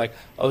Madden when it's like,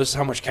 oh, this is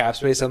how much cap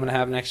space I'm going to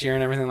have next year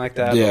and everything like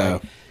that. Yeah.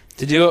 But like,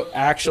 to do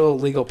actual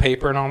legal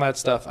paper and all that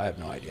stuff, I have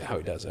no idea how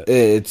he does it.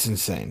 It's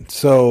insane.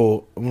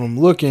 So when I'm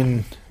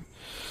looking,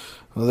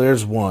 well,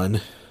 there's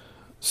one.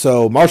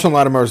 So Marshawn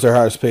Lattimore is their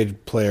highest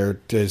paid player.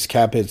 His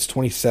cap hits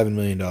 $27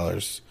 million,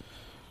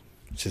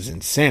 which is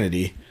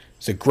insanity.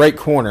 He's a great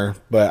corner,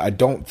 but I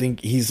don't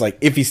think he's like,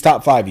 if he's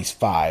top 5, he's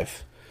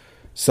 5.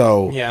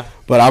 So, yeah.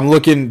 But I'm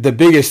looking, the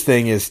biggest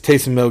thing is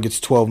Taysom Hill gets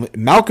 12.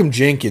 Malcolm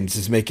Jenkins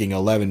is making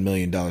 $11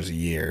 million a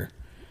year.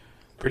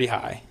 Pretty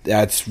high.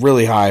 That's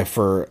really high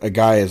for a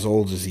guy as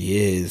old as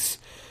he is.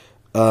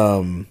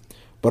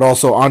 But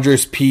also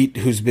Andres Pete,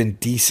 who's been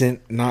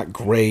decent, not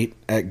great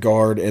at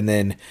guard. And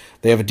then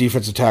they have a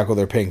defensive tackle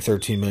they're paying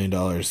 $13 million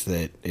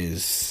that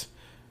is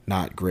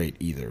not great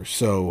either.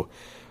 So,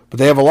 but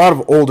they have a lot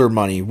of older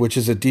money, which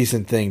is a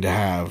decent thing to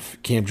have.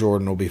 Cam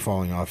Jordan will be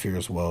falling off here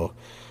as well.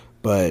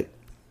 But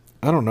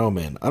I don't know,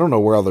 man. I don't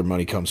know where all their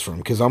money comes from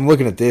because I'm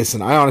looking at this,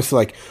 and I honestly,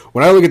 like,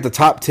 when I look at the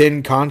top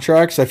 10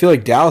 contracts, I feel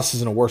like Dallas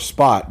is in a worse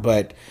spot,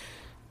 but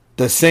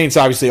the Saints,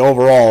 obviously,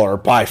 overall, are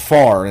by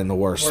far in the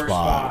worst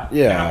spot.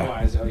 Yeah.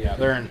 Otherwise, oh yeah,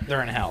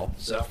 they're in hell.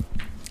 So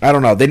I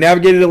don't know. They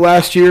navigated it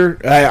last year.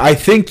 I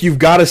think you've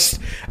got to.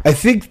 I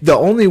think the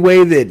only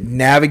way that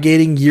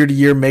navigating year to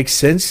year makes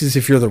sense is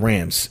if you're the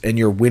Rams and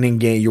you're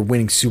winning you're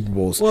winning Super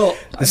Bowls. Well,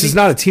 this is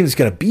not a team that's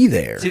going to be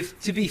there.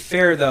 To be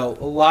fair, though,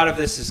 a lot of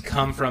this has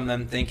come from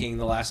them thinking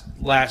the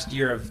last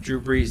year of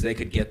Drew Brees they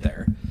could get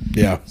there.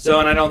 Yeah. So,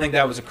 and I don't think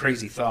that was a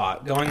crazy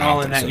thought. Going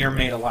all in that year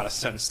made a lot of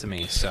sense to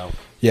me. So.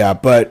 Yeah,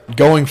 but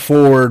going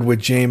forward with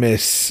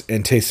Jameis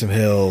and Taysom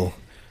Hill,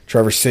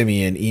 Trevor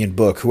Siemian, Ian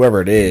Book, whoever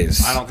it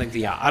is, I don't think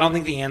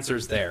the answer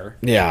is there.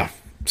 Yeah.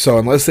 So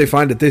unless they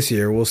find it this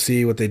year, we'll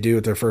see what they do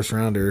with their first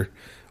rounder,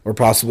 or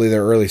possibly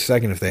their early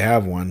second if they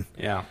have one.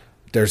 Yeah.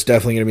 There's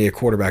definitely going to be a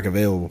quarterback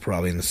available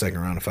probably in the second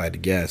round if I had to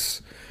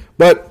guess.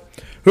 But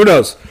who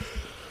knows?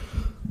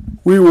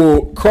 We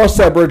will cross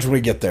that bridge when we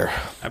get there.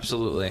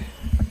 Absolutely.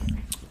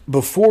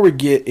 Before we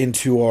get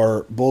into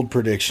our bold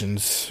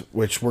predictions,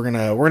 which we're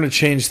gonna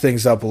change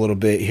things up a little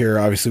bit here.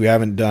 Obviously, we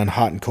haven't done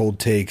hot and cold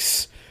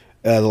takes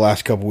the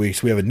last couple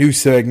weeks. We have a new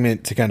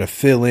segment to kind of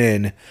fill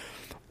in.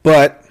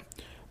 But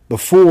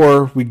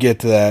before we get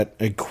to that,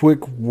 a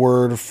quick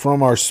word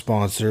from our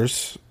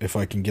sponsors. If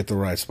I can get the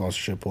right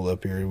sponsorship pulled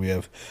up here, we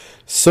have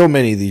so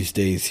many these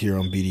days here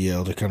on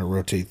BDL to kind of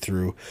rotate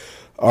through.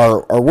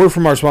 Our word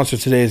from our sponsor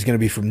today is going to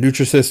be from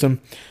Nutrisystem.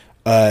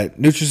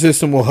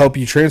 Nutrisystem will help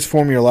you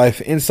transform your life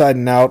inside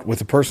and out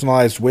with a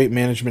personalized weight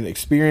management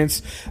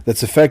experience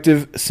that's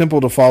effective,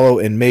 simple to follow,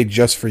 and made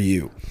just for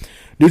you.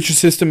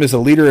 Nutrisystem is a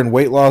leader in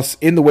weight loss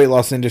in the weight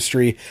loss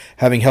industry,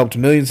 having helped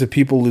millions of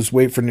people lose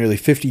weight for nearly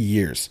 50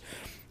 years.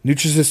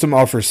 Nutrisystem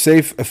offers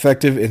safe,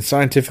 effective, and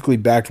scientifically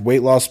backed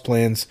weight loss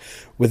plans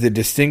with a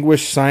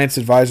distinguished science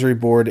advisory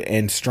board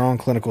and strong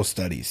clinical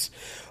studies.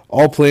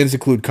 All plans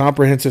include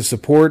comprehensive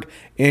support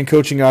and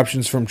coaching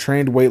options from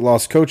trained weight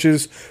loss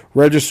coaches,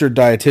 registered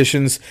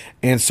dietitians,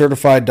 and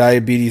certified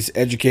diabetes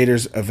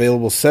educators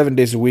available 7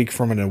 days a week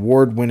from an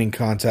award-winning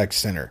contact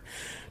center.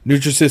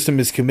 Nutrisystem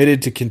is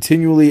committed to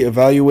continually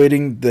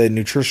evaluating the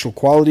nutritional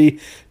quality,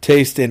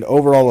 taste, and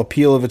overall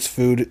appeal of its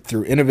food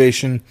through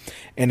innovation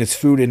and its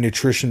food and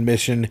nutrition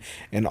mission,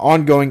 an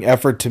ongoing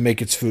effort to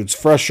make its foods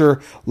fresher,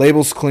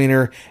 labels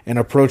cleaner, and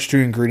approach to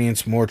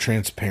ingredients more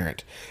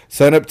transparent.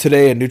 Sign up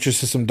today at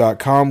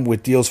Nutrisystem.com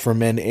with deals for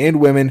men and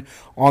women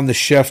on the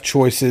chef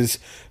choices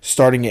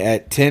starting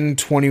at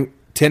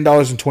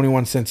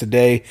 $10.21 a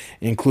day,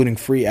 including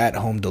free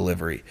at-home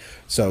delivery.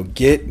 So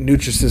get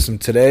Nutrisystem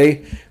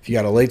today. If you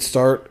got a late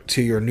start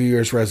to your New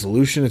Year's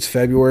resolution, it's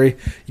February.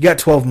 You got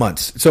 12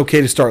 months. It's okay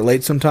to start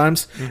late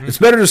sometimes. Mm-hmm. It's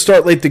better to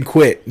start late than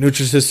quit.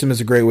 Nutrisystem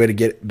is a great way to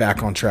get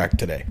back on track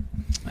today.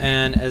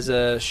 And as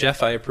a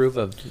chef, I approve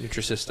of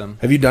Nutrisystem.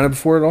 Have you done it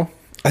before at all?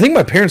 I think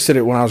my parents did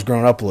it when I was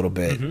growing up a little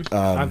bit.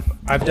 Mm-hmm.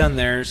 I've done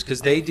theirs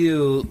because they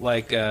do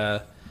like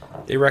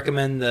they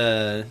recommend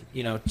the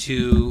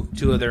two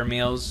of their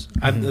meals.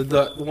 Mm-hmm.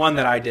 The one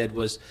that I did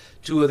was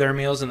 2 of their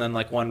meals and then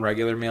like 1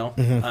 regular meal.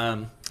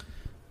 Mm-hmm.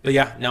 But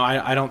yeah, no,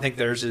 I don't think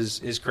theirs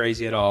is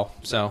crazy at all.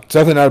 So it's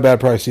definitely not a bad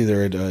price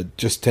either. At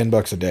just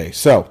 $10 a day.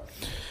 So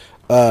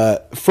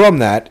from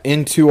that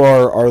into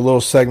our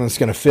little segment that's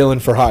going to fill in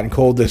for hot and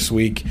cold this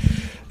week.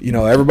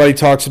 Everybody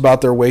talks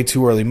about their way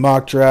too early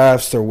mock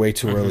drafts, their way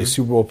too early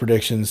Super Bowl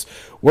predictions.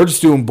 We're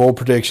just doing bold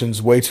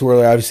predictions way too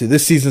early. Obviously,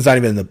 this season's not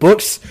even in the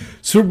books.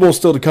 Super Bowl's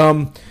still to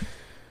come.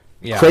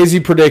 Yeah. Crazy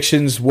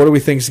predictions. What do we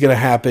think is going to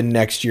happen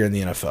next year in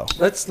the NFL?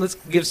 Let's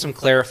give some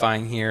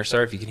clarifying here.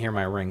 Sorry if you can hear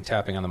my ring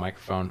tapping on the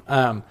microphone.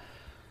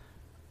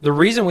 The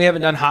reason we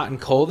haven't done hot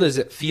and cold is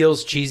it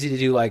feels cheesy to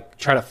do like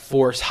try to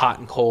force hot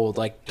and cold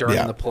like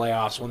during the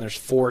playoffs when there's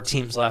 4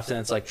 teams left and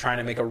it's like trying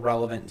to make a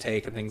relevant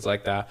take and things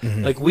like that.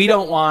 Like we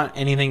don't want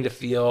anything to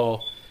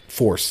feel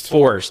forced.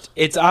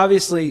 It's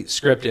obviously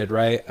scripted,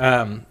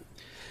 right?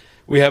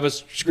 We have a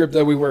script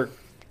that we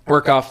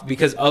work off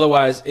because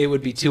otherwise it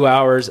would be 2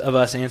 hours of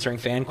us answering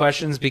fan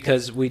questions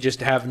because we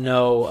just have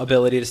no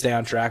ability to stay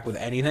on track with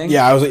anything.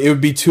 Yeah, it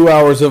would be 2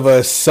 hours of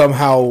us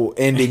somehow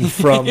ending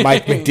from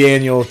Mike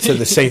McDaniel to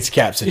the Saints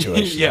cap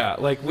situation. Yeah,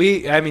 like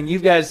you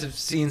guys have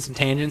seen some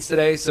tangents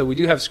today, so we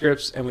do have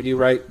scripts and we do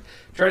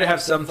try to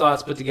have some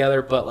thoughts put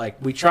together, but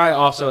like we try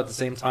also at the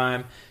same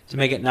time to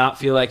make it not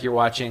feel like you're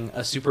watching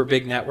a super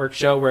big network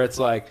show where it's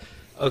like,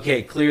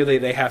 okay, clearly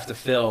they have to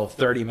fill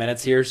 30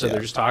 minutes here, so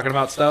they're just talking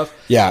about stuff.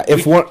 Yeah,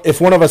 if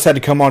one of us had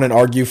to come on and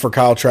argue for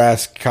Kyle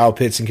Trask, Kyle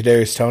Pitts, and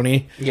Kadarius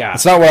Toney,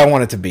 it's not what I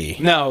want it to be.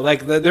 No,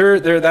 like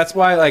they're that's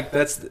why like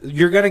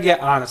you're gonna get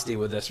honesty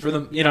with this for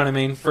them. You know what I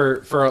mean?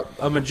 For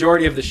a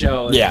majority of the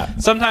show. Yeah.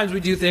 Sometimes we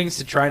do things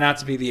to try not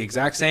to be the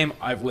exact same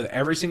with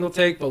every single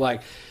take, but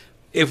like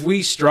if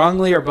we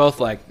strongly are both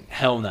like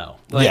hell no,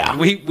 like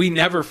we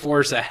never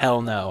force a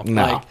hell no.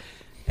 No. Like,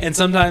 and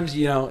sometimes,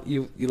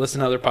 you listen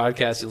to other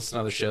podcasts, you listen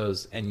to other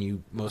shows, and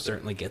you most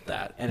certainly get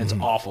that. And it's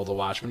awful to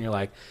watch when you're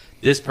like,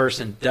 this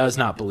person does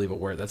not believe a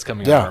word that's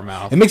coming out of our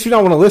mouth. It makes me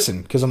not want to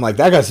listen because I'm like,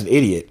 that guy's an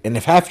idiot. And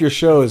if half your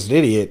show is an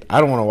idiot,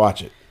 I don't want to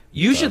watch it.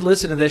 You should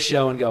listen to this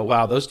show and go,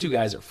 wow, those 2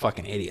 guys are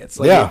fucking idiots.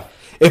 Like, yeah.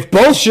 If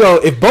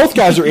both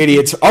guys are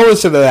idiots, I'll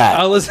listen to that.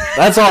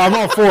 That's all. I'm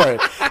all for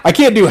it. I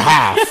can't do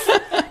half.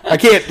 I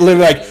can't live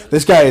like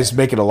this guy is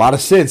making a lot of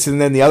sense, and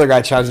then the other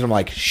guy chimes in. I'm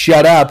like,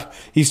 shut up.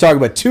 He's talking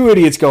about 2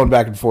 idiots going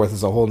back and forth.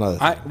 Is a whole nother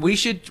thing. We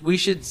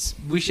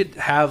should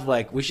have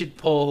like we should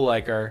pull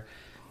like our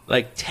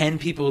 10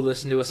 people who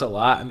listen to us a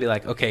lot and be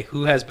like, okay,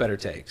 who has better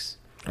takes?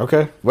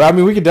 Okay. Well, I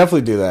mean, we could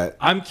definitely do that.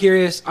 I'm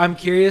curious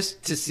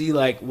to see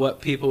like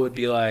what people would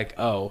be like.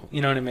 Oh,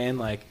 you know what I mean?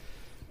 Like,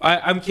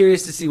 I'm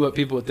curious to see what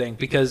people would think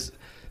because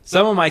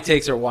some of my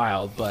takes are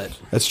wild, but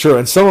that's true,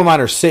 and some of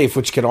mine are safe,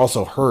 which can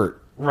also hurt.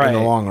 Right. In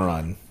the long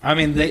run. I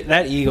mean,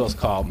 that Eagles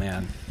call,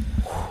 man.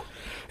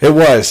 It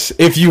was.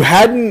 If you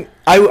hadn't,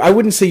 I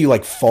wouldn't say you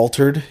like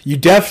faltered. You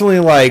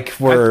definitely like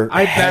were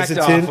I backed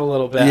hesitant. off a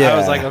little bit. Yeah. I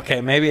was like, okay,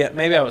 maybe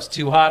I was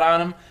too hot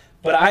on him.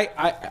 But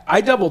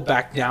I doubled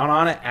back down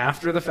on it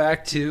after the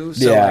fact too.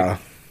 So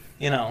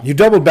like, you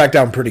doubled back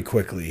down pretty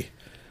quickly.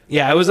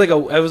 Yeah, it was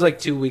like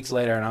 2 weeks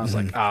later, and I was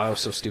like, oh, that was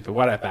so stupid.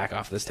 Why did I back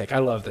off this take? I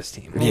love this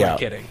team. Who am I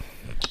kidding?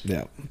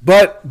 Yeah.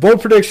 But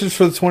bold predictions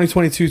for the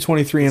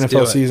 2022-23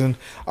 NFL season.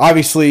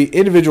 Obviously,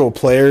 individual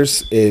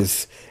players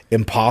is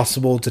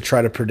impossible to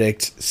try to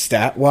predict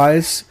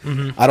stat-wise.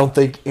 I don't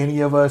think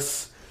any of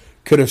us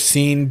could have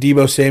seen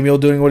Deebo Samuel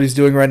doing what he's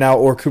doing right now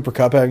or Cooper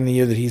Kupp having the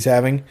year that he's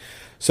having.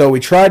 So we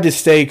tried to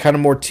stay kind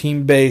of more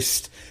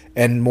team-based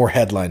and more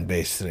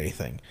headline-based than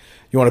anything.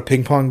 You want to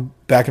ping-pong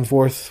back and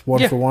forth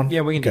one for one?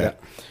 Yeah, we can do that.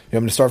 You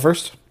want me to start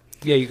first?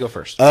 Yeah, you go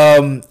first.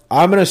 I'm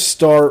going to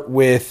start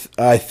with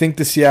I think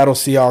the Seattle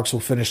Seahawks will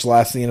finish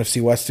last in the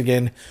NFC West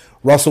again.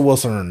 Russell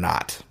Wilson or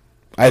not.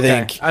 I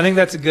think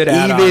that's a good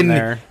add-on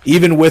there.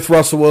 Even with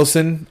Russell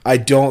Wilson, I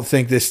don't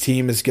think this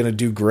team is going to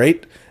do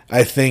great.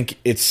 I think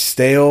it's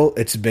stale.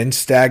 It's been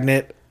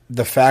stagnant.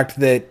 The fact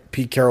that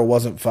Pete Carroll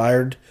wasn't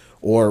fired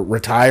or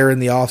retire in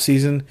the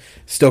offseason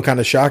still kind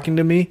of shocking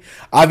to me.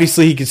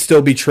 Obviously, he could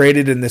still be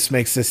traded, and this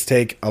makes this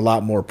take a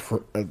lot more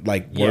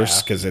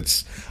worse because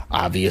it's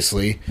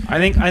obviously. I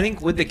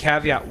think with the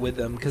caveat with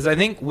them, because I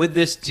think with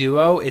this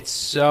duo, it's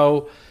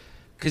so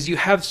because you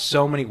have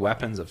so many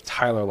weapons of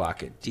Tyler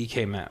Lockett,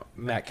 DK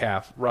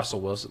Metcalf,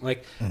 Russell Wilson.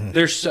 Like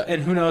there's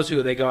and who knows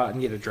who they go out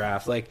and get a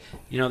draft. Like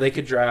they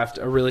could draft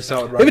a really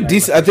solid. They have a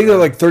decent. I think they're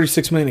like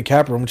 $36 million in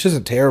cap room, which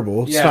isn't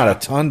terrible. It's not a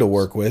ton to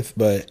work with,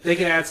 but they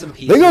can add some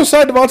pieces. They go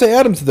sign Devontae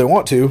Adams if they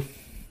want to.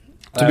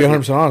 To be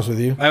 100% honest with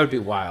you, that would be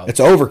wild. It's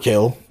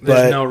overkill.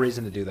 There's no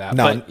reason to do that.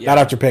 No, but, not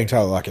after paying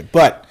Tyler Lockett.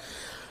 But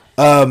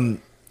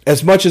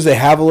as much as they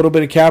have a little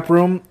bit of cap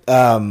room,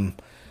 the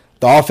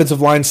offensive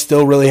line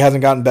still really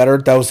hasn't gotten better.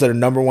 That was their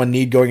number one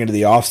need going into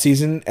the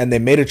offseason, and they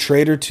made a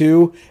trade or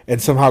two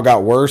and somehow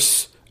got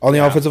worse on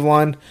the offensive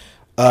line.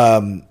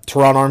 Teron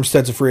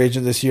Armstead's a free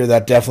agent this year.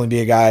 That'd definitely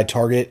be a guy I'd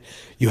target.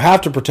 You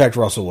have to protect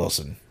Russell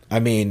Wilson. I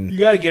mean, you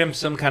got to get him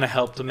some kind of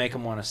help to make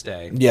him want to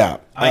stay. Yeah.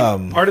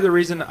 Part of the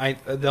reason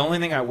the only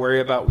thing I worry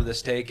about with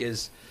this take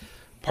is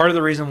part of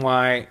the reason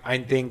why I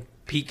think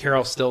Pete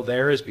Carroll's still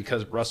there is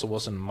because Russell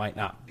Wilson might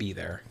not be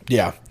there.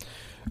 Yeah.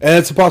 And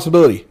it's a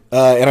possibility.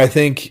 And I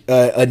think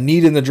a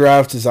need in the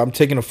draft is I'm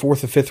taking a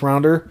 4th or 5th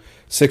rounder,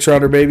 6th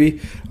rounder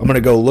maybe. I'm going to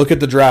go look at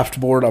the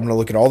draft board. I'm going to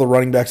look at all the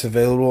running backs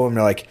available. I'm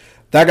like,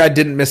 that guy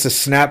didn't miss a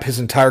snap his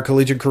entire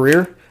collegiate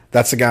career.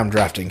 That's the guy I'm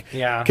drafting.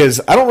 Yeah.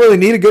 Because I don't really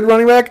need a good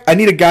running back. I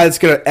need a guy that's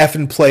going to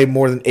effing play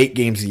more than 8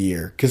 games a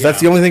year. Because that's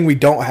the only thing we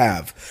don't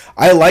have.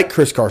 I like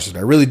Chris Carson.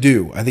 I really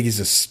do. I think he's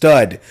a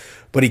stud.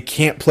 But he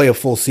can't play a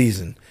full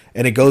season.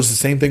 And it goes the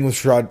same thing with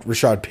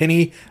Rashad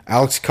Penny,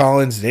 Alex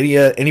Collins, and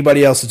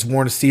anybody else that's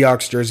worn a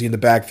Seahawks jersey in the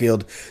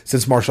backfield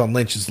since Marshawn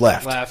Lynch has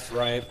left.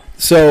 Right.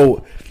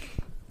 So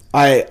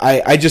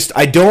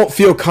I don't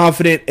feel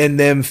confident in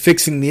them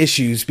fixing the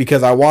issues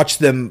because I watched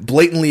them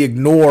blatantly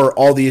ignore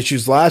all the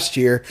issues last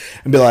year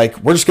and be like,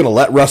 we're just going to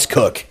let Russ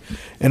cook.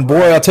 And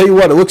boy, I'll tell you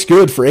what, it looks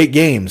good for 8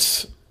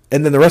 games.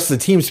 And then the rest of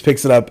the teams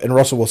picks it up and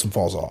Russell Wilson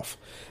falls off.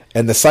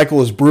 And the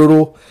cycle is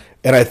brutal.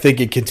 And I think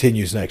it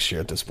continues next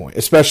year at this point,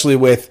 especially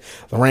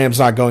with the Rams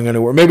not going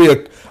anywhere. Maybe a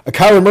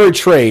Kyler Murray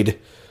trade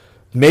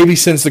maybe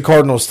sends the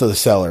Cardinals to the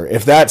cellar.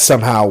 If that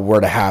somehow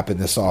were to happen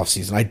this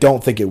offseason, I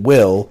don't think it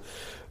will.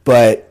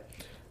 But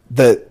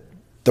the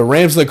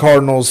Rams and the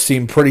Cardinals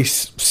seem pretty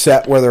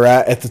set where they're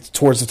at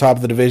towards the top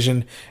of the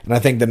division, and I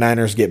think the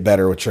Niners get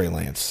better with Trey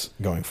Lance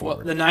going forward.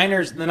 Well, the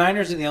Niners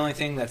are the only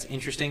thing that's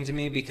interesting to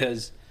me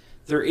because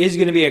there is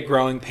going to be a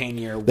growing pain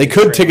year. They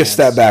could take a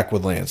step back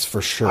with Lance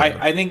for sure.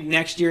 I think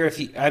next year,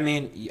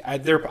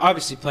 they're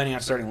obviously planning on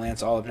starting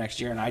Lance all of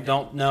next year, and I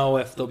don't know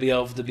if they'll be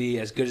able to be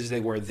as good as they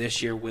were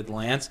this year with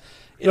Lance.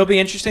 It'll be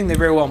interesting. They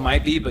very well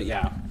might be, but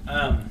yeah.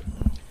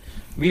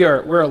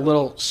 We're a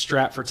little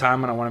strapped for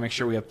time, and I want to make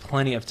sure we have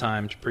plenty of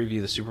time to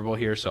preview the Super Bowl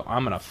here, so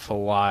I'm going to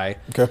fly.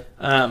 Okay.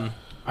 I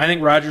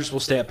think Rodgers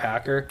will stay at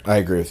Packer. I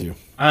agree with you.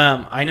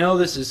 I know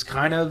this is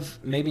kind of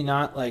maybe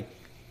not like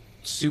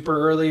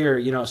super early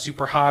or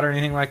super hot or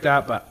anything like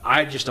that, but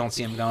I just don't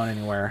see him going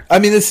anywhere. I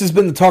mean, this has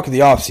been the talk of the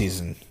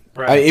offseason.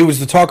 Right. It was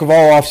the talk of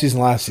all offseason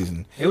last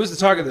season. It was the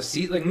talk of the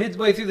season. Like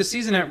midway through the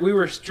season, we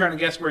were trying to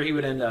guess where he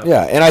would end up.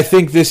 Yeah, and I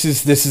think this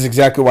is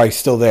exactly why he's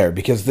still there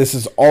because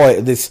this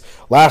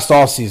last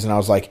offseason I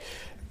was like,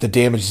 the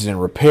damage is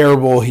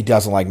irreparable. He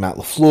doesn't like Matt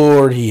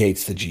LaFleur. He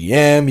hates the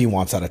GM. He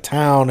wants out of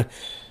town.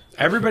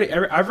 I've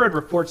read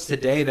reports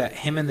today that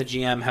him and the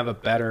GM have a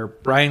better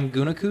Brian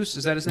Gutekunst,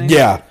 is that his name?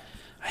 Yeah.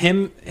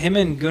 Him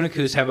and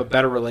Gutekunst have a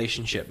better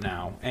relationship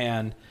now,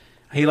 and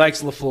he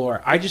likes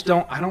LaFleur. I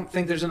don't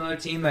think there's another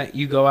team that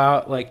you go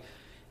out like,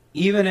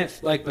 even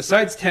if like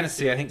besides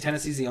Tennessee, I think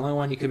Tennessee's the only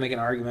one you could make an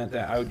argument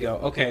that I would go,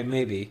 okay,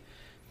 maybe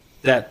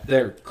that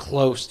they're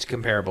close to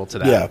comparable to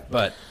that. Yeah,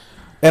 but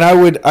and I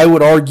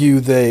would argue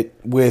that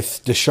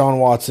with Deshaun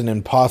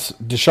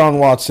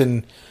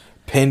Watson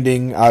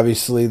pending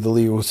obviously the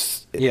legal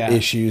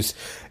issues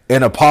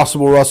and a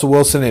possible Russell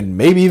Wilson and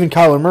maybe even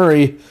Kyler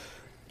Murray.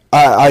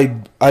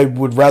 I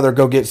would rather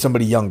go get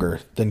somebody younger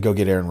than go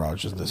get Aaron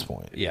Rodgers at this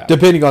point. Yeah.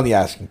 Depending on the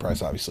asking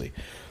price, obviously.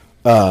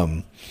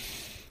 My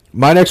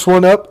next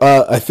one up,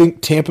 I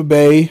think Tampa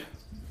Bay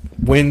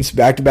wins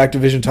back-to-back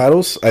division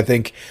titles. I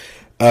think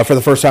for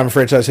the first time in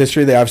franchise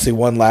history, they obviously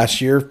won last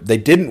year. They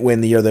didn't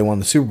win the year they won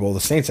the Super Bowl. The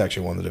Saints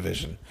actually won the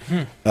division.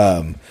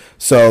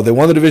 So they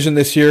won the division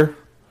this year.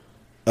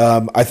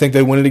 I think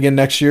they win it again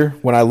next year.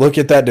 When I look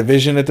at that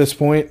division at this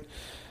point,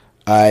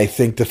 I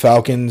think the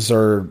Falcons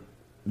are...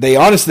 They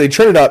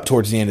traded up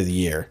towards the end of the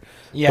year.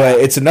 Yeah. But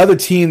it's another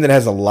team that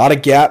has a lot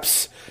of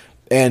gaps,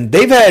 and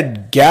they've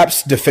had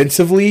gaps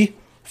defensively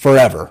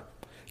forever.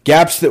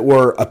 Gaps that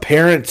were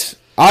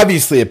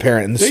obviously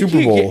apparent in the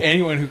Super Bowl. They can't get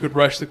anyone who could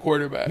rush the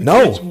quarterback.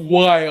 No. It's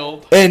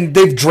wild. And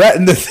the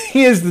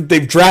thing is that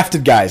they've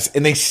drafted guys,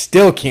 and they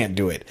still can't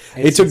do it.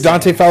 They took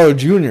Dante Fowler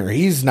Jr.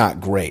 He's not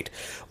great.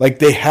 Like,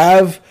 they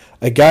have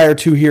a guy or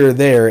two here or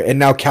there, and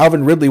now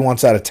Calvin Ridley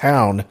wants out of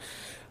town.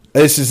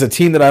 This is a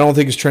team that I don't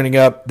think is trending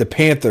up. The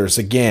Panthers,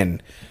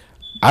 again,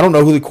 I don't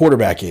know who the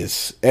quarterback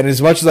is. And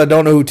as much as I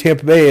don't know who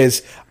Tampa Bay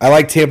is, I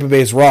like Tampa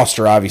Bay's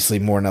roster, obviously,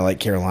 more than I like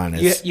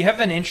Carolina's. You have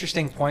an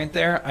interesting point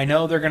there. I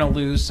know they're going to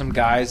lose some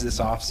guys this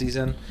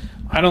offseason.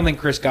 I don't think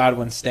Chris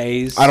Godwin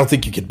stays. I don't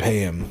think you can pay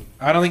him.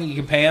 I don't think you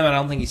can pay him, and I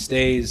don't think he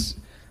stays.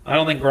 I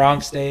don't think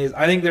Gronk stays.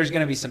 I think there's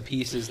going to be some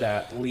pieces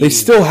that leave. They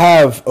still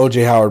have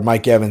O.J. Howard,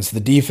 Mike Evans. The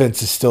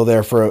defense is still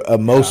there for a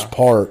most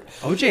part.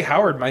 O.J.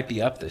 Howard might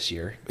be up this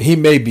year. He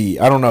may be.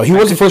 I don't know. He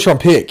was a first-round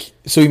pick,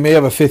 so he may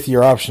have a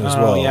fifth-year option as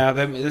well. Yeah,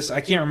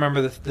 I can't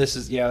remember. This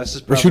is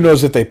probably, but who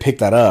knows if they pick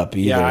that up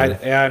either.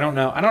 Yeah, I don't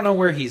know. I don't know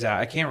where he's at.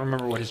 I can't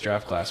remember what his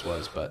draft class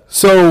was. But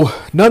so,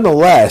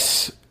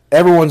 nonetheless,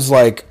 everyone's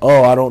like,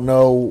 oh, I don't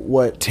know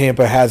what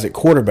Tampa has at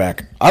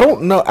quarterback. I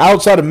don't know.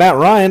 Outside of Matt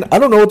Ryan, I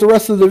don't know what the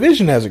rest of the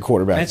division has at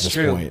quarterback at this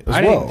point as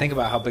I well. didn't think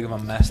about how big of a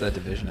mess that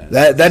division is.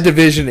 That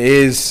division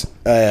is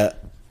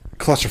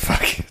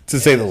clusterfuck, to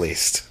say the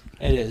least.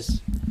 It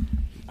is.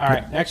 All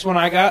right, next one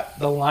I got.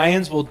 The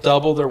Lions will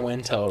double their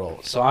win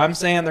total. So I'm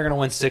saying they're going to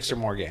win 6 or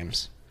more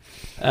games.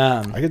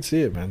 I can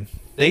see it, man.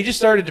 They just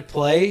started to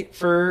play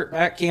for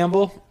Matt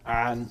Campbell,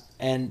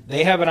 and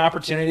they have an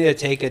opportunity to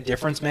take a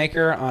difference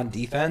maker on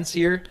defense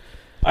here.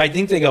 I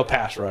think they go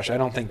pass rush. I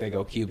don't think they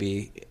go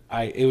QB.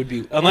 It would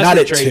be unless not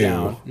they at trade 2.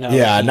 down. No,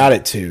 not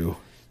at 2.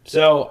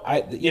 So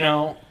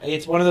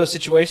it's one of those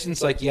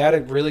situations like you had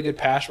a really good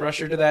pass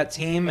rusher to that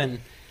team, and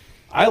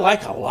I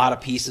like a lot of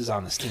pieces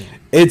on this team.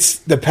 It's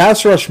the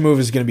pass rush move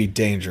is going to be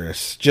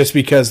dangerous just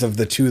because of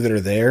the 2 that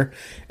are there,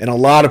 and a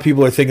lot of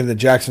people are thinking that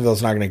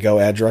Jacksonville's not going to go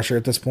edge rusher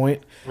at this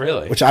point.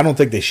 Really? Which I don't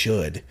think they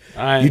should.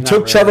 You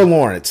took Trevor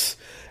Lawrence,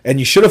 And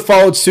you should have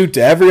followed suit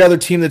to every other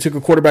team that took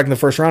a quarterback in the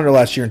first rounder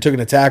last year and took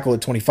a tackle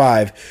at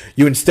 25.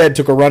 You instead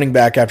took a running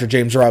back after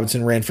James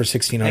Robinson ran for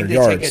 1,600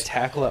 yards. Take a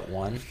tackle at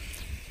 1.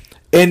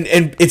 And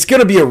it's going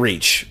to be a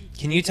reach.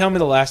 Can you tell me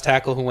the last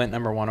tackle who went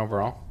number 1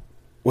 overall?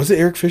 Was it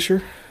Eric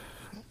Fisher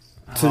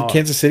to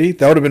Kansas City?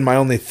 That would have been my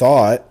only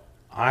thought.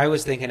 I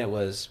was thinking it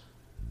was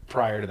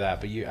prior to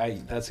that, but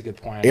that's a good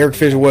point. Eric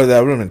Fisher, that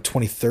would have been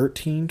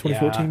 2013,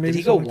 2014 maybe? Did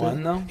he go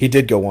 1, though? He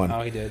did go 1.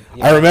 Oh, he did.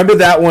 Yeah. I remember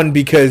that one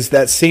because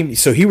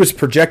so he was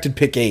projected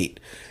pick 8.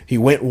 He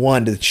went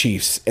 1 to the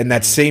Chiefs. And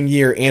that same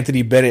year,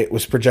 Anthony Bennett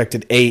was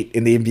projected 8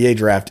 in the NBA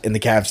draft, and the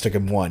Cavs took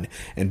him 1.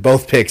 And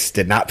both picks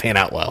did not pan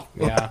out well.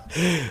 Yeah.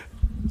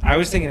 I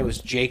was thinking it was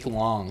Jake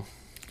Long.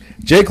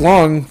 Jake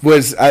Long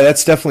was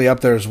that's definitely up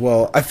there as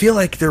well. I feel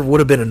like there would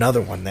have been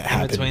another one that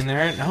happened. Between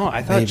there? No,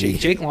 I thought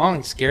Jake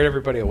Long scared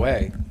everybody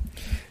away.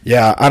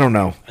 Yeah, I don't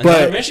know.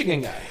 Another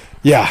Michigan guy.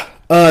 Yeah.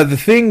 The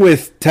thing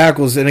with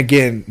tackles, and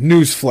again,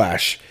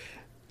 newsflash,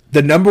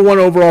 the number 1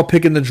 overall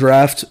pick in the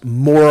draft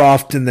more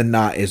often than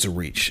not is a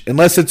reach.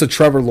 Unless it's a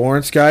Trevor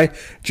Lawrence guy,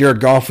 Jared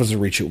Goff was a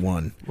reach at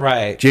 1.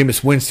 Right.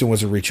 Jameis Winston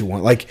was a reach at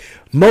 1. Like,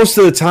 most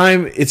of the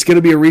time, it's going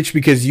to be a reach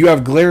because you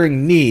have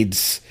glaring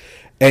needs,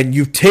 and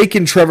you've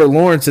taken Trevor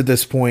Lawrence at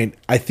this point.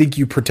 I think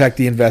you protect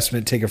the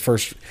investment,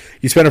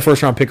 you spend a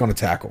first-round pick on a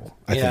tackle,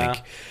 I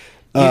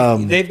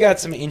think. They've got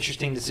some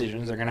interesting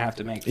decisions they're going to have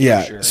to make. For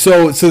sure.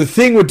 So the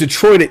thing with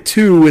Detroit at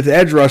 2 with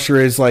edge rusher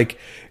is like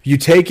you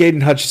take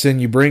Aiden Hutchinson,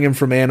 you bring him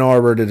from Ann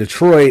Arbor to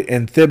Detroit,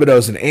 and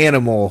Thibodeau's an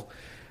animal.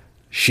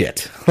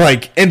 Shit,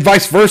 and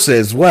vice versa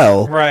as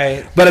well.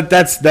 Right. But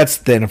that's the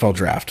NFL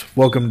draft.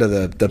 Welcome to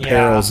the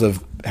perils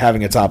of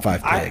having a top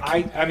 5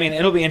 pick. I mean,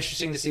 it'll be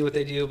interesting to see what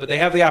they do, but they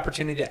have the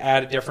opportunity to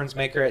add a difference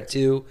maker at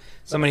 2.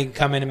 Somebody can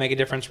come in and make a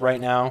difference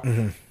right now.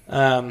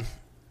 Mm-hmm.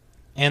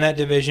 And that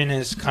division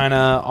is kind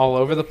of all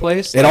over the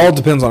place. It all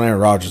depends on Aaron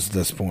Rodgers at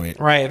this point.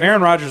 Right. If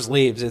Aaron Rodgers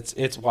leaves,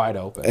 it's wide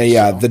open.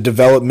 The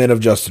development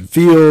of Justin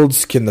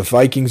Fields. Can the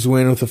Vikings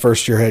win with a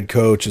first-year head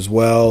coach as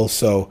well?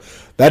 So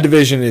that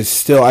division is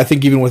still, I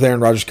think even with Aaron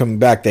Rodgers coming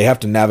back, they have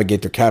to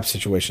navigate their cap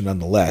situation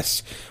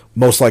nonetheless.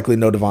 Most likely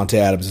no Devontae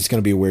Adams. It's going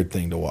to be a weird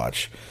thing to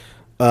watch.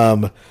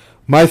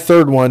 My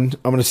third one,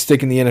 I'm going to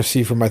stick in the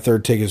NFC for my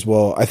third take as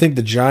well. I think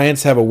the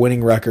Giants have a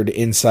winning record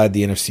inside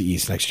the NFC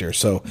East next year.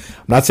 So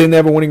I'm not saying they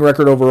have a winning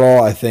record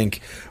overall. I think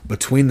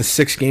between the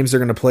 6 games they're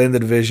going to play in the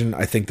division,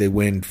 I think they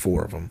win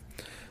 4 of them.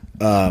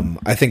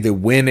 I think they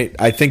win it.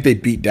 I think they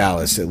beat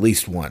Dallas at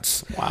least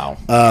once. Wow.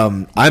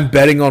 I'm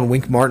betting on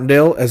Wink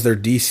Martindale as their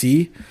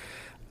DC.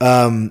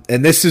 And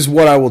this is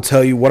what I will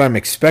tell you what I'm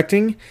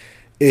expecting.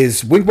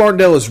 Is Wink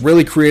Martindale is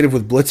really creative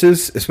with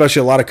blitzes, especially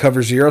a lot of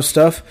cover 0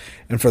 stuff.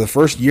 And for the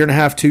first year and a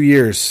half, 2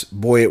 years,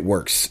 boy, it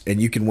works.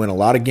 And you can win a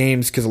lot of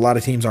games because a lot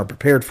of teams aren't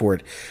prepared for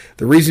it.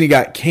 The reason he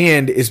got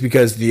canned is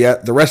because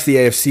the rest of the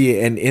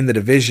AFC and in the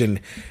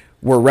division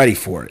were ready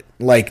for it.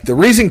 Like, the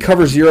reason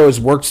cover 0 has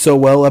worked so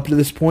well up to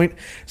this point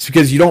is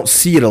because you don't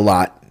see it a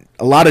lot.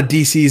 A lot of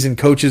DCs and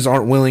coaches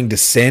aren't willing to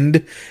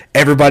send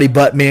everybody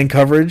but man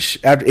coverage.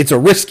 It's a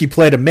risky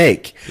play to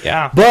make.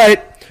 Yeah.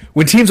 But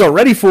when teams are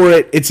ready for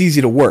it, it's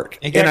easy to work.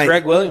 It got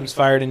Greg Williams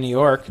fired in New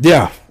York.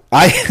 Yeah.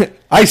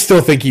 I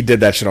still think he did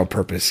that shit on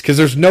purpose because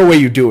there's no way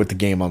you do it with the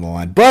game on the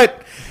line.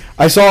 But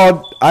I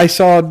saw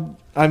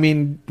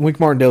Wink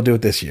Martindale do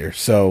it this year.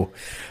 So,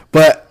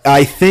 but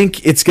I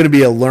think it's going to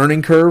be a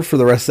learning curve for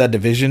the rest of that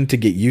division to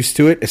get used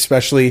to it,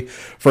 especially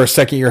for a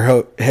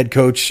second-year head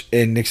coach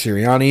in Nick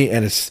Sirianni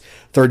and his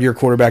third-year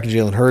quarterback in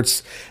Jalen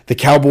Hurts. The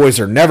Cowboys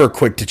are never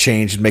quick to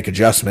change and make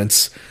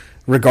adjustments,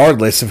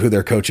 regardless of who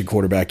their coaching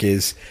quarterback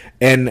is.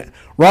 And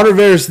Ron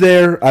Rivera's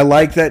there. I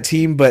like that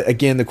team, but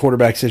again, the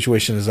quarterback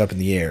situation is up in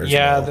the air.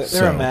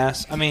 They're a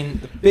mess. I mean,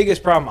 the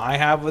biggest problem I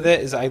have with it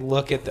is I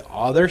look at the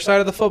other side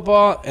of the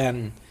football,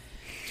 and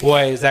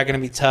boy, is that going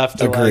to be tough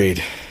to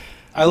Agreed.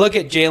 I look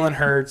at Jalen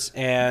Hurts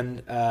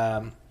and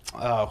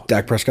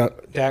Dak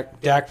Prescott.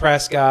 Dak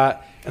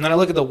Prescott, and then I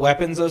look at the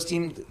weapons those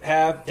teams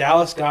have: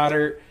 Dallas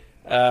Goedert,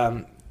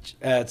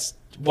 it's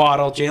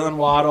Waddle, Jalen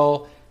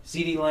Waddle,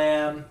 CeeDee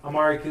Lamb,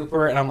 Amari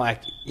Cooper, and I'm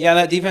like, yeah,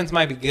 that defense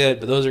might be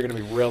good, but those are going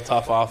to be real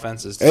tough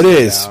offenses. It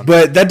is,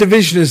 but that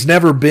division has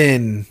never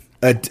been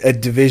a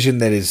division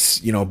that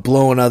is,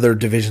 blowing other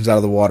divisions out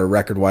of the water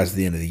record-wise at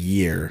the end of the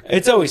year.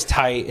 It's always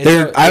tight.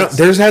 There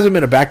hasn't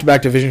been a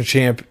back-to-back division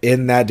champ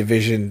in that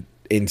division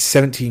in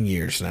 17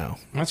 years now.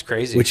 That's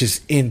crazy. Which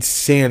is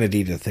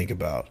insanity to think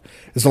about.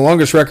 It's the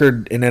longest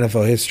record in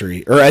NFL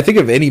history, or I think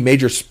of any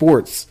major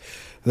sports.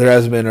 There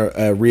hasn't been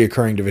a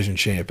reoccurring division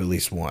champ at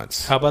least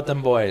once. How about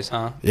them boys,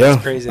 huh? Yeah.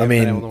 That's crazy. I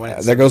mean,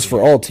 that goes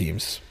for all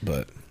teams,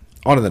 but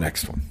on to the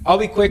next one. I'll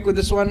be quick with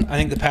this one. I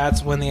think the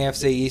Pats win the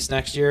AFC East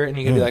next year, and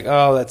you can be like,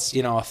 oh, that's, a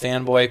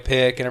fanboy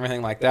pick and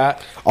everything like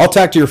that. I'll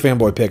tack to your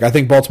fanboy pick. I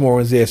think Baltimore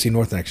wins the AFC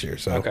North next year,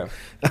 so okay.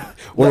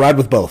 we'll ride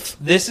with both.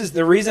 This is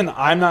the reason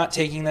I'm not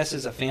taking this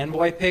as a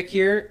fanboy pick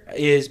here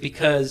is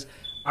because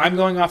I'm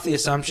going off the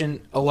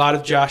assumption a lot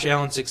of Josh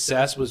Allen's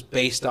success was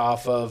based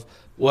off of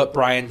what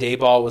Brian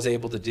Daboll was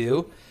able to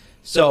do.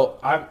 So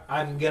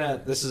I'm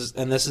gonna this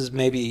is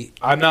maybe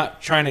I'm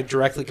not trying to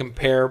directly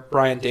compare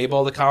Brian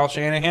Daboll to Kyle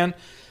Shanahan,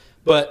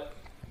 but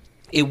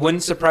it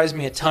wouldn't surprise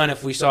me a ton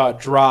if we saw a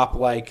drop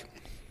like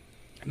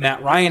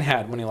Matt Ryan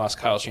had when he lost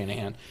Kyle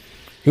Shanahan.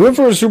 He went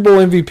from a Super Bowl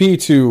MVP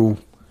to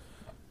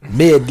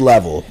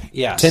mid-level.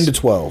 Yes. 10 to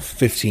 12,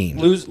 15.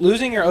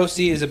 Losing your OC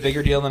is a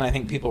bigger deal than I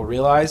think people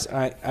realize.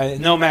 I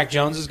know Mac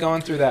Jones is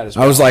going through that as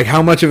well. I was like,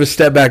 how much of a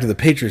step back do the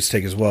Patriots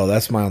take as well?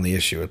 That's my only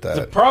issue with The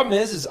that. problem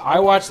is I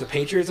watched the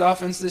Patriots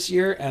offense this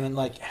year, and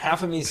like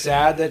half of me is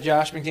sad that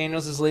Josh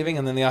McDaniels is leaving,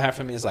 and then the other half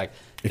of me is like,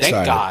 thank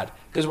Excited. God,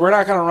 because we're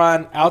not going to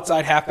run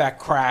outside halfback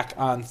crack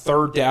on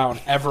third down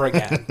ever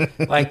again.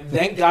 Like,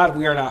 thank God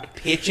we are not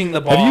pitching the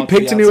ball. Have you to the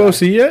picked a new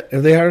outside. OC yet?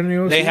 Have they hired a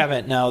new OC? They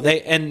haven't. No,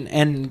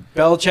 and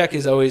Belichick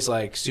is always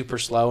like super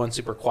slow and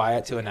super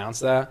quiet to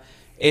announce that.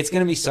 It's going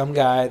to be some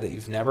guy that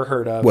you've never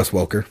heard of. Wes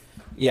Welker.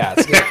 Yeah,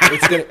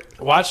 it's gonna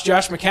watch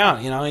Josh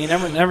McCown. You know, you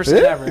never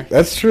say never.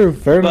 That's true.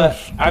 Fair But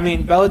enough. I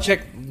mean,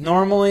 Belichick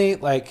normally,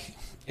 like,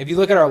 if you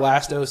look at our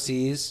last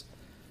OCs,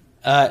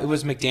 it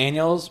was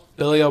McDaniels,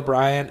 Billy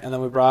O'Brien, and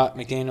then we brought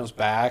McDaniels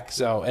back.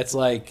 So it's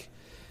like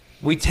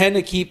we tend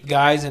to keep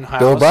guys in house.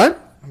 Bill O'Brien?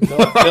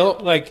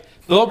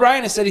 Bill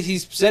O'Brien has said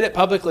he's said it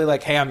publicly,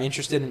 like, hey, I'm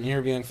interested in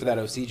interviewing for that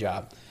OC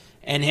job.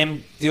 And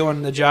him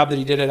doing the job that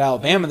he did at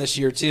Alabama this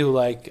year too.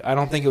 Like, I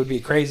don't think it would be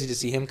crazy to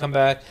see him come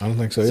back. I don't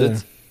think so either.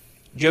 it's-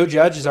 Joe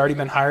Judge has already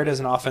been hired as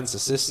an offense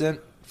assistant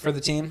for the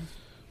team.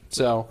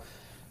 So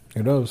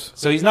Who knows?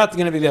 he's not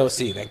going to be the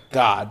OC, thank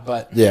God.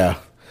 But Yeah.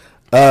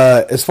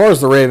 As far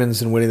as the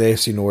Ravens and winning the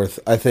AFC North,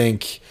 I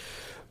think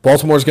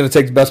Baltimore's going to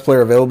take the best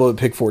player available at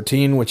pick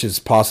 14, which is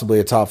possibly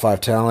a top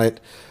 5 talent.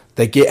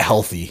 They get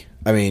healthy.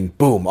 I mean,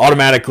 boom,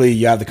 automatically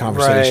you have the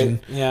conversation.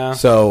 Right, yeah.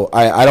 So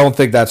I don't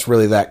think that's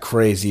really that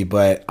crazy,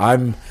 but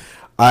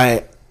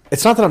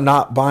it's not that I'm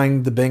not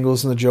buying the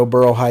Bengals and the Joe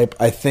Burrow hype.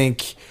 I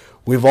think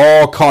we've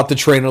all caught the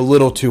train a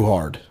little too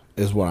hard,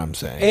 is what I'm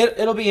saying.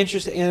 it'll be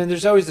interesting. And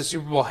there's always the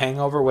Super Bowl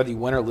hangover, whether you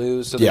win or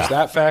lose. So there's Yeah.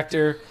 that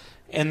factor.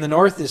 And the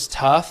North is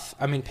tough.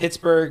 I mean,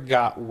 Pittsburgh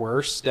got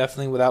worse,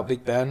 definitely, without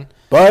Big Ben.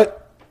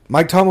 But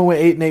Mike Tomlin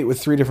went 8-8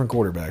 with 3 different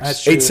quarterbacks.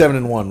 That's true.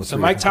 8-7-1 with So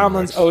 3 Mike different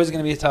Tomlin's quarterbacks. always going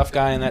to be a tough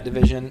guy in that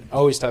division.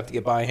 Always tough to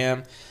get by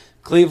him.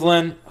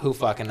 Cleveland, who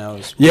fucking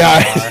knows?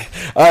 Yeah,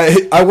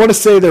 I want to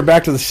say they're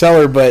back to the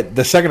cellar, but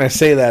the second I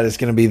say that, it's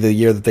going to be the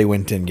year that they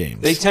win 10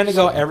 games. They tend to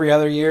go every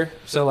other year.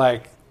 So,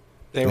 like,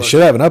 They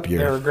should have an up They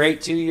were year.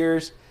 great 2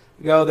 years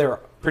ago. They were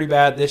pretty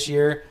bad this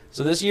year.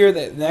 So this year,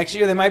 the next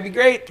year, they might be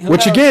great. Who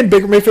Which, knows? again,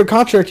 Baker Mayfield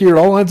contract year, it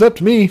all lines up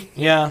to me.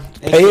 Yeah,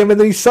 Pay him and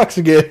then he sucks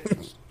again.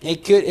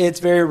 It could. It's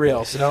very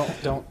real. So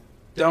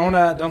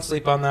don't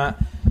sleep on that.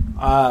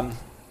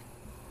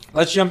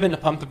 Let's jump into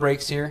pump the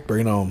brakes here.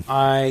 Bring it home.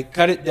 I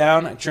cut it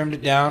down. I trimmed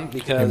it down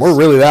because And we're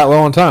really that low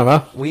on time,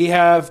 huh? we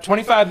have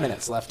 25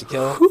 minutes left to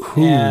kill,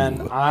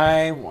 and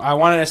I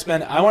want to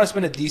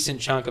spend a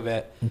decent chunk of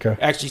it Okay.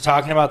 actually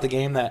talking about the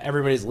game that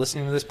everybody's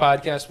listening to this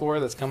podcast for.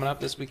 That's coming up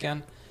this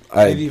weekend.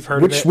 I- Maybe you've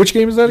heard which, of it. Which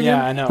game is that again?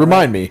 Yeah, I know,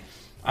 Remind me.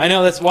 I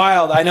know that's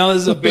wild. I know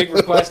this is a big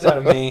request out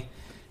of me.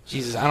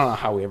 Jesus, I don't know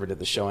how we ever did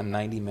the show in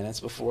 90 minutes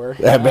before.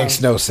 That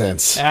makes no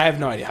sense. I have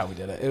no idea how we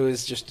did it. It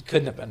was just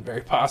couldn't have been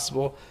very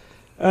possible.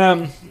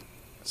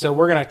 So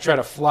we're gonna try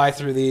to fly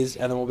through these,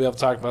 and then we'll be able to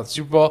talk about the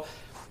Super Bowl.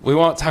 We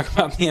won't talk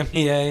about the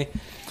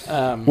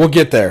NBA. We'll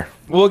get there.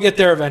 We'll get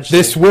there eventually.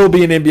 This will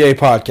be an NBA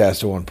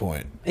podcast at one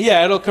point.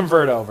 Yeah, it'll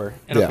convert over.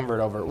 Yeah. Convert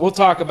over. We'll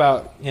talk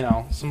about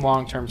some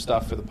long term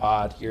stuff for the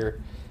pod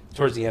here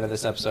towards the end of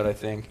this episode, I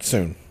think.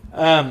 Soon.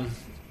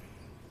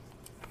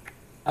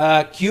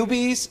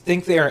 QBs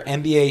think they are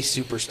NBA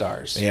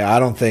superstars. Yeah, I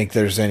don't think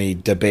there's any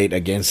debate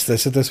against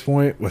this at this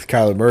point with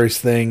Kyler Murray's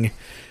thing.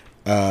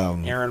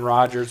 Aaron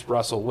Rodgers,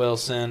 Russell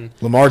Wilson,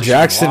 Lamar Deshaun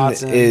Jackson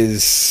Watson.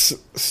 is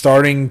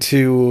starting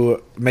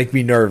to make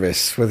me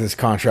nervous with his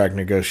contract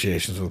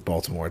negotiations with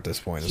Baltimore at this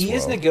point as He well.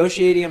 is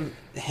negotiating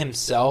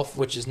himself,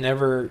 which is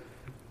never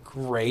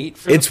great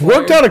for It's the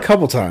worked player. out a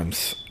couple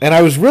times, and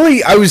I was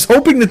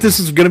hoping that this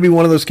was going to be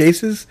one of those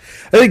cases.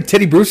 I think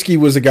Teddy Bruschi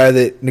was a guy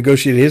that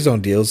negotiated his own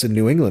deals in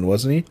New England,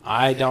 wasn't he?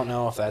 I don't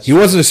know if that's He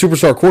wasn't a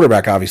superstar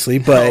quarterback, obviously,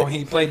 No, but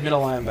he played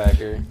middle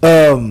linebacker.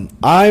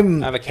 I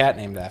have a cat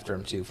named after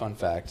him too. Fun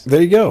fact.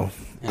 there you go.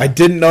 I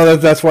didn't know that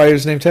that's why he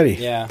was named Teddy.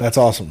 Yeah. That's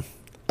awesome.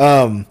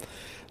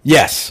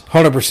 Yes,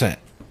 100%.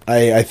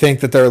 I think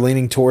that they're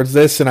leaning towards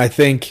this, and I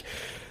think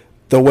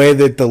the way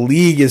that the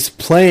league is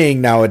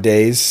playing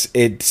nowadays,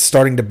 it's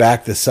starting to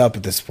back this up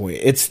at this point.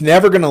 It's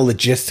never going to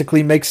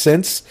logistically make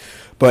sense,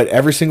 but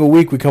every single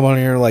week we come on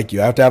here and like,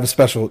 you have to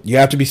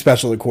be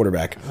special at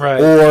quarterback.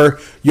 Right. Or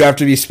you have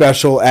to be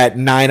special at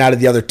 9 out of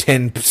the other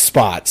 10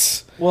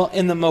 spots. Well,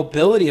 in the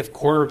mobility of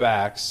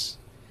quarterbacks,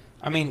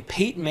 I mean,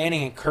 Peyton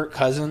Manning and Kirk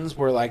Cousins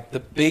were like the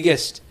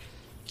biggest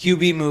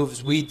QB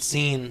moves we'd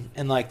seen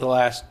in like the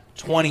last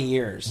 20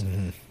 years.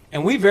 Mm-hmm.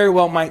 And we very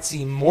well might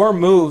see more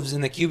moves in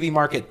the QB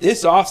market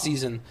this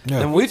offseason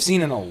than we've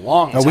seen in a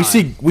long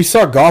time. We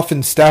saw Goff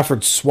and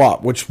Stafford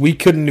swap, which we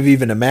couldn't have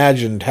even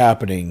imagined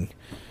happening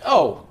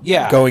Oh,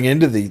 yeah. going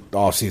into the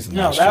offseason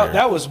No, last year.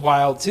 that was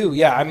wild too.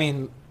 Yeah, I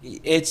mean,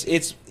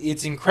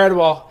 it's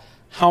incredible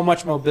how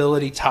much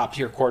mobility top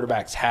tier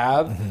quarterbacks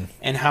have,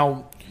 and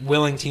how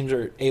willing teams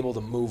are able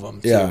to move them.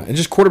 Yeah, and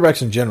just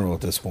quarterbacks in general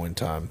at this point in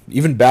time.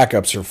 Even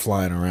backups are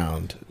flying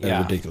around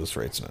at ridiculous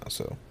rates now.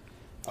 So,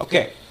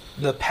 okay,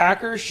 the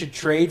Packers should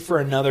trade for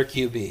another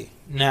QB.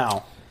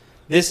 Now,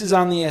 this is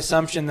on the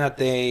assumption that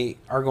they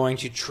are going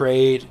to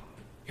trade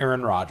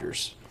Aaron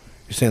Rodgers.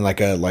 you're saying like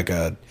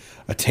a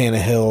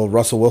Tannehill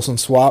Russell Wilson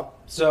swap?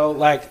 So,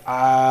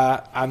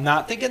 I'm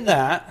not thinking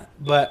that,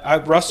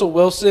 but Russell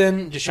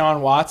Wilson,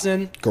 Deshaun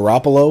Watson,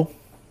 Garoppolo?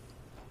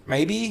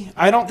 maybe.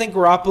 I don't think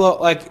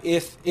Garoppolo,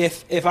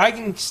 if I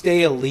can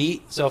stay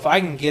elite, so if I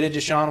can get a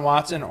Deshaun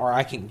Watson or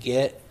I can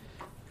get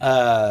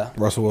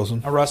Russell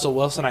Wilson? a Russell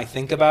Wilson, I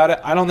think about it.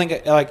 I don't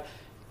think,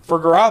 for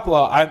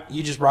Garoppolo,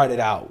 you just ride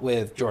it out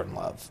with Jordan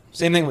Love.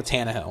 Same thing with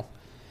Tannehill.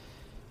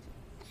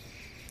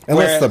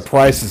 Unless the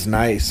price is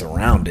nice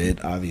around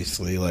it,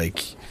 obviously.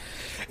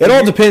 It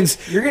all depends.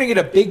 You're going to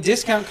get a big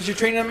discount because you're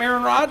trading him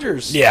Aaron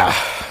Rodgers. Yeah.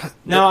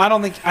 No,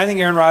 I think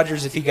Aaron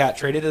Rodgers, if he got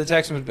traded to the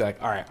Texans, would be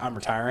like, all right, I'm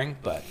retiring.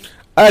 But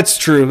That's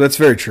true. That's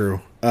very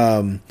true.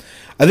 I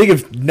think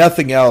if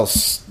nothing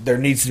else, there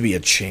needs to be a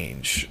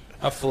change.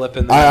 a flip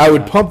in the I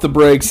would pump the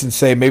brakes and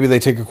say maybe they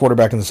take a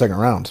quarterback in the second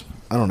round.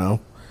 I don't know.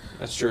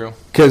 That's true.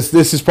 Because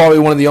this is probably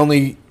one of the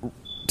only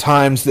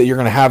times that you're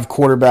going to have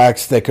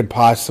quarterbacks that could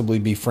possibly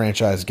be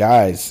franchise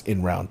guys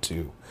in round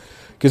 2.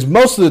 Because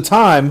most of the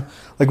time,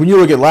 when you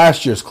look at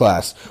last year's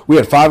class, we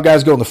had 5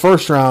 guys go in the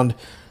first round,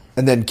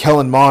 and then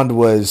Kellen Mond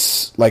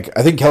was, I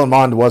think Kellen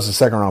Mond was the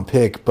second round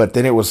pick, but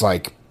then it was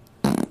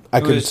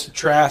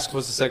Trask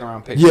was the second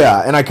round pick.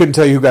 Yeah, and I couldn't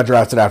tell you who got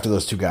drafted after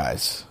those 2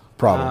 guys,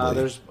 probably.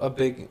 There's a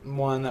big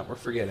one that we're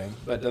forgetting,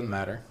 but it doesn't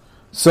matter.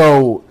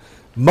 So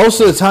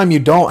most of the time you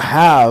don't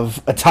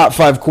have a top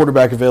 5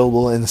 quarterback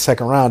available in the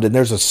second round, and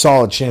there's a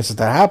solid chance that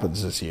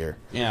happens this year.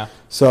 Yeah.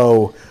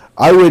 So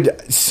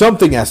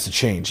something has to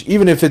change.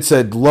 Even if it's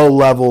a low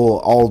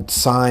level, I'll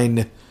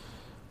sign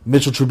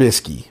Mitchell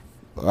Trubisky.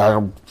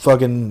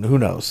 Who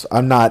knows?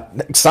 I'm not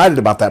excited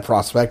about that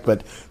prospect,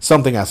 but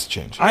something has to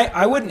change.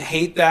 I wouldn't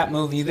hate that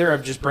move either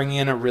of just bringing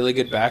in a really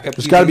good backup.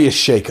 There's got to be a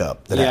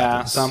shakeup that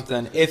happens.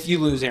 Something. If you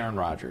lose Aaron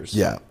Rodgers.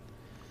 Yeah.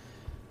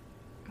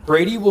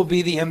 Brady will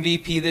be the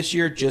MVP this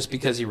year just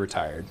because he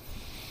retired.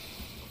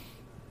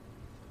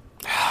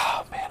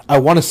 Oh, man. I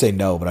want to say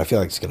no, but I feel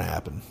like it's going to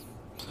happen.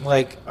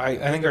 I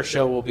think our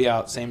show will be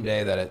out same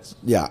day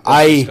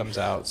that comes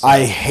out. So.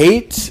 I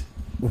hate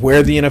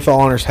where the NFL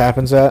Honors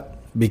happens at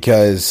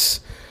because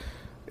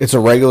it's a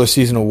regular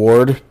season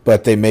award,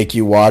 but they make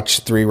you watch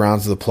 3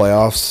 rounds of the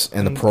playoffs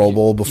and the Pro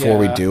Bowl before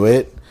we do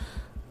it.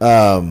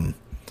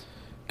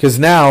 Because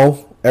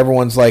now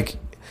everyone's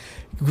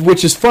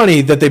which is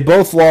funny that they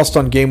both lost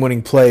on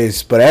game-winning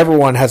plays, but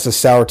everyone has a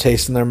sour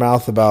taste in their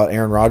mouth about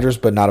Aaron Rodgers,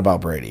 but not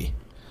about Brady.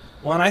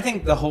 Well, and I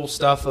think the whole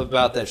stuff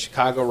about that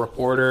Chicago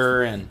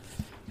reporter and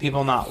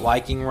people not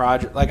liking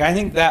Rodgers, I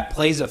think that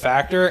plays a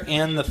factor,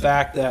 and the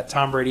fact that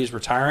Tom Brady is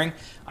retiring.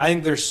 I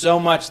think there's so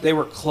much. They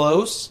were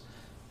close,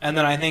 and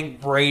then I think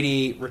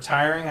Brady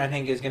retiring, I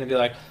think, is going to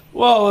be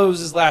well, it was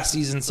his last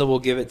season, so we'll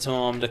give it to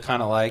him to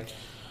kind of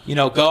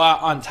go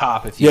out on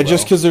top, if you will. Yeah,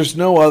 just because there's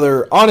no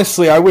other.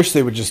 Honestly, I wish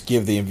they would just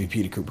give the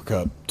MVP to Cooper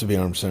Kupp, to be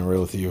 100% real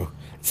with you.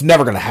 It's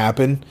never going to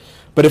happen.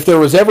 But if there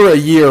was ever a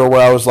year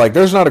where I was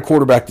there's not a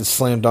quarterback that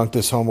slam dunked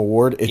this home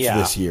award, it's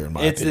this year, in my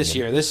opinion. It's this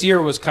year. This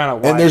year was kind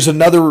of And there's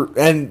another,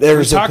 and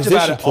there's we a talked about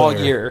position it all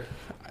player. year.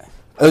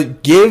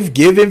 Give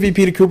MVP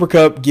to Cooper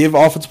Kupp, give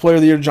Offensive Player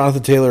of the Year to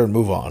Jonathan Taylor, and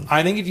move on.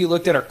 I think if you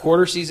looked at our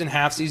quarter season,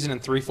 half season,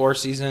 and 3/4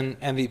 season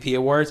MVP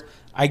awards,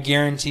 I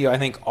guarantee you, I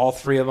think all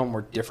 3 of them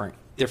were different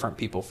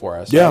people for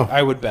us. Yeah.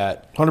 I would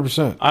bet.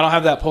 100%. I don't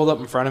have that pulled up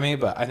in front of me,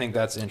 but I think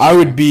that's interesting. I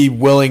would be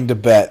willing to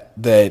bet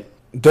that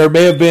there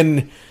may have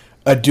been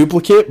a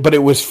duplicate, but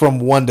it was from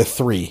 1 to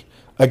 3.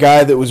 A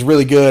guy that was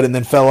really good and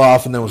then fell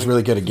off and then was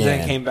really good again.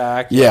 Then came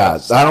back. Yeah,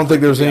 I don't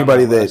think there was Stafford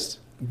anybody could be on my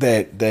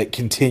that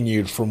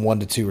continued from 1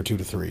 to 2 or 2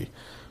 to 3.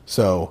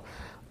 So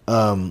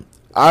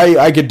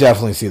I could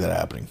definitely see that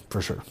happening,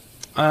 for sure.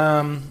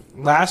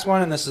 Last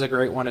one, and this is a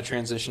great one to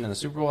transition in the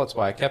Super Bowl. That's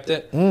why I kept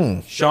it.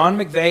 Sean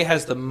McVay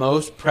has the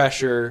most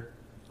pressure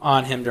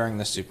on him during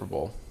the Super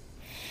Bowl.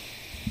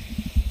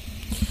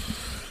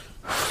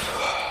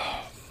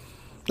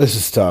 This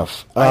is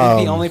tough. I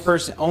think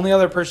the only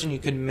other person you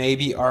could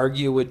maybe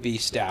argue would be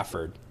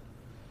Stafford.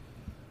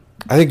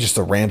 I think just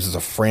the Rams as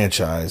a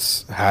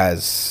franchise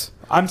has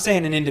I'm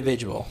saying an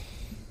individual.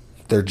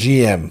 their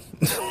GM.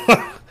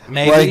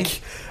 Maybe.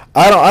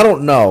 I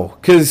don't know,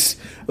 because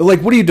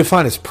what do you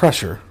define as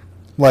pressure?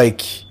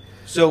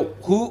 So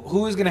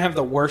who is going to have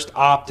the worst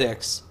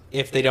optics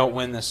if they don't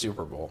win the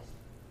Super Bowl?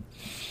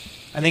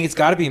 I think it's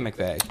got to be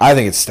McVay. I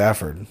think it's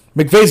Stafford.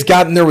 McVay's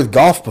gotten there with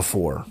golf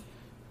before.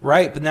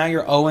 Right, but now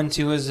you're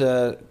 0-2 as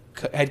a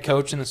head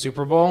coach in the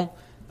Super Bowl.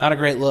 Not a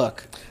great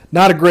look.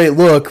 Not a great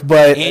look,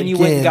 but and you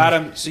went and got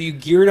him. So you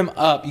geared him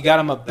up. You got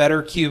him a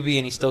better QB,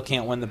 and he still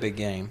can't win the big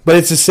game. But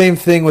it's the same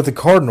thing with the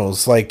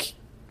Cardinals.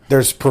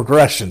 There's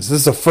progressions. This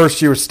is the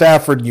first year with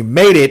Stafford. You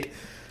made it.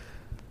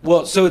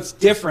 Well, so it's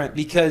different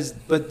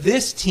but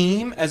this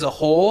team as a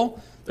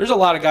whole, there's a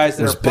lot of guys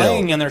that Was are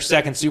playing built. in their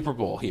second Super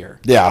Bowl here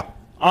Yeah.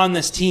 on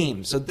this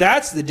team. So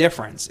that's the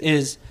difference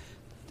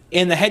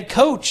and the head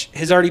coach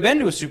has already been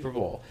to a Super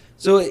Bowl.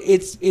 So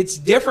it's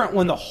different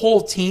when the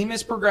whole team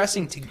is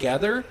progressing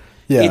together.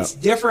 Yeah. It's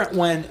different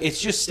when it's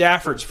just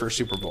Stafford's first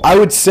Super Bowl. I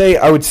would say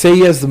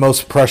he has the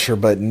most pressure,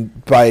 but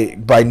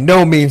by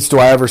no means do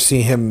I ever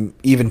see him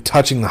even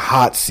touching the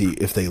hot seat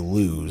if they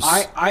lose.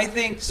 I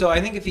think so. I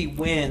think if he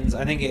wins,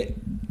 I think it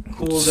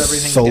cools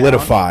everything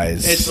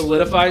Solidifies. down. It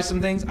solidifies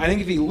some things. I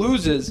think if he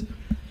loses,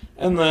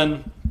 and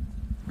then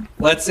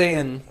let's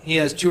say he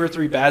has 2 or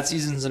 3 bad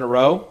seasons in a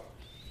row,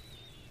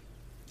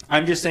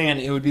 I'm just saying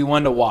it would be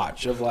one to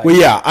watch. Well,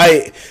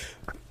 yeah,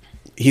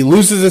 he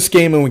loses this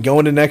game and we go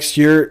into next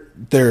year,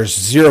 there's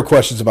zero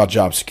questions about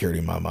job security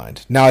in my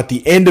mind. Now, at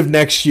the end of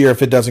next year,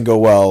 if it doesn't go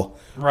well,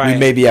 Right. we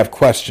maybe have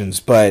questions.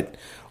 But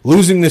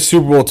losing this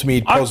Super Bowl to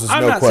me poses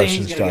I'm no not saying he's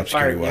questions going to job get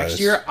fired security-wise. next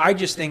year. I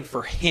just think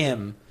for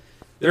him,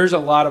 there's a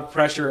lot of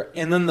pressure,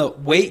 and then the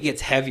weight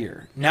gets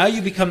heavier. Now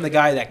you become the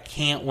guy that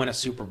can't win a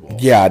Super Bowl.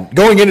 Yeah,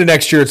 going into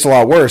next year, it's a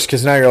lot worse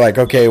because now you're like,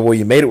 okay, well,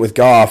 you made it with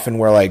Goff, and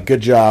we're like,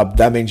 good job.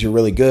 That means you're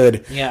really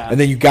good. Yeah. And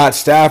then you got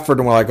Stafford,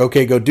 and we're like,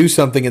 okay, go do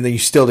something, and then you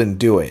still didn't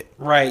do it.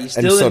 Right. You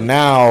still And so didn't-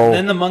 now,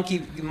 then the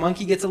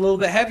monkey gets a little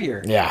bit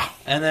heavier. yeah.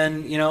 And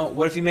then,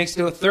 what if he makes it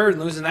to a third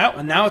and losing that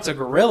one? Now it's a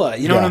gorilla.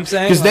 You know what I'm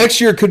saying? Because next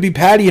year it could be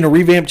Patty and a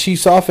revamped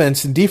Chiefs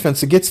offense and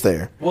defense that gets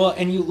there. Well,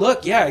 and you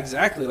look, yeah,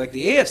 exactly. Like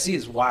the AFC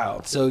is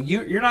wild. So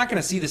you're not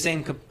going to see the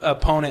same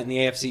opponent in the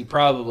AFC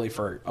probably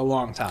for a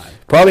long time.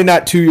 Probably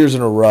not 2 years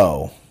in a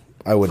row,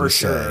 I wouldn't For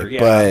sure, say. yeah.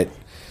 But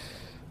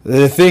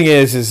the thing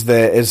is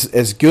that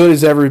as good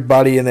as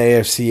everybody in the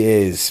AFC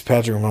is,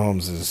 Patrick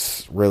Mahomes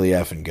is really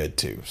effing good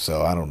too.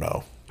 So I don't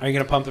know. Are you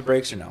going to pump the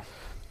brakes or no?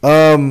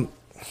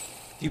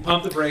 If you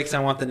pump the brakes, I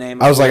want the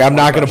name. I was like, I'm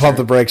not going to pump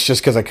the the brakes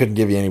just because I couldn't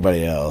give you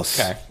anybody else.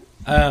 Okay.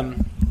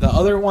 The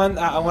other one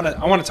I want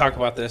to talk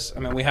about this. I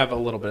mean, we have a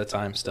little bit of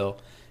time still,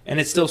 and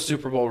it's still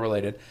Super Bowl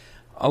related.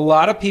 A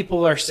lot of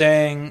people are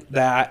saying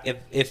that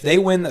if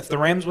the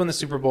Rams win the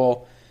Super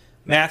Bowl,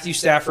 Matthew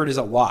Stafford is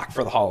a lock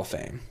for the Hall of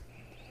Fame.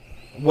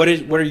 What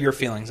are your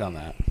feelings on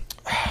that?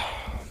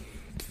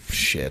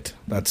 Shit,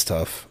 that's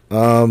tough.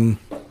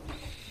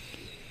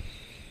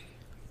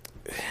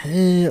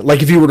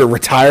 Like if you were to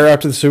retire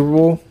after the Super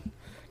Bowl,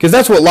 because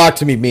that's what lock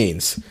to me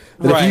means.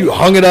 That Right. if you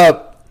hung it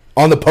up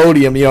on the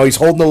podium, he's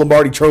holding the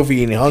Lombardi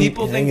Trophy and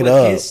People hang think it with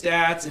up. his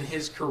stats and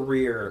his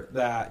career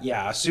that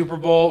a Super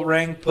Bowl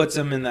ring puts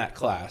him in that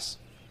class.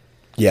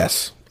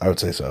 Yes, I would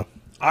say so.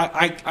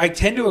 I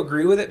tend to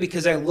agree with it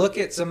because I look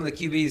at some of the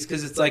QBs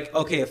because it's like,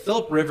 okay, if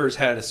Phillip Rivers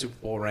had a Super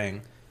Bowl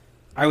ring,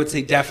 I would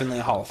say definitely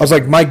a Hall of I Fame. was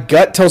like, my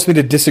gut tells me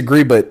to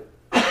disagree, but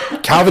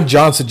Calvin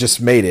Johnson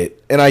just made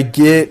it, and I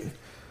get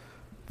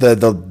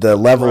the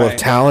level of Right.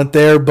 talent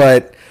there,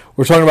 but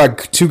we're talking about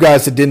 2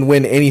 guys that didn't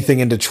win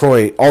anything in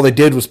Detroit. All they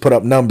did was put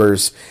up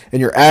numbers,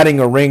 and you're adding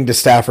a ring to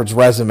Stafford's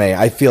resume.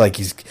 I feel like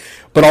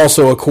but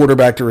also a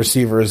quarterback to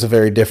receiver is a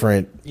very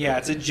different Yeah,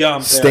 it's a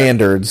jump. there.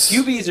 standards,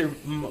 QBs are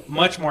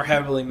much more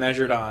heavily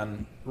measured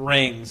on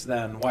rings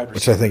than wide receivers.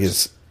 which I think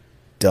is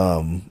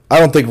dumb. I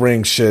don't think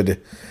rings, to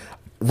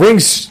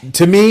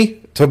me,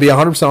 to be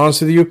 100%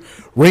 honest with you,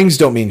 rings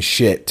don't mean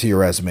shit to your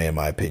resume, in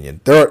my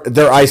opinion.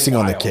 They're icing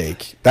on the Wild.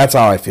 cake. That's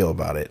how I feel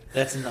about it.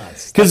 That's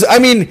nuts. Because,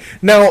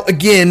 now,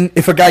 again,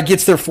 if a guy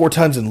gets there 4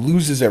 times and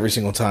loses every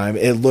single time,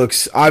 it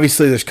looks,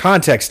 obviously, there's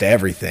context to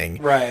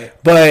everything. Right.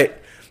 But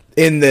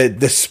in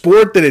the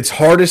sport that it's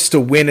hardest to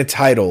win a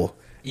title,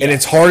 and Yes.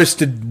 it's hardest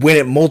to win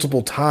it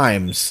multiple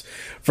times,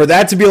 for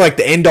that to be like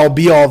the end-all,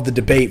 be-all of the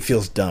debate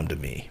feels dumb to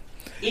me.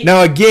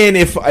 Now, again,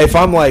 if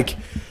I'm like,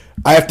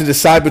 I have to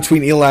decide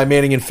between Eli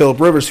Manning and Phillip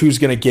Rivers who's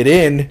going to get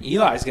in,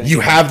 Eli's going to you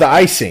have the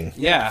icing.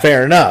 Yeah.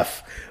 Fair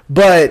enough.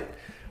 But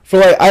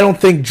I don't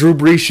think Drew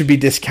Brees should be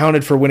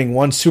discounted for winning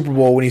 1 Super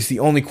Bowl when he's the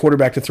only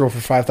quarterback to throw for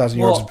 5,000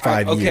 yards in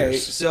 5 okay,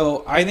 years.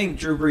 so I think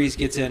Drew Brees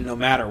gets in no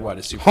matter what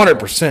a Super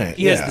 100%, Bowl.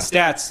 He has yeah. the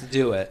stats to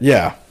do it.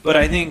 Yeah. But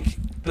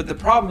the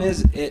problem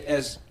is,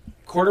 as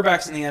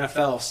quarterbacks in the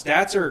NFL,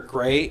 stats are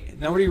great.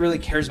 Nobody really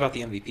cares about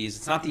the MVPs.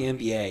 It's not the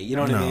NBA. You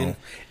know what I mean?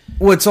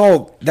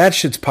 Well, that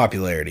shit's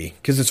popularity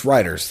because it's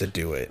writers that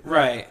do it.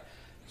 Right.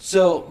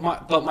 So,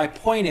 my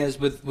point is,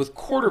 with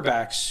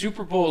quarterbacks,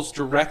 Super Bowls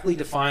directly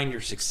define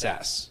your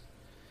success.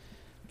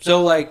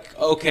 So,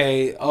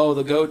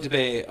 the GOAT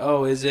debate.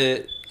 Oh, is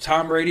it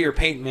Tom Brady or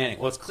Peyton Manning?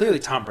 Well, it's clearly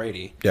Tom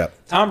Brady. Yeah.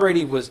 Tom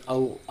Brady was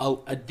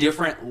a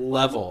different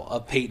level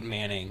of Peyton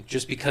Manning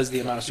just because of the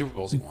amount of Super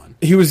Bowls he won.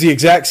 He was the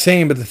exact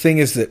same, but the thing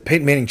is that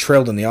Peyton Manning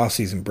trailed in the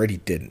offseason. Brady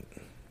didn't.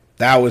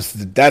 That's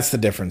the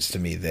difference to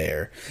me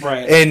there.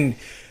 Right. And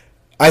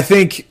I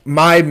think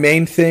my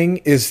main thing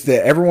is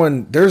that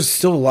there's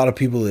still a lot of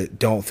people that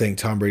don't think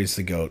Tom Brady's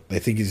the GOAT. They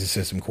think he's a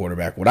system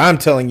quarterback. What I'm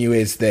telling you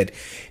is that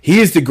he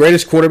is the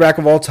greatest quarterback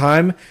of all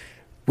time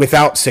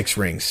without 6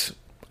 rings.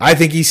 I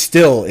think he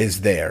still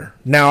is there.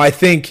 Now, I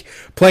think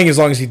playing as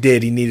long as he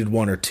did, he needed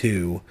 1 or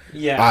 2,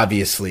 Yeah.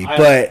 obviously.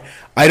 But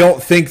I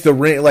don't think the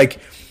ring,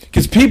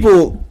 because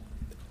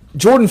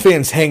Jordan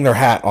fans hang their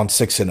hat on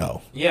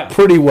 6-0. Yeah.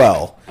 Pretty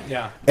well.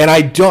 Yeah.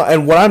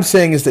 And what I'm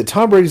saying is that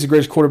Tom Brady's the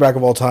greatest quarterback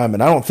of all time,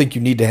 and I don't think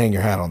you need to hang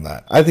your hat on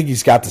that. I think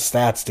he's got the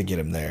stats to get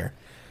him there.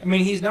 I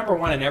mean, he's number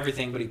one in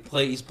everything, but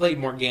he's played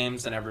more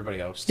games than everybody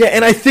else. Yeah,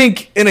 and I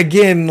think, and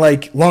again,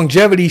 like,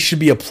 longevity should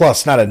be a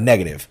plus, not a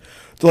negative.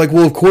 They're like,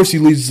 well, of course he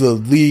leads the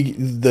league,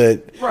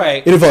 the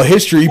Right. NFL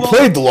history. He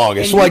played the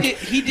longest. And So,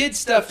 he did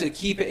stuff to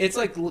keep it. It's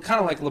like kind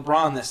of like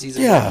LeBron this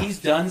season. Yeah. He's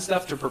done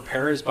stuff to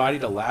prepare his body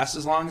to last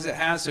as long as it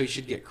has, so he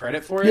should get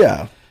credit for it.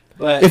 yeah.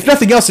 But If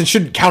nothing else, it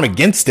shouldn't count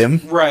against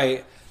him.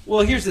 right.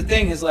 Well, here's the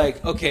thing: is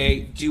like, okay,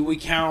 do we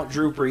count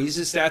Drew Brees'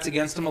 stats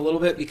against him a little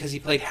bit because he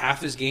played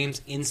half his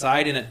games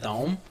inside in a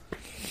dome?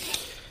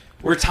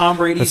 Where Tom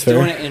Brady's That's fair.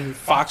 doing it in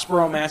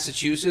Foxborough,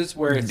 Massachusetts,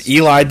 where it's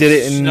Eli did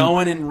it in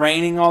snowing and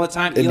raining all the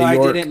time. in Eli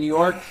New York. did it in New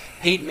York.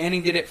 Peyton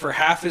Manning did it for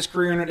half his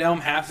career in a dome,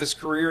 half his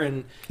career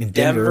in In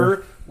Denver.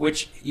 Denver.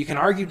 Which you can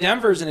argue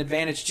Denver's an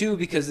advantage too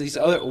because these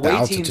other away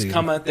teams altitude.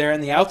 come out there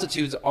and the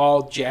altitude's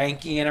all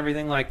janky and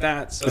everything like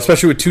that. So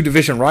especially with two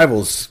division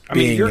rivals. I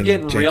mean, being you're in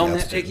getting janky real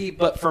altitude. nitpicky,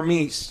 but for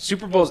me,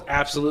 Super Bowls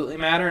absolutely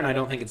matter, and I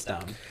don't think it's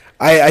dumb.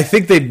 I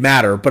think they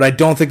matter, but I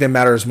don't think they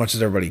matter as much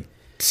as everybody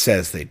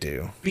says they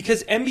do.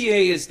 Because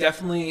NBA is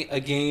definitely a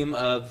game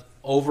of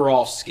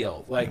overall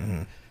skill. Like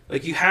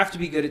you have to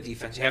be good at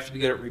defense, you have to be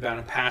good at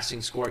rebounding,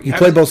 passing, scoring. You have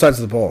play to- both sides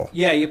of the ball.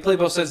 Yeah, you play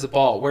both sides of the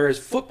ball. Whereas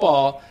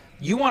football,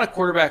 you want a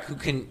quarterback who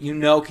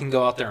can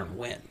go out there and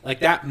win.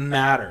 Like that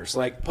matters.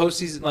 Like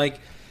postseason, like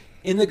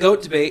in the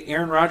GOAT debate,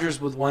 Aaron Rodgers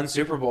with one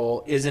Super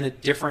Bowl is in a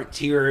different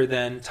tier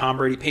than Tom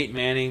Brady, Peyton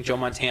Manning, Joe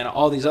Montana,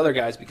 all these other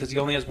guys because he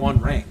only has one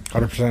ring.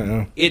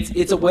 100%. Yeah.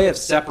 It's a way of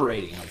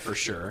separating them for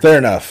sure. Fair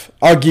enough.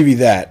 I'll give you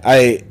that.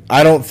 I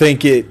don't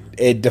think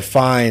it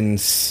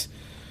defines.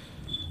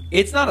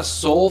 It's not a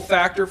sole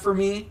factor for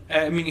me.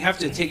 I mean, you have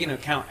to take into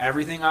account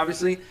everything,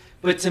 obviously.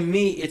 But to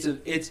me,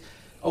 it's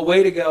a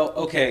way to go,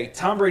 okay,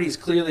 Tom Brady's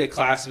clearly a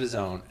class of his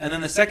own. And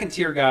then the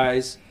second-tier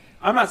guys,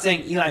 I'm not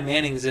saying Eli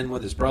Manning's in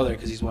with his brother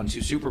because he's won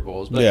 2 Super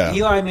Bowls. But Yeah.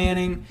 Eli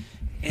Manning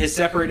is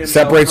separated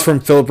himself Separates from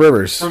Phillip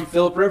Rivers. from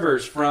Phillip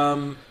Rivers,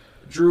 from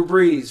Drew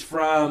Brees,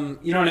 from,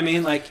 you know what I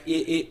mean? Like,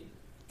 it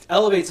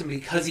elevates him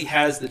because he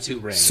has the 2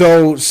 rings.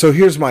 So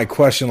here's my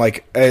question.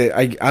 Like,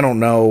 I don't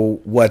know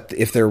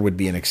if there would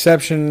be an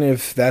exception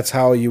if that's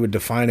how you would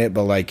define it,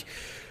 but like,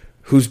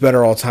 who's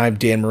better all time,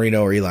 Dan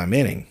Marino or Eli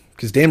Manning?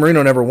 Because Dan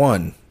Marino never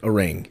won a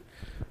ring,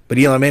 but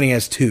Eli Manning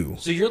has 2.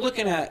 So you're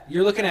looking at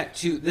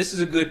 2. This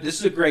is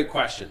a great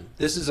question.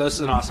 This is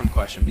an awesome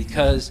question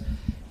because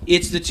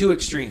it's the 2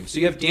 extremes. So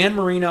you have Dan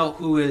Marino,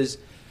 who is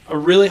a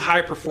really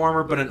high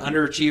performer but an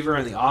underachiever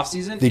in the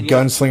offseason. The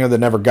gunslinger that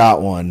never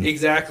got one.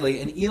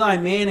 Exactly. And Eli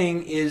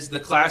Manning is the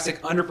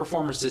classic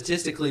underperformer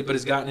statistically, but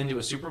has gotten into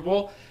a Super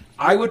Bowl.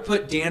 I would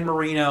put Dan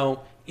Marino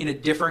in a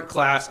different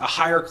class, a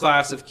higher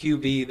class of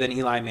QB than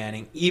Eli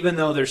Manning, even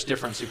though there's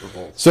different Super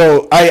Bowls.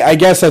 So I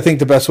guess I think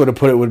the best way to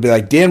put it would be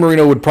like Dan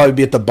Marino would probably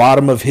be at the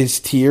bottom of his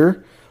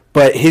tier,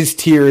 but his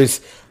tier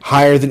is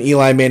higher than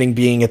Eli Manning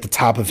being at the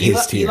top of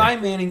his tier. Eli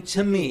Manning,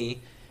 to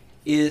me,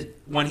 is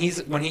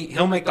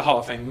he'll make the Hall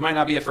of Fame. He might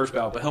not be at first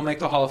ballot, but he'll make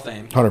the Hall of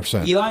Fame.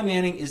 100%. Eli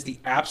Manning is the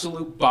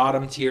absolute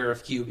bottom tier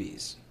of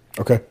QBs,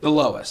 Okay. the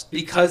lowest,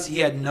 because he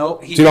had no.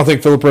 So you don't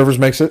think Phillip Rivers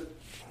makes it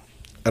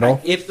at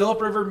all? If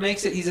Phillip Rivers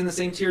makes it, he's in the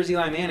same tier as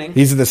Eli Manning.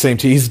 He's in the same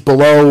tier. He's in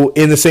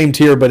the same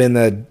tier, but in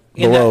the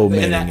below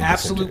Manning. In that in the same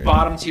absolute tier.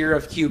 bottom tier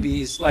of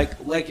QBs,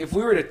 like if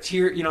we were to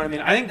tier, you know what I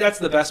mean? I think that's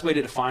the best way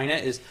to define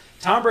it. Is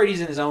Tom Brady's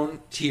in his own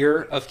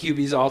tier of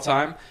QBs all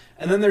time,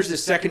 and then there's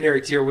this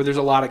secondary tier where there's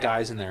a lot of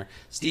guys in there: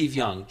 Steve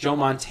Young, Joe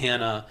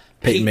Montana,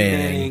 Peyton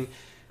Manning.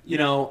 You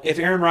know, if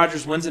Aaron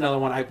Rodgers wins another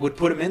one, I would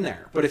put him in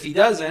there. But if he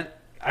doesn't,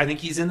 I think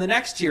he's in the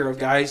next tier of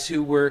guys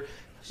who were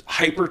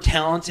hyper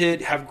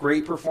talented, have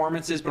great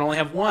performances, but only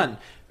have one.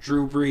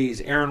 Drew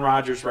Brees, Aaron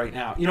Rodgers right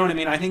now. You know what I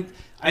mean? I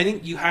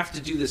think you have to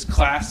do this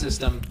class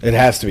system. It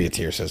has to be a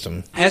tier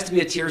system. It has to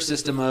be a tier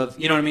system of,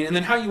 you know what I mean? And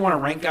then how you want to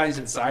rank guys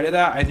inside of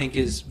that, I think,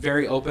 is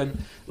very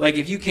open. Like,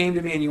 if you came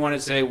to me and you wanted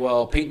to say,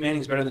 well, Peyton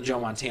Manning's better than Joe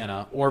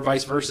Montana, or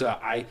vice versa,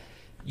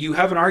 you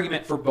have an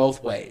argument for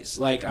both ways.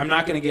 Like, I'm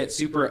not going to get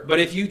super... But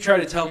if you try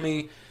to tell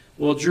me,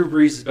 well, Drew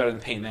Brees is better than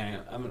Peyton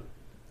Manning, I'm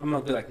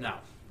going to be like, no.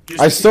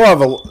 I still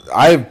have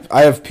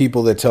I have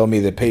people that tell me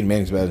that Peyton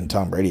Manning's better than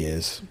Tom Brady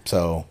is.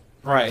 So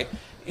Right.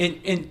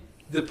 And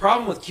the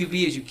problem with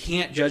QB is you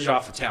can't judge it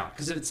off of talent.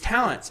 Because if it's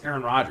talent, it's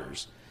Aaron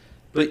Rodgers.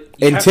 But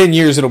in 10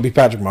 years, it'll be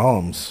Patrick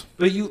Mahomes.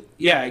 But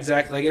yeah,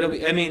 exactly. Like, it'll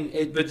be. I mean,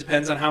 it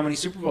depends on how many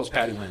Super Bowls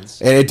Patty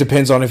wins. And it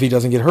depends on if he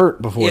doesn't get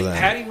hurt before If then.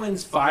 Patty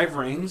wins 5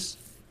 rings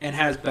and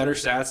has better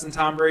stats than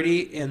Tom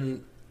Brady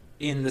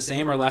in the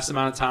same or less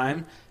amount of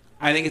time,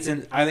 I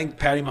think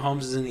Patty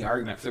Mahomes is in the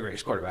argument for the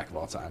greatest quarterback of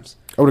all times.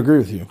 I would agree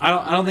with you.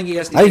 I don't think he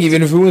has to. I think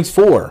even if he wins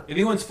 4. If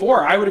he wins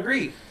 4, I would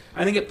agree.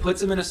 I think it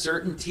puts him in a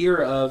certain tier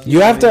of. You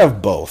have to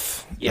have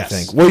both, Yes. I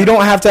think. Well, you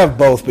don't have to have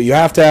both, but you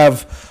have to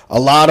have a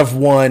lot of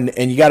one,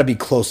 and you got to be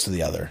close to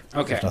the other.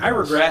 Okay, If nothing I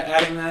else. regret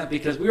adding that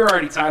because we were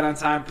already tied on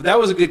time. But that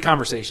was a good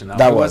conversation, though.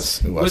 It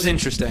was. It was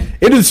interesting.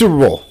 Into the Super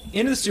Bowl.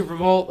 Into the Super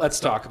Bowl. Let's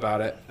talk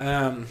about it.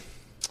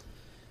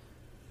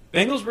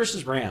 Bengals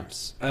versus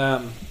Rams.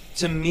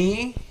 To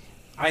me,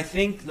 I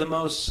think the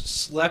most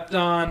slept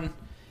on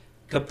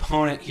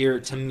component here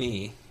to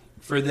me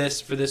for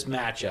this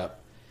matchup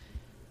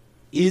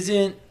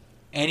isn't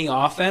any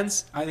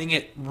offense. I think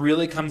it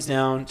really comes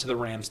down to the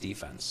Rams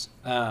defense.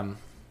 I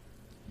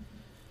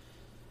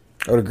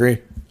would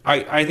agree.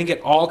 I think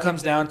it all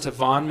comes down to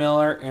Von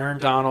Miller, Aaron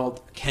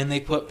Donald. Can they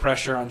put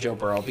pressure on Joe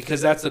Burrow?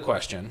 Because that's the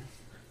question.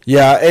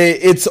 Yeah,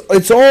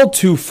 it's all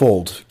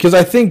twofold because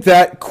I think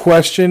that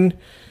question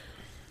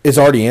is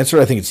already answered.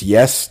 I think it's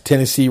yes.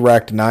 Tennessee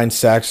racked 9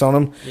 sacks on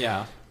him.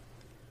 Yeah.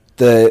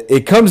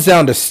 It comes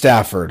down to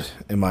Stafford,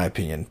 in my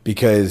opinion,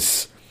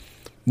 because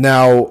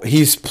now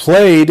he's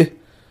played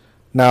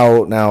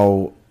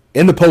now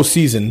in the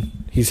postseason.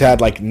 He's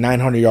had like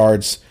 900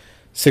 yards,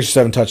 6 or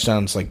 7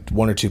 touchdowns, like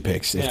 1 or 2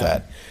 picks, if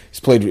that. He's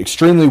played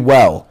extremely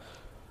well.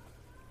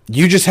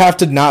 You just have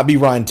to not be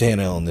Ryan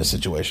Tannehill in this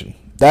situation.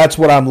 That's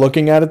what I'm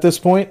looking at this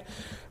point,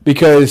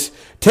 because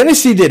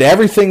Tennessee did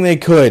everything they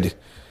could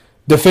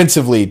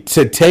defensively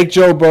to take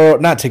Joe Burrow,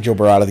 not take Joe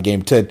Burrow out of the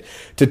game, to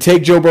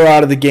take Joe Burrow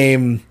out of the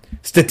game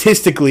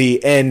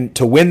statistically and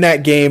to win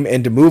that game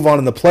and to move on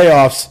in the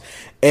playoffs.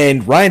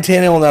 And Ryan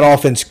Tannehill in that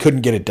offense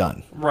couldn't get it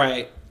done.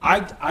 Right.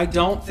 I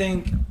don't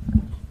think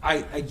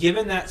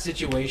given that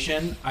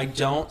situation, I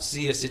don't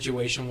see a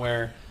situation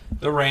where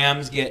the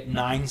Rams get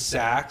 9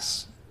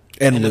 sacks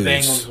and lose. The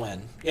Bengals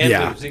win.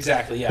 And lose,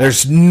 exactly, yeah.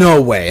 There's no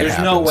way There's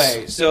no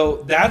way.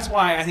 So that's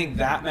why I think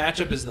that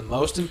matchup is the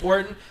most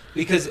important,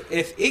 because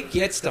if it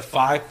gets to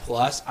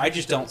 5+, I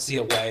just don't see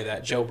a way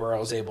that Joe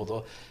Burrow is able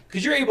to,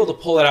 because you're able to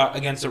pull it out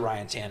against a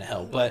Ryan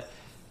Tannehill. But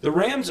the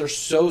Rams are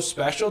so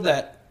special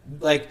that,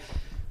 like,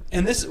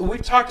 and this,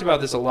 we've talked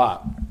about this a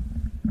lot.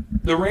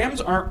 The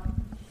Rams aren't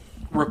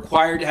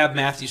required to have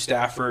Matthew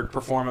Stafford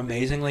perform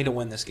amazingly to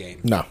win this game.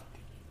 No.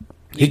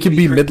 He can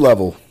be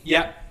mid-level.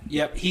 Yep.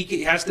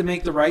 He has to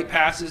make the right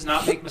passes,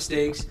 not make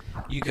mistakes.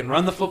 You can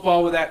run the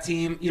football with that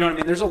team. You know what I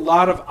mean? There's a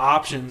lot of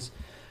options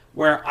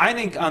where I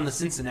think on the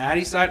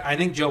Cincinnati side, I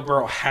think Joe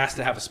Burrow has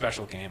to have a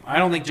special game. I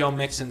don't think Joe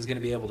Mixon's going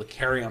to be able to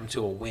carry him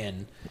to a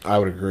win. I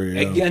would agree.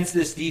 Yeah. Against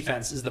this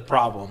defense is the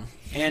problem.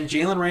 And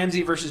Jalen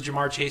Ramsey versus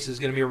Jamar Chase is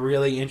going to be a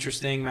really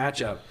interesting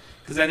matchup,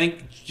 because I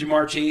think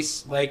Jamar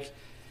Chase,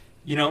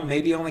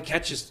 maybe only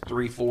catches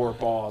 3-4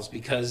 balls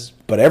because.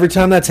 But every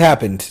time that's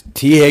happened,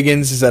 T.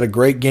 Higgins is at a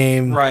great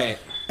game. Right.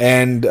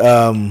 And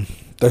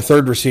their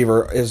third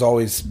receiver has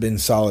always been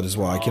solid as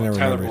well. I can never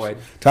remember. Boyd.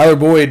 Tyler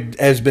Boyd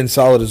has been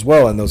solid as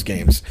well in those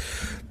games.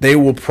 They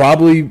will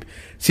probably.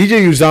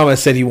 CJ Uzomah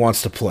said he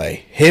wants to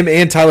play. Him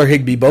and Tyler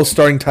Higbee, both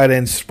starting tight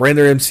ends, sprained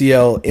their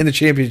MCL in the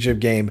championship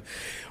game.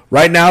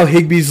 Right now,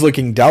 Higbee's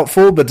looking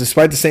doubtful, but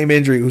despite the same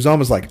injury,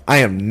 Uzomah's like, I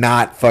am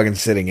not fucking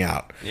sitting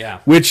out. Yeah.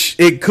 Which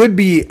it could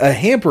be a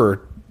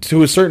hamper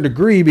to a certain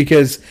degree,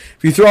 because if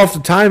you throw off the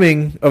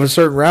timing of a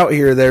certain route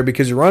here or there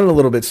because you're running a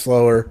little bit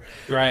slower,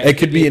 right, it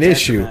could be an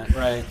issue.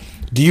 Right.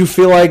 Do you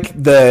feel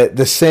like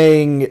the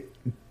saying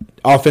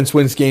offense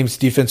wins games,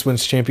 defense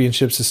wins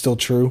championships is still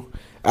true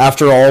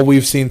after all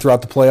we've seen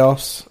throughout the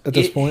playoffs at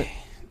this point?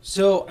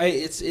 So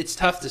it's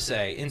tough to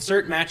say. In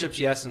certain matchups,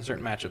 yes. In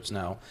certain matchups,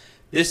 no.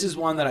 This is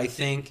one that I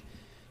think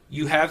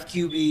you have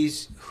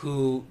QBs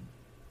who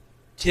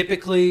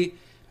typically,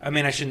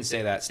 I shouldn't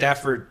say that.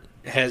 Stafford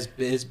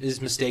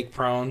is mistake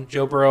prone.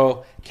 Joe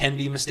Burrow can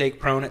be mistake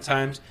prone at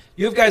times.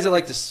 You have guys that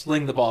like to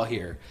sling the ball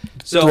here.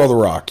 So throw the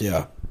rock,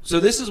 yeah. So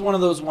this is one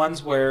of those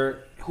ones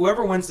where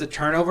whoever wins the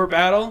turnover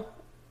battle,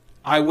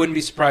 I wouldn't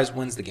be surprised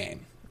wins the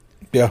game.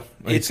 Yeah.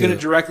 It's going to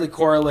directly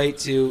correlate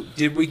to,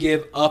 did we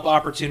give up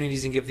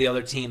opportunities and give the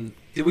other team,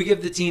 did we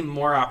give the team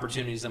more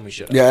opportunities than we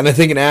should have? Yeah, and I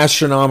think an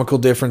astronomical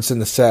difference in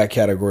the sack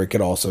category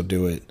could also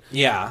do it.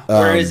 Yeah.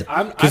 Whereas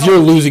because you're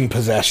losing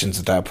possessions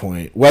at that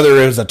point.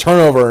 Whether it was a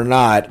turnover or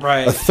not,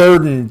 right. A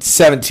 3rd and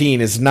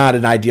 17 is not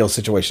an ideal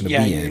situation to be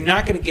in. Yeah, you're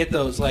not going to get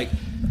those.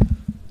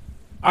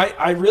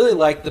 I really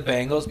like the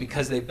Bengals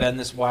because they've been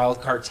this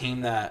wild card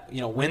team that,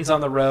 wins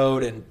on the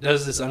road and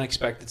does this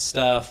unexpected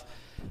stuff,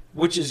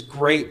 which is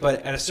great.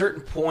 But at a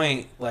certain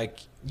point,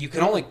 you can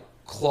only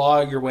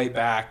claw your way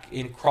back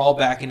and crawl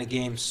back into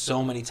games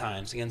so many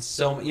times against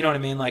you know what I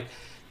mean?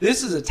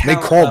 This is a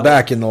talent They crawled level.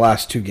 back in the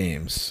last 2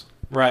 games.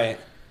 Right.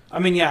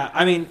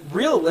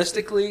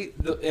 Realistically,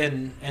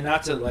 and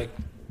not to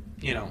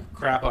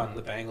crap on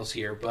the Bengals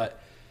here, but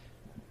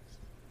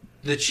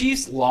the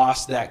Chiefs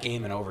lost that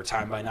game in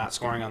overtime by not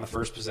scoring on the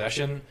first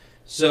possession.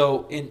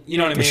 So, you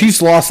know what I mean? The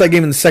Chiefs lost that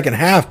game in the second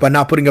half by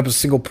not putting up a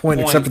single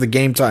point except for the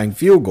game-tying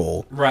field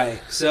goal.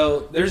 Right.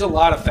 So there's a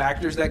lot of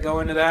factors that go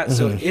into that. Mm-hmm.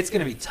 So it's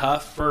going to be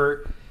tough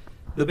for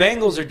the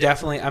Bengals. Are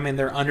definitely,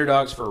 they're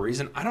underdogs for a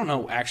reason. I don't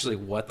know actually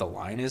what the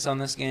line is on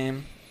this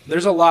game.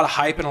 There's a lot of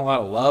hype and a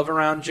lot of love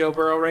around Joe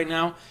Burrow right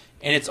now,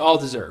 and it's all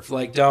deserved.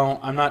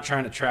 I'm not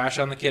trying to trash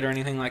on the kid or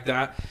anything like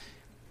that.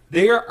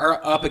 They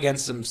are up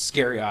against some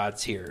scary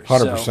odds here.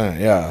 100%,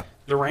 yeah.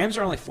 The Rams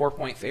are only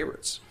 4-point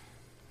favorites.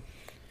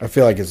 I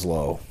feel like it's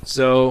low.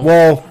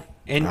 So,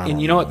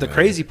 and you know what the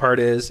crazy part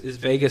is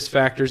Vegas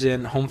factors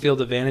in home field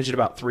advantage at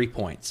about 3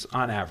 points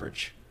on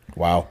average.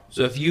 Wow.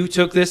 So if you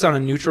took this on a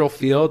neutral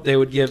field, they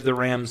would give the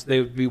Rams, they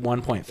would be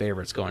 1-point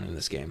favorites going into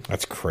this game.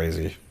 That's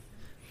crazy.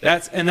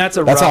 That's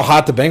how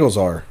hot the Bengals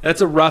are.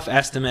 That's a rough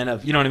estimate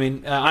of, you know what I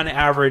mean? On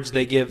average,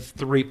 they give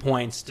 3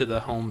 points to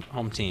the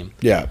home team.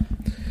 Yeah.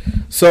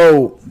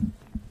 So,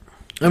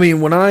 I mean,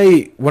 when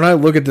I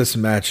look at this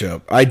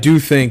matchup, I do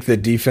think that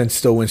defense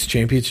still wins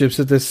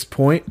championships at this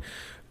point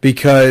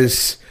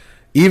because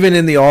even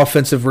in the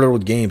offensive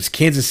riddled games,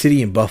 Kansas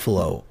City and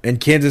Buffalo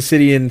and Kansas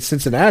City and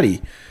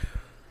Cincinnati,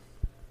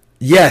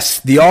 yes,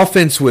 the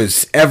offense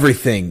was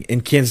everything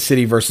in Kansas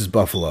City versus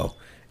Buffalo.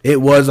 It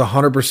was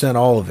 100%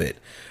 all of it.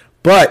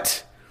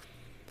 But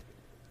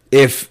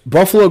if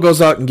Buffalo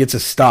goes out and gets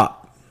a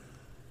stop,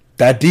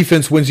 that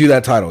defense wins you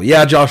that title.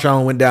 Yeah, Josh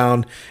Allen went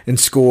down and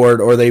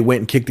scored, or they went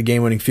and kicked the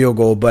game-winning field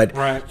goal, but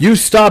right. You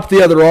stopped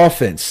the other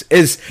offense.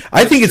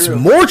 I think it's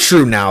more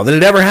true now than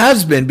it ever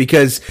has been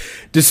because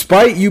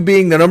despite you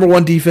being the number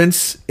one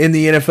defense in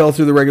the NFL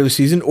through the regular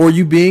season, or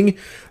you being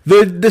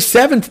the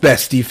seventh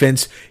best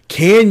defense,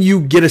 can you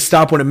get a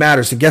stop when it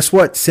matters? And guess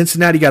what?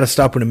 Cincinnati got a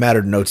stop when it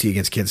mattered in OT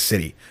against Kansas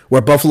City,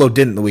 where Buffalo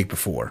didn't the week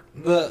before.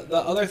 The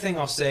other thing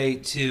I'll say,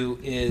 too,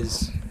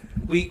 is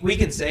we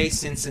can say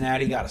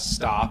Cincinnati got a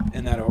stop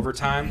in that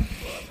overtime.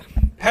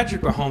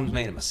 Patrick Mahomes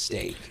made a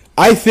mistake.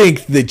 I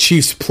think the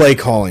Chiefs' play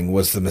calling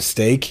was the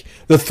mistake.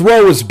 The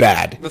throw was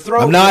bad. The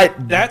throw,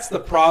 that's the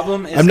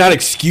problem. I'm not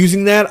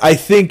excusing that. I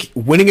think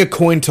winning a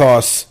coin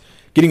toss,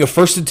 getting a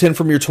 1st and 10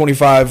 from your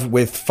 25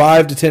 with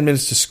 5 to 10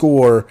 minutes to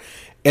score,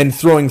 and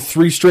throwing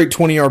 3 straight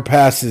 20-yard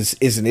passes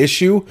is an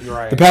issue.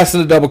 Right. The pass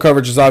into double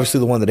coverage is obviously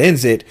the one that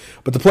ends it,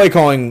 but the play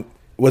calling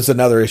was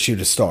another issue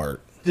to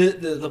start.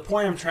 The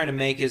point I'm trying to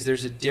make is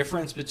there's a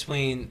difference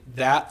between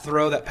that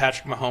throw that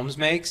Patrick Mahomes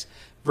makes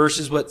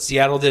versus what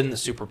Seattle did in the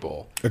Super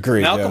Bowl.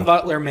 Agreed. Malcolm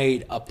Butler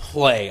made a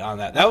play on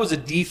that. That was a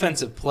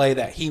defensive play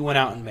that he went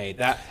out and made.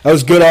 That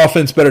was good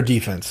offense, better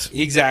defense.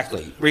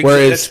 Exactly.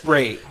 Whereas that's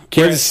great.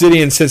 Kansas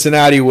City and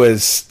Cincinnati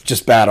was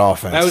just bad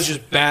offense. That was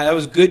just bad. That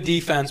was good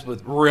defense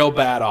with real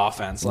bad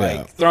offense.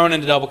 Like throwing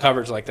into double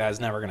coverage like that is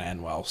never going to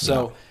end well.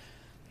 So.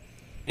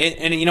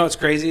 And you know what's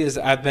crazy is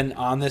I've been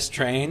on this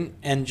train,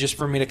 and just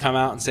for me to come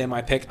out and say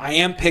my pick, I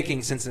am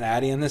picking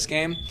Cincinnati in this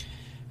game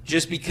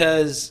just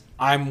because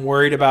I'm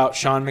worried about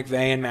Sean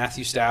McVay and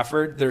Matthew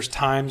Stafford. There's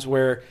times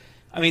where,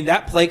 I mean,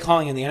 that play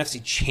calling in the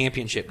NFC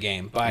Championship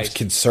game by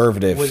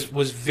conservative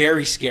was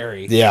very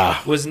scary. Yeah.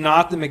 Was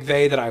not the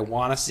McVay that I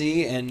want to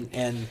see,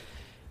 and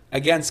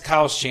against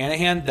Kyle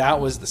Shanahan,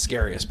 that was the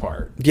scariest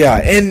part. Yeah,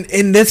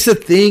 and that's the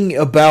thing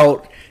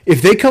about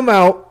if they come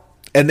out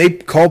and they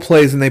call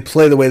plays and they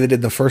play the way they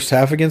did the first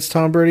half against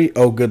Tom Brady,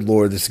 oh, good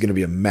Lord, this is going to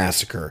be a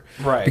massacre.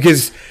 Right.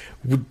 Because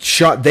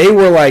they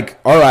were like,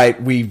 all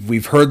right,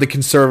 we've heard the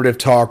conservative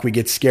talk. We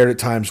get scared at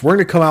times. We're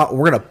going to come out and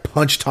we're going to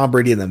punch Tom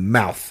Brady in the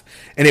mouth.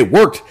 And it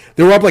worked.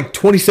 They were up like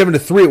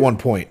 27-3 at one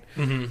point.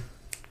 Mm-hmm.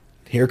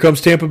 Here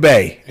comes Tampa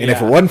Bay. And if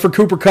it wasn't for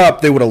Cooper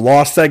Kupp, they would have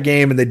lost that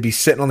game and they'd be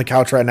sitting on the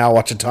couch right now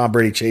watching Tom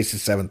Brady chase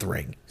his 7th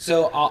ring.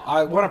 So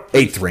I want to...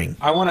 8th ring.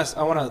 I want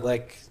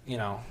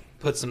to,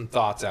 put some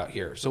thoughts out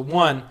here. So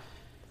one,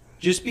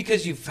 just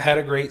because you've had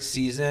a great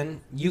season,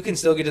 you can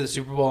still get to the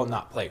Super Bowl and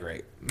not play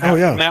great.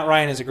 Matt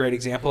Ryan is a great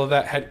example of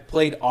that. Had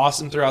played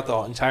awesome throughout the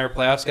entire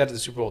playoffs, got to the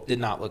Super Bowl, did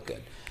not look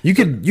good. You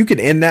could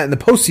end that in the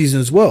postseason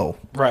as well.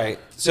 Right.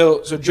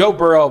 So Joe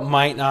Burrow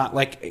might not,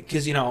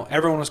 because,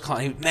 everyone was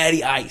calling him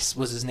Matty Ice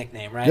was his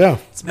nickname, right? Yeah.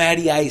 It's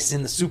Matty Ice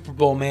in the Super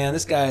Bowl, man.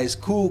 This guy is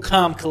cool,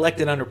 calm,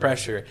 collected under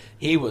pressure.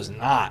 He was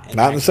not.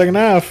 Not in the second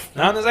half.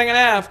 Not in the second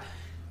half.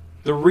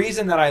 The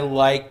reason that I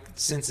like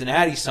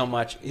Cincinnati so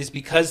much is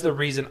because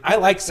I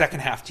like second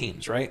half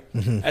teams, right?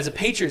 Mm-hmm. As a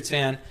Patriots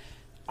fan,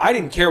 I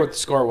didn't care what the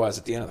score was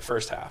at the end of the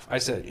first half. I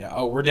said,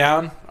 we're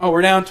down.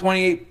 We're down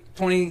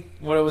 28-20.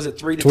 What was it?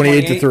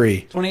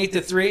 28-3.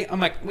 28-3. I'm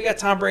like, we got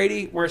Tom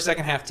Brady. We're a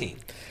second half team.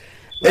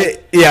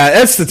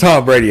 That's the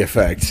Tom Brady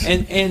effect.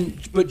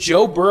 But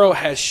Joe Burrow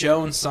has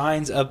shown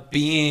signs of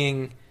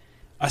being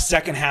a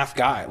second half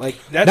guy. Like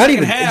that Not second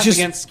even, half just,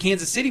 against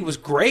Kansas City was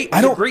great. It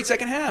was a great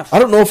second half. I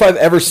don't know if I've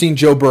ever seen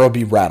Joe Burrow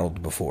be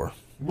rattled before.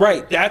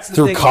 Right, that's the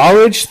thing. Through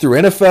college, through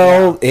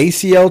NFL,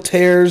 ACL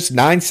tears,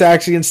 9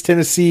 sacks against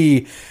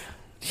Tennessee,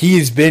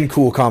 he's been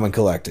cool, calm, and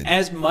collected.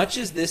 As much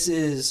as this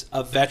is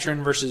a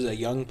veteran versus a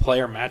young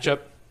player matchup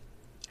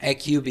at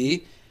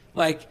QB,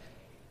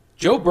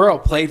 Joe Burrow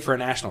played for a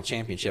national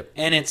championship,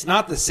 and it's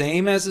not the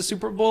same as the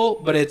Super Bowl,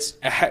 but it's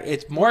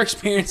more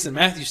experience than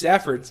Matthew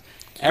Stafford's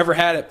ever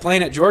had at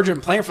playing at Georgia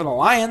and playing for the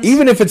Lions.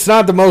 Even if it's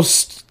not the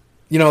most,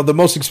 the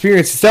most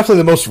experience, it's definitely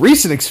the most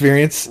recent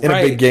experience in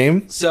a big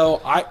game. So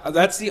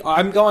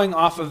I'm going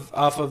off of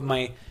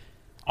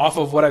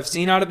what I've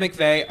seen out of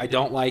McVay. I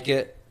don't like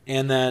it,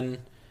 and then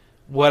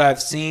what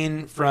I've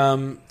seen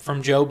from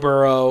Joe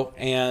Burrow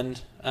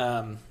and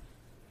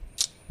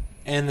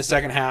in the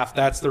second half.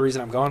 That's the reason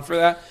I'm going for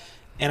that.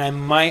 And I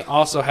might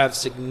also have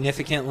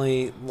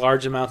significantly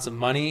large amounts of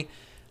money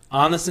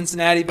on the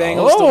Cincinnati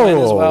Bengals to win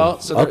as well.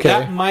 So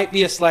that might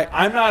be a slight.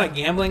 I'm not a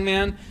gambling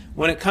man.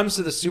 When it comes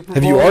to the Super Bowl.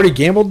 Have you already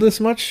gambled this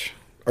much?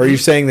 Or are you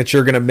saying that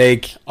you're going to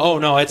make? Oh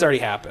no, it's already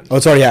happened. Oh,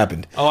 it's already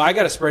happened. Oh, I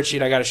got a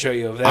spreadsheet I got to show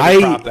you of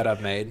every prop that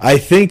I've made. I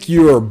think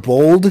you are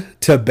bold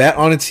to bet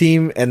on a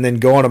team and then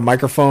go on a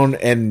microphone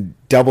and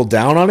double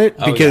down on it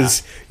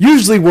because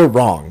usually we're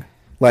wrong.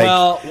 Like,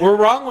 well, we're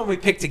wrong when we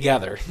pick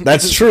together.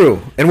 That's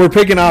true, and we're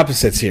picking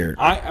opposites here.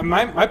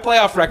 My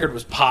playoff record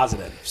was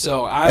positive,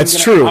 so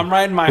true. I'm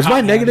riding my. Was hot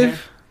mine hand negative? here.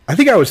 I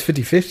think I was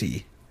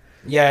 50-50.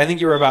 Yeah, I think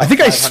you were about. I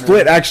think I 500.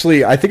 split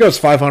actually. I think I was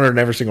 500 in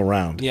every single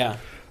round. Yeah.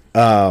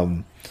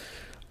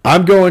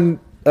 I'm going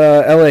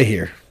LA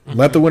here.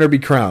 Let the winner be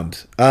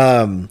crowned.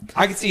 I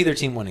could see either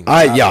team winning.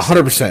 Yeah,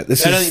 100%.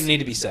 This That doesn't is even need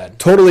to be said.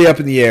 totally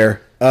up in the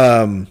air.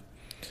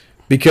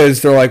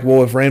 Because they're like,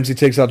 well, if Ramsey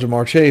takes out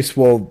Jamar Chase,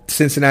 well,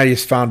 Cincinnati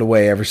has found a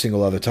way every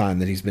single other time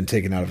that he's been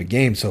taken out of a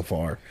game so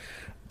far.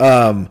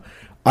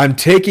 I'm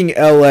taking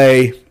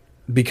LA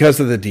because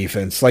of the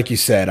defense. Like you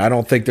said, I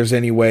don't think there's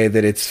any way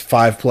that it's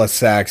 5+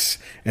 sacks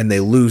and they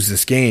lose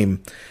this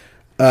game.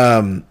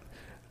 To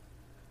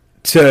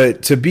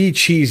be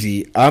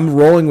cheesy, I'm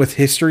rolling with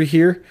history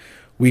here.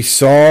 We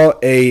saw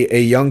a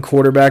young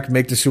quarterback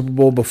make the Super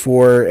Bowl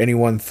before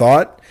anyone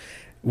thought.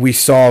 We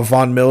saw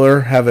Von Miller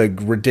have a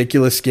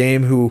ridiculous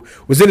game who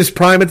was in his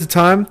prime at the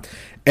time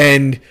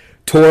and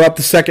tore up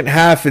the second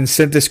half and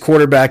sent this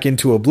quarterback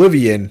into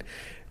oblivion.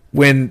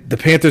 When the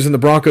Panthers and the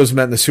Broncos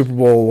met in the Super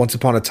Bowl once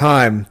upon a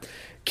time,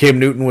 Cam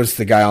Newton was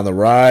the guy on the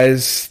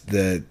rise,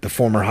 the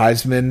former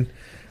Heisman,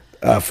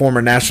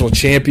 former national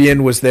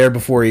champion was there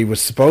before he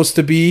was supposed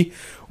to be.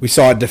 We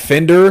saw a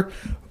defender,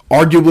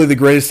 arguably the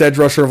greatest edge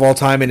rusher of all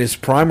time in his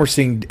prime. We're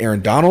seeing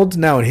Aaron Donald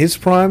now in his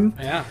prime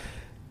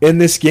in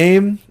this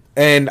game.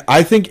 And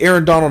I think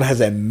Aaron Donald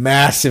has a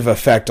massive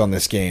effect on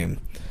this game.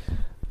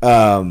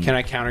 Can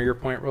I counter your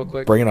point real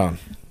quick? Bring it on.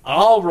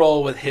 I'll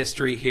roll with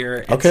history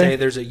here and say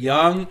there's a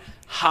young,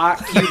 hot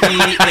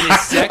QB in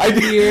his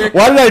second year.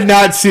 Why did I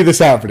not see this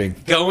happening?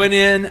 Going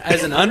in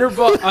as an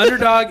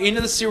underdog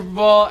into the Super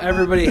Bowl.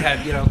 Everybody had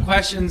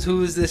questions.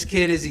 Who is this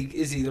kid? Is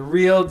he the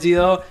real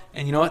deal?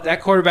 And you know what?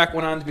 That quarterback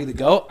went on to be the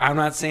GOAT. I'm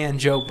not saying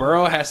Joe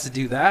Burrow has to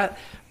do that.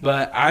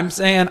 But I'm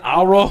saying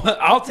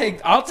I'll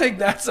take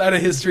that side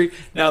of history.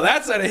 Now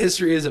that side of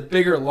history is a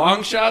bigger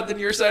long shot than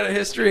your side of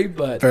history.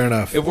 But fair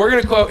enough. If we're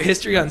gonna quote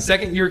history on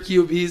second year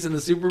QBs in the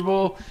Super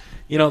Bowl,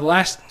 the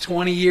last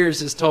 20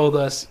 years has told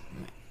us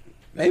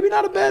maybe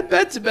not a bad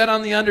bet to bet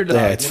on the underdog.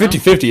 Yeah, it's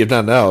 50-50 if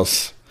nothing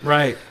else.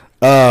 Right.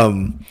 I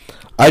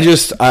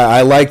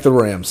like the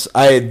Rams.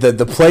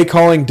 The play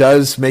calling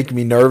does make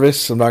me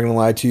nervous. I'm not going to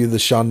lie to you. The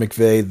Sean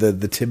McVay,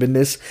 the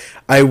timidness.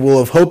 I will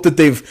have hoped that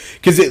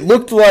because it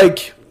looked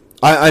like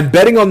I'm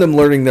betting on them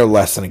learning their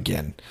lesson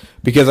again.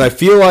 Because I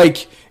feel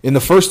like in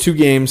the first two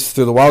games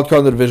through the wild card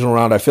and the divisional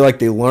round, I feel like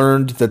they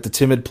learned that the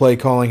timid play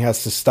calling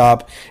has to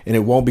stop and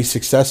it won't be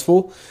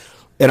successful.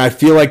 And I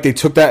feel like they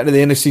took that into the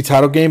NFC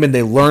title game and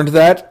they learned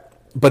that,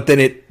 but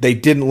then they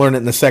didn't learn it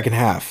in the second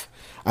half.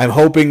 I'm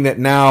hoping that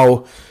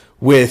now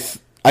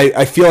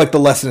I feel like the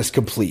lesson is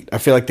complete. I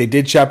feel like they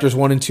did chapters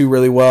 1 and 2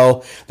 really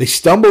well. They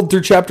stumbled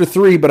through chapter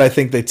 3, but I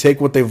think they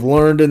take what they've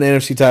learned in the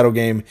NFC title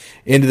game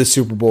into the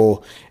Super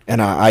Bowl.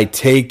 And I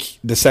take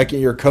the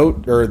second-year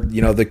coach, or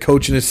the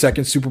coach in his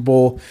second Super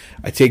Bowl.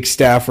 I take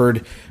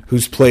Stafford,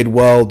 who's played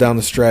well down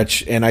the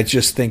stretch, and I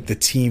just think the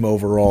team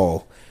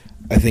overall,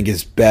 I think,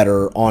 is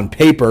better on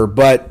paper.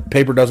 But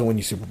paper doesn't win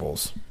you Super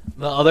Bowls.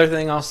 The other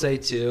thing I'll say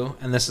too,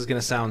 and this is going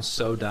to sound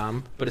so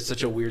dumb, but it's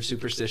such a weird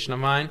superstition of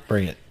mine.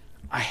 Bring it.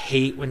 I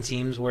hate when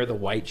teams wear the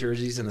white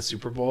jerseys in the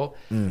Super Bowl.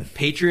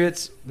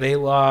 Patriots, they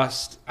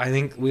lost. I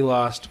think we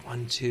lost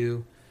 1,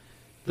 2.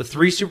 The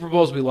 3 Super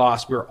Bowls we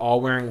lost, we were all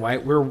wearing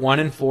white. We were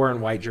 1-4 in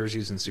white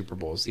jerseys in Super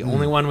Bowls. The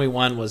only one we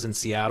won was in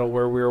Seattle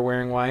where we were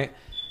wearing white.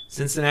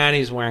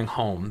 Cincinnati's wearing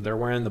home. They're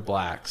wearing the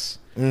blacks.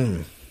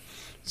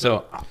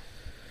 So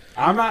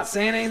I'm not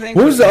saying anything.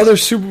 What was the other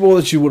Super Bowl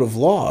that you would have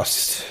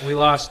lost? We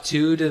lost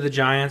 2 to the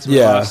Giants. We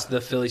lost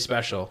the Philly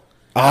special.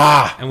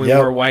 And we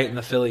wore white in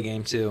the Philly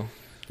game too.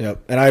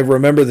 Yep, and I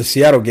remember the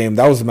Seattle game.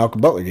 That was the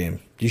Malcolm Butler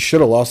game. You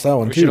should have lost that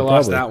one too. We should have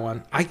lost that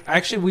one.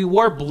 We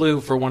wore blue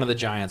for one of the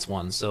Giants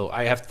ones, so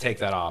I have to take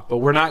that off. But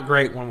we're not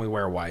great when we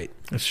wear white.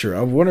 That's true.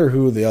 I wonder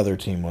who the other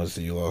team was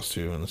that you lost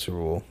to in the Super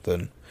Bowl.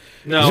 Then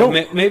no,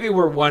 maybe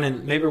we're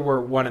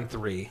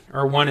 1-3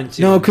 or 1-2.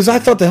 No, because I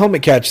thought the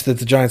helmet catch that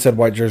the Giants had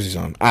white jerseys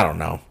on. I don't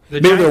know.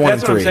 Maybe they're 1-3.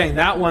 That's what I'm saying.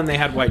 That one they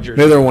had white jerseys.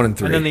 Maybe they're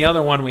 1-3. And then the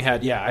other one we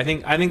had. Yeah, I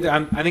think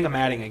I'm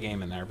adding a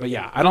game in there. But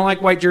yeah, I don't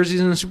like white jerseys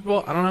in the Super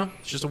Bowl. I don't know.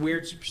 It's just a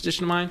weird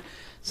superstition of mine.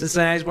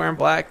 Cincinnati's wearing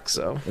black,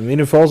 so I mean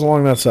it falls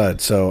along that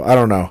side. So I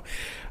don't know.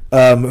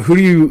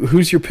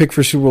 Who's your pick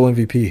for Super Bowl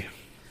MVP?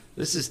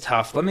 This is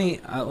tough. Let me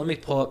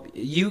pull up.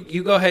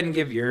 You go ahead and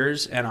give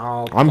yours, and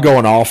I'm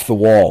going off the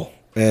wall.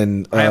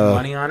 And I have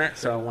money on it,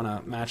 so I want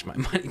to match my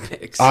money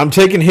picks. I'm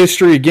taking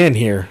history again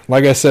here.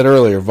 Like I said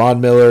earlier,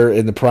 Von Miller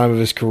in the prime of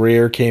his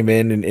career came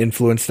in and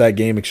influenced that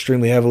game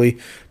extremely heavily.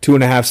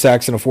 2.5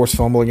 sacks and a forced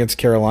fumble against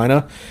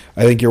Carolina.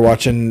 I think you're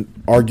watching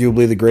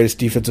arguably the greatest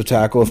defensive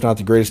tackle, if not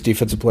the greatest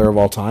defensive player of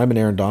all time, and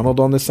Aaron Donald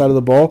on this side of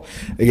the ball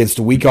against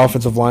a weak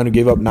offensive line who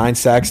gave up 9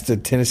 sacks to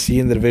Tennessee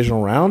in the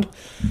divisional round.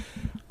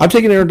 I'm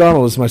taking Aaron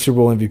Donald as my Super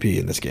Bowl MVP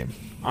in this game.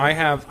 I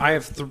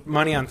have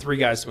money on 3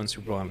 guys to win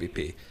Super Bowl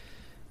MVP,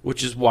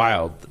 which is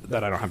wild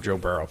that I don't have Joe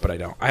Burrow, but I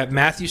don't. I have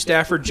Matthew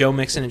Stafford, Joe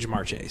Mixon, and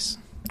Jamar Chase.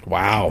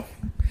 Wow.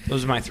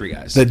 Those are my 3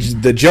 guys.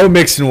 The Joe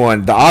Mixon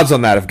one, the odds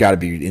on that have got to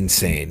be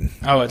insane.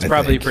 Oh, it's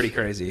probably pretty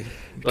crazy.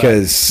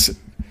 Because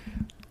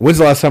when's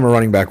the last time a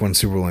running back won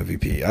Super Bowl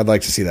MVP? I'd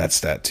like to see that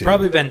stat too.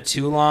 Probably been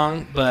too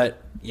long,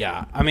 but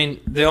yeah. I mean,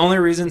 the only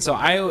reason, so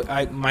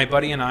my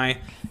buddy and I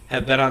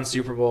have bet on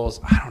Super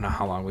Bowls. I don't know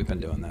how long we've been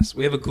doing this.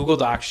 We have a Google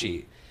Doc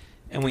sheet,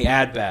 and we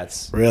add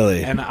bets.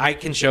 Really? And I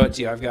can show it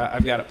to you. I've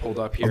got it pulled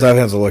up here. I'll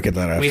definitely have to look at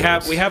that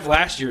afterwards. We have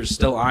last year's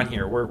still on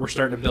here. We're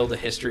starting to build a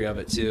history of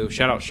it too.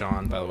 Shout out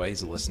Sean, by the way,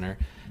 he's a listener.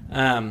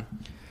 And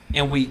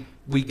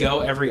we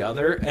go every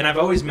other, and I've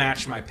always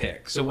matched my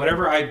pick. So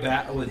whatever I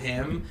bet with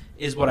him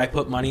is what I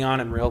put money on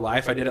in real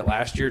life. I did it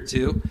last year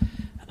too.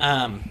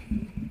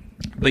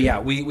 But yeah,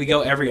 we go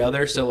every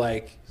other. So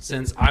like,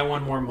 since I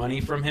won more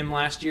money from him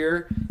last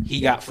year,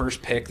 he got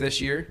first pick this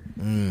year.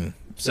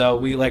 So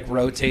we like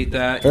rotate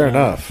that. Fair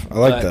enough. I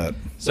like that.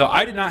 So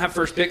I did not have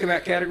first pick in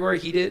that category.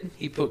 He did.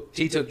 He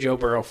took Joe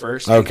Burrow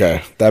first.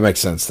 Okay, that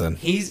makes sense then.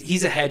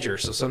 He's a hedger,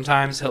 so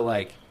sometimes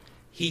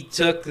he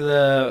took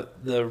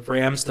the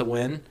Rams to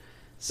win,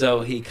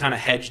 so he kind of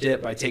hedged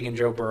it by taking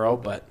Joe Burrow.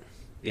 But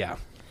yeah,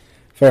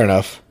 fair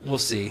enough. We'll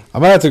see. I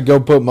might have to go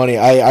put money.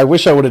 I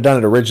wish I would have done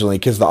it originally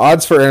because the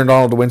odds for Aaron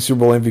Donald to win Super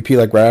Bowl MVP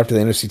like right after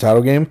the NFC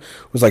title game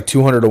was like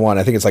 200 to 1.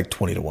 I think it's like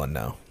 20 to 1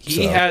 now.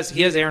 He has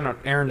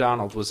Aaron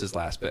Donald was his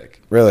last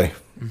pick. Really?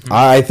 Mm-hmm.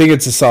 I think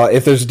it's a solid.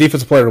 If there's a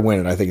defensive player to win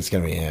it, I think it's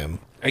going to be him.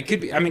 It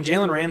could be. I mean,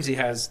 Jalen Ramsey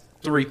has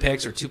 3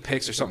 picks or 2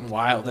 picks or something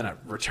wild in a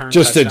return.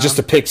 Just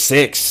to pick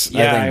 6.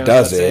 Yeah, I think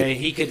does it.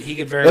 He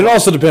could very. It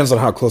also depends on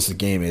how close the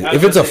game is.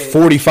 If it's a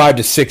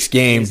 45-6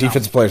 game,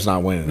 defensive player's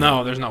not winning.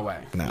 No, there's no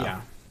way. No.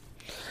 Yeah.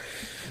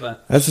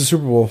 But that's the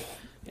Super Bowl.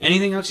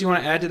 Anything else you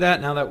want to add to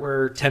that now that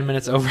we're 10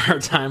 minutes over our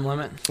time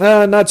limit?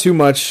 Not too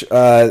much.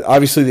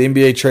 Obviously, the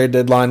NBA trade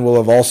deadline will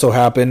have also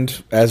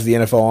happened as the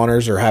NFL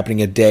honors are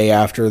happening a day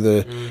after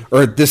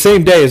or the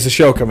same day as the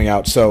show coming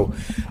out. So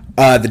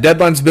the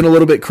deadline's been a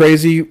little bit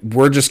crazy.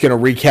 We're just going to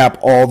recap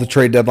all the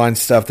trade deadline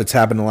stuff that's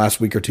happened in the last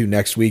week or two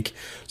next week.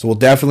 So we'll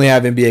definitely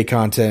have NBA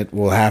content.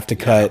 We'll have to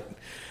cut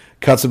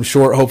some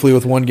short, hopefully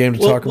with one game to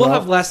talk about. We'll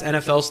have less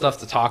NFL stuff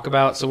to talk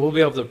about, so we'll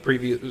be able to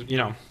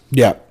preview,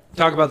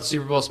 talk about the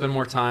Super Bowl, spend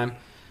more time.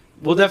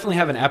 We'll definitely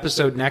have an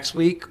episode next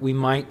week. We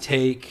might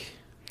take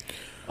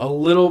a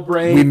little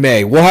break. We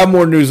may. We'll have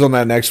more news on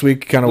that next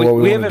week, kind of what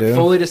we want to do. We haven't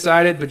fully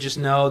decided, but just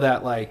know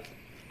that,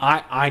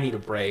 I need a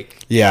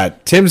break. Yeah,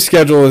 Tim's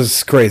schedule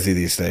is crazy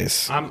these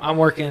days. I'm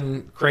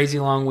working crazy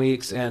long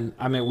weeks, and,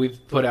 I mean, we've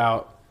put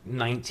out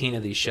 19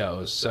 of these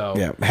shows. So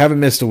yeah, haven't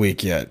missed a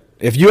week yet.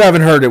 If you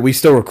haven't heard it, we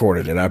still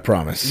recorded it. I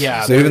promise.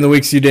 Yeah. So even the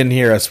weeks you didn't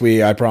hear us,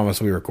 I promise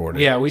we recorded.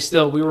 Yeah, we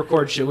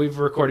record. We've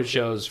recorded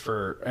shows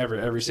for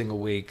every single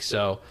week.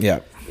 So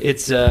yeah,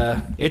 it's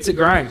a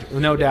grind,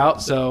 no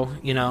doubt. So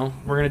we're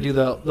gonna do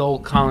the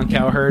old Colin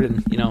Cowherd,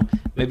 and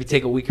maybe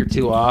take a week or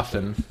 2 off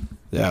and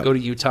go to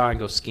Utah and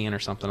go skiing or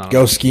something.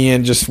 Go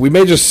skiing. We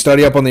may just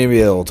study up on the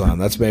NBA the whole time.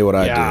 That's maybe what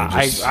I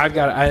do.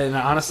 And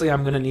honestly,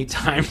 I'm gonna need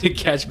time to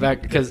catch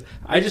back because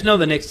I just know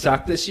the Knicks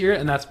suck this year,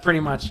 and that's pretty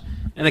much.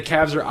 And the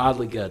Cavs are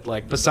oddly good.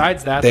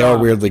 Besides that, they are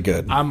weirdly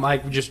good.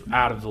 I'm just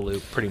out of the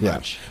loop pretty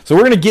much. So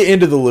we're going to get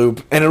into the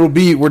loop, and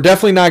we're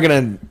definitely not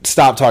going to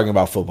stop talking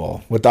about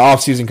football. With the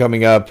offseason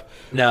coming up,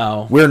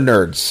 no, we're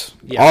nerds.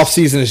 Yes.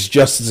 Offseason is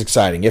just as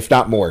exciting, if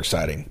not more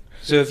exciting.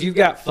 So if you've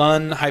got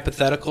fun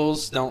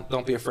hypotheticals,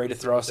 don't be afraid to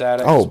throw us at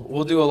it. Oh.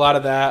 We'll do a lot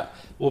of that.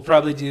 We'll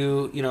probably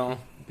do,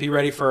 be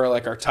ready for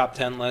our top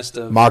 10 list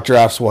of mock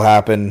drafts will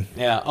happen.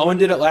 Yeah, Owen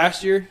did it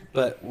last year,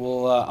 but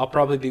I'll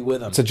probably be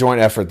with him. It's a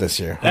joint effort this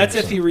year. 100%. That's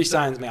if he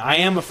re-signs me. I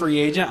am a free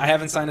agent. I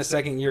haven't signed a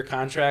second-year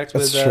contract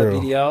with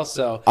BDL,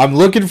 so I'm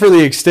looking for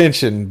the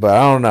extension, but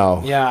I don't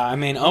know. Yeah, I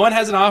mean, Owen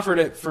hasn't offered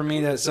it for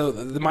me so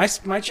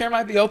my chair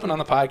might be open on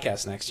the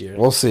podcast next year.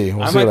 We'll see.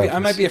 I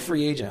might be a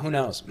free agent. Who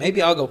knows?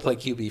 Maybe I'll go play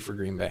QB for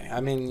Green Bay. I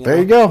mean, there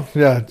you go.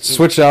 Yeah,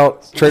 switch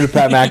out, trade with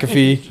Pat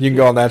McAfee. You can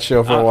go on that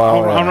show for a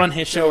while. I'll run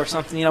his show or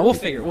something.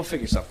 We'll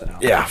figure something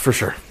out. Yeah, for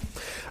sure.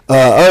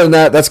 Other than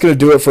that, that's going to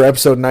do it for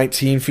episode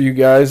 19 for you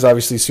guys.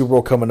 Obviously, Super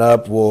Bowl coming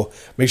up. We'll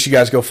make sure you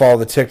guys go follow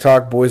the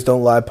TikTok Boys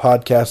Don't Lie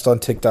podcast on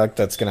TikTok.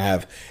 That's going to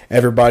have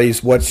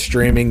everybody's What's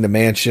Streaming, The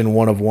Mansion,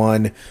 One of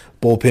One,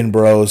 Bullpen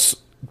Bros,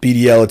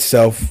 BDL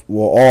itself.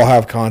 We'll all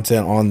have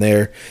content on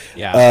there.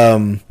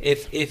 Yeah.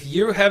 If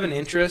you have an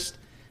interest,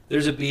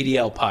 there's a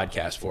BDL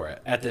podcast for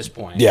it at this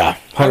point. Yeah,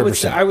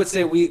 100%. I would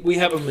say we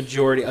have a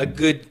majority, a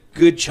good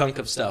chunk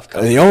of stuff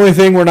coming. The only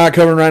thing we're not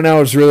covering right now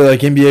is really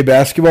NBA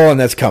basketball, and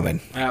that's coming.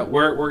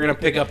 We're going to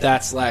pick up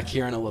that slack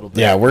here in a little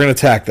bit. Yeah, we're going to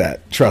attack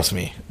that. Trust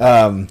me.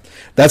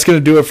 That's going to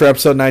do it for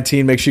episode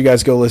 19. Make sure you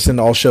guys go listen.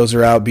 All shows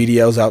are out.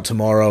 BDL's out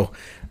tomorrow.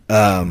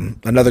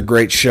 Another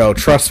great show.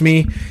 Trust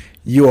me,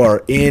 you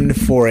are in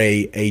for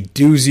a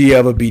doozy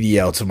of a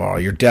BDL tomorrow.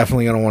 You're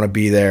definitely going to want to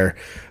be there.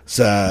 It's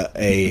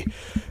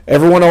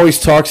everyone always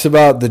talks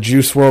about the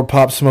Juice WRLD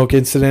Pop Smoke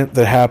incident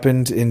that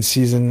happened in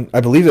season.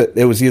 I believe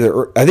it was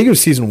I think it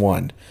was season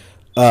 1.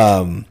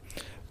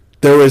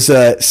 There was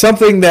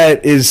something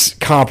that is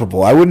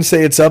comparable. I wouldn't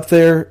say it's up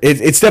there.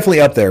 It's definitely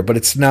up there, but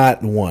it's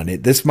not one.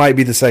 This might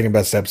be the second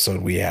best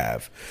episode we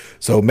have.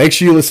 So make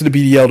sure you listen to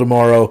BDL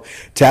tomorrow.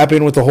 Tap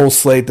in with the whole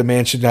slate. The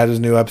Mansion had his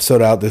new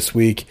episode out this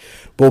week.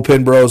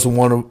 Bullpen Bros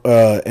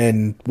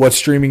and What's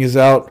Streaming is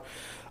out.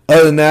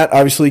 Other than that,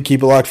 obviously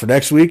keep it locked for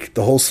next week.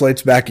 The whole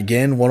slate's back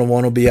again.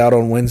 101 will be out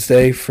on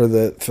Wednesday for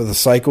the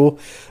cycle,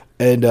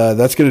 and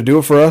that's going to do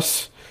it for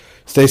us.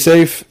 Stay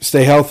safe,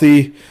 stay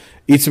healthy.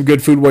 Eat some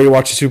good food while you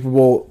watch the Super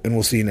Bowl, and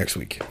we'll see you next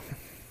week.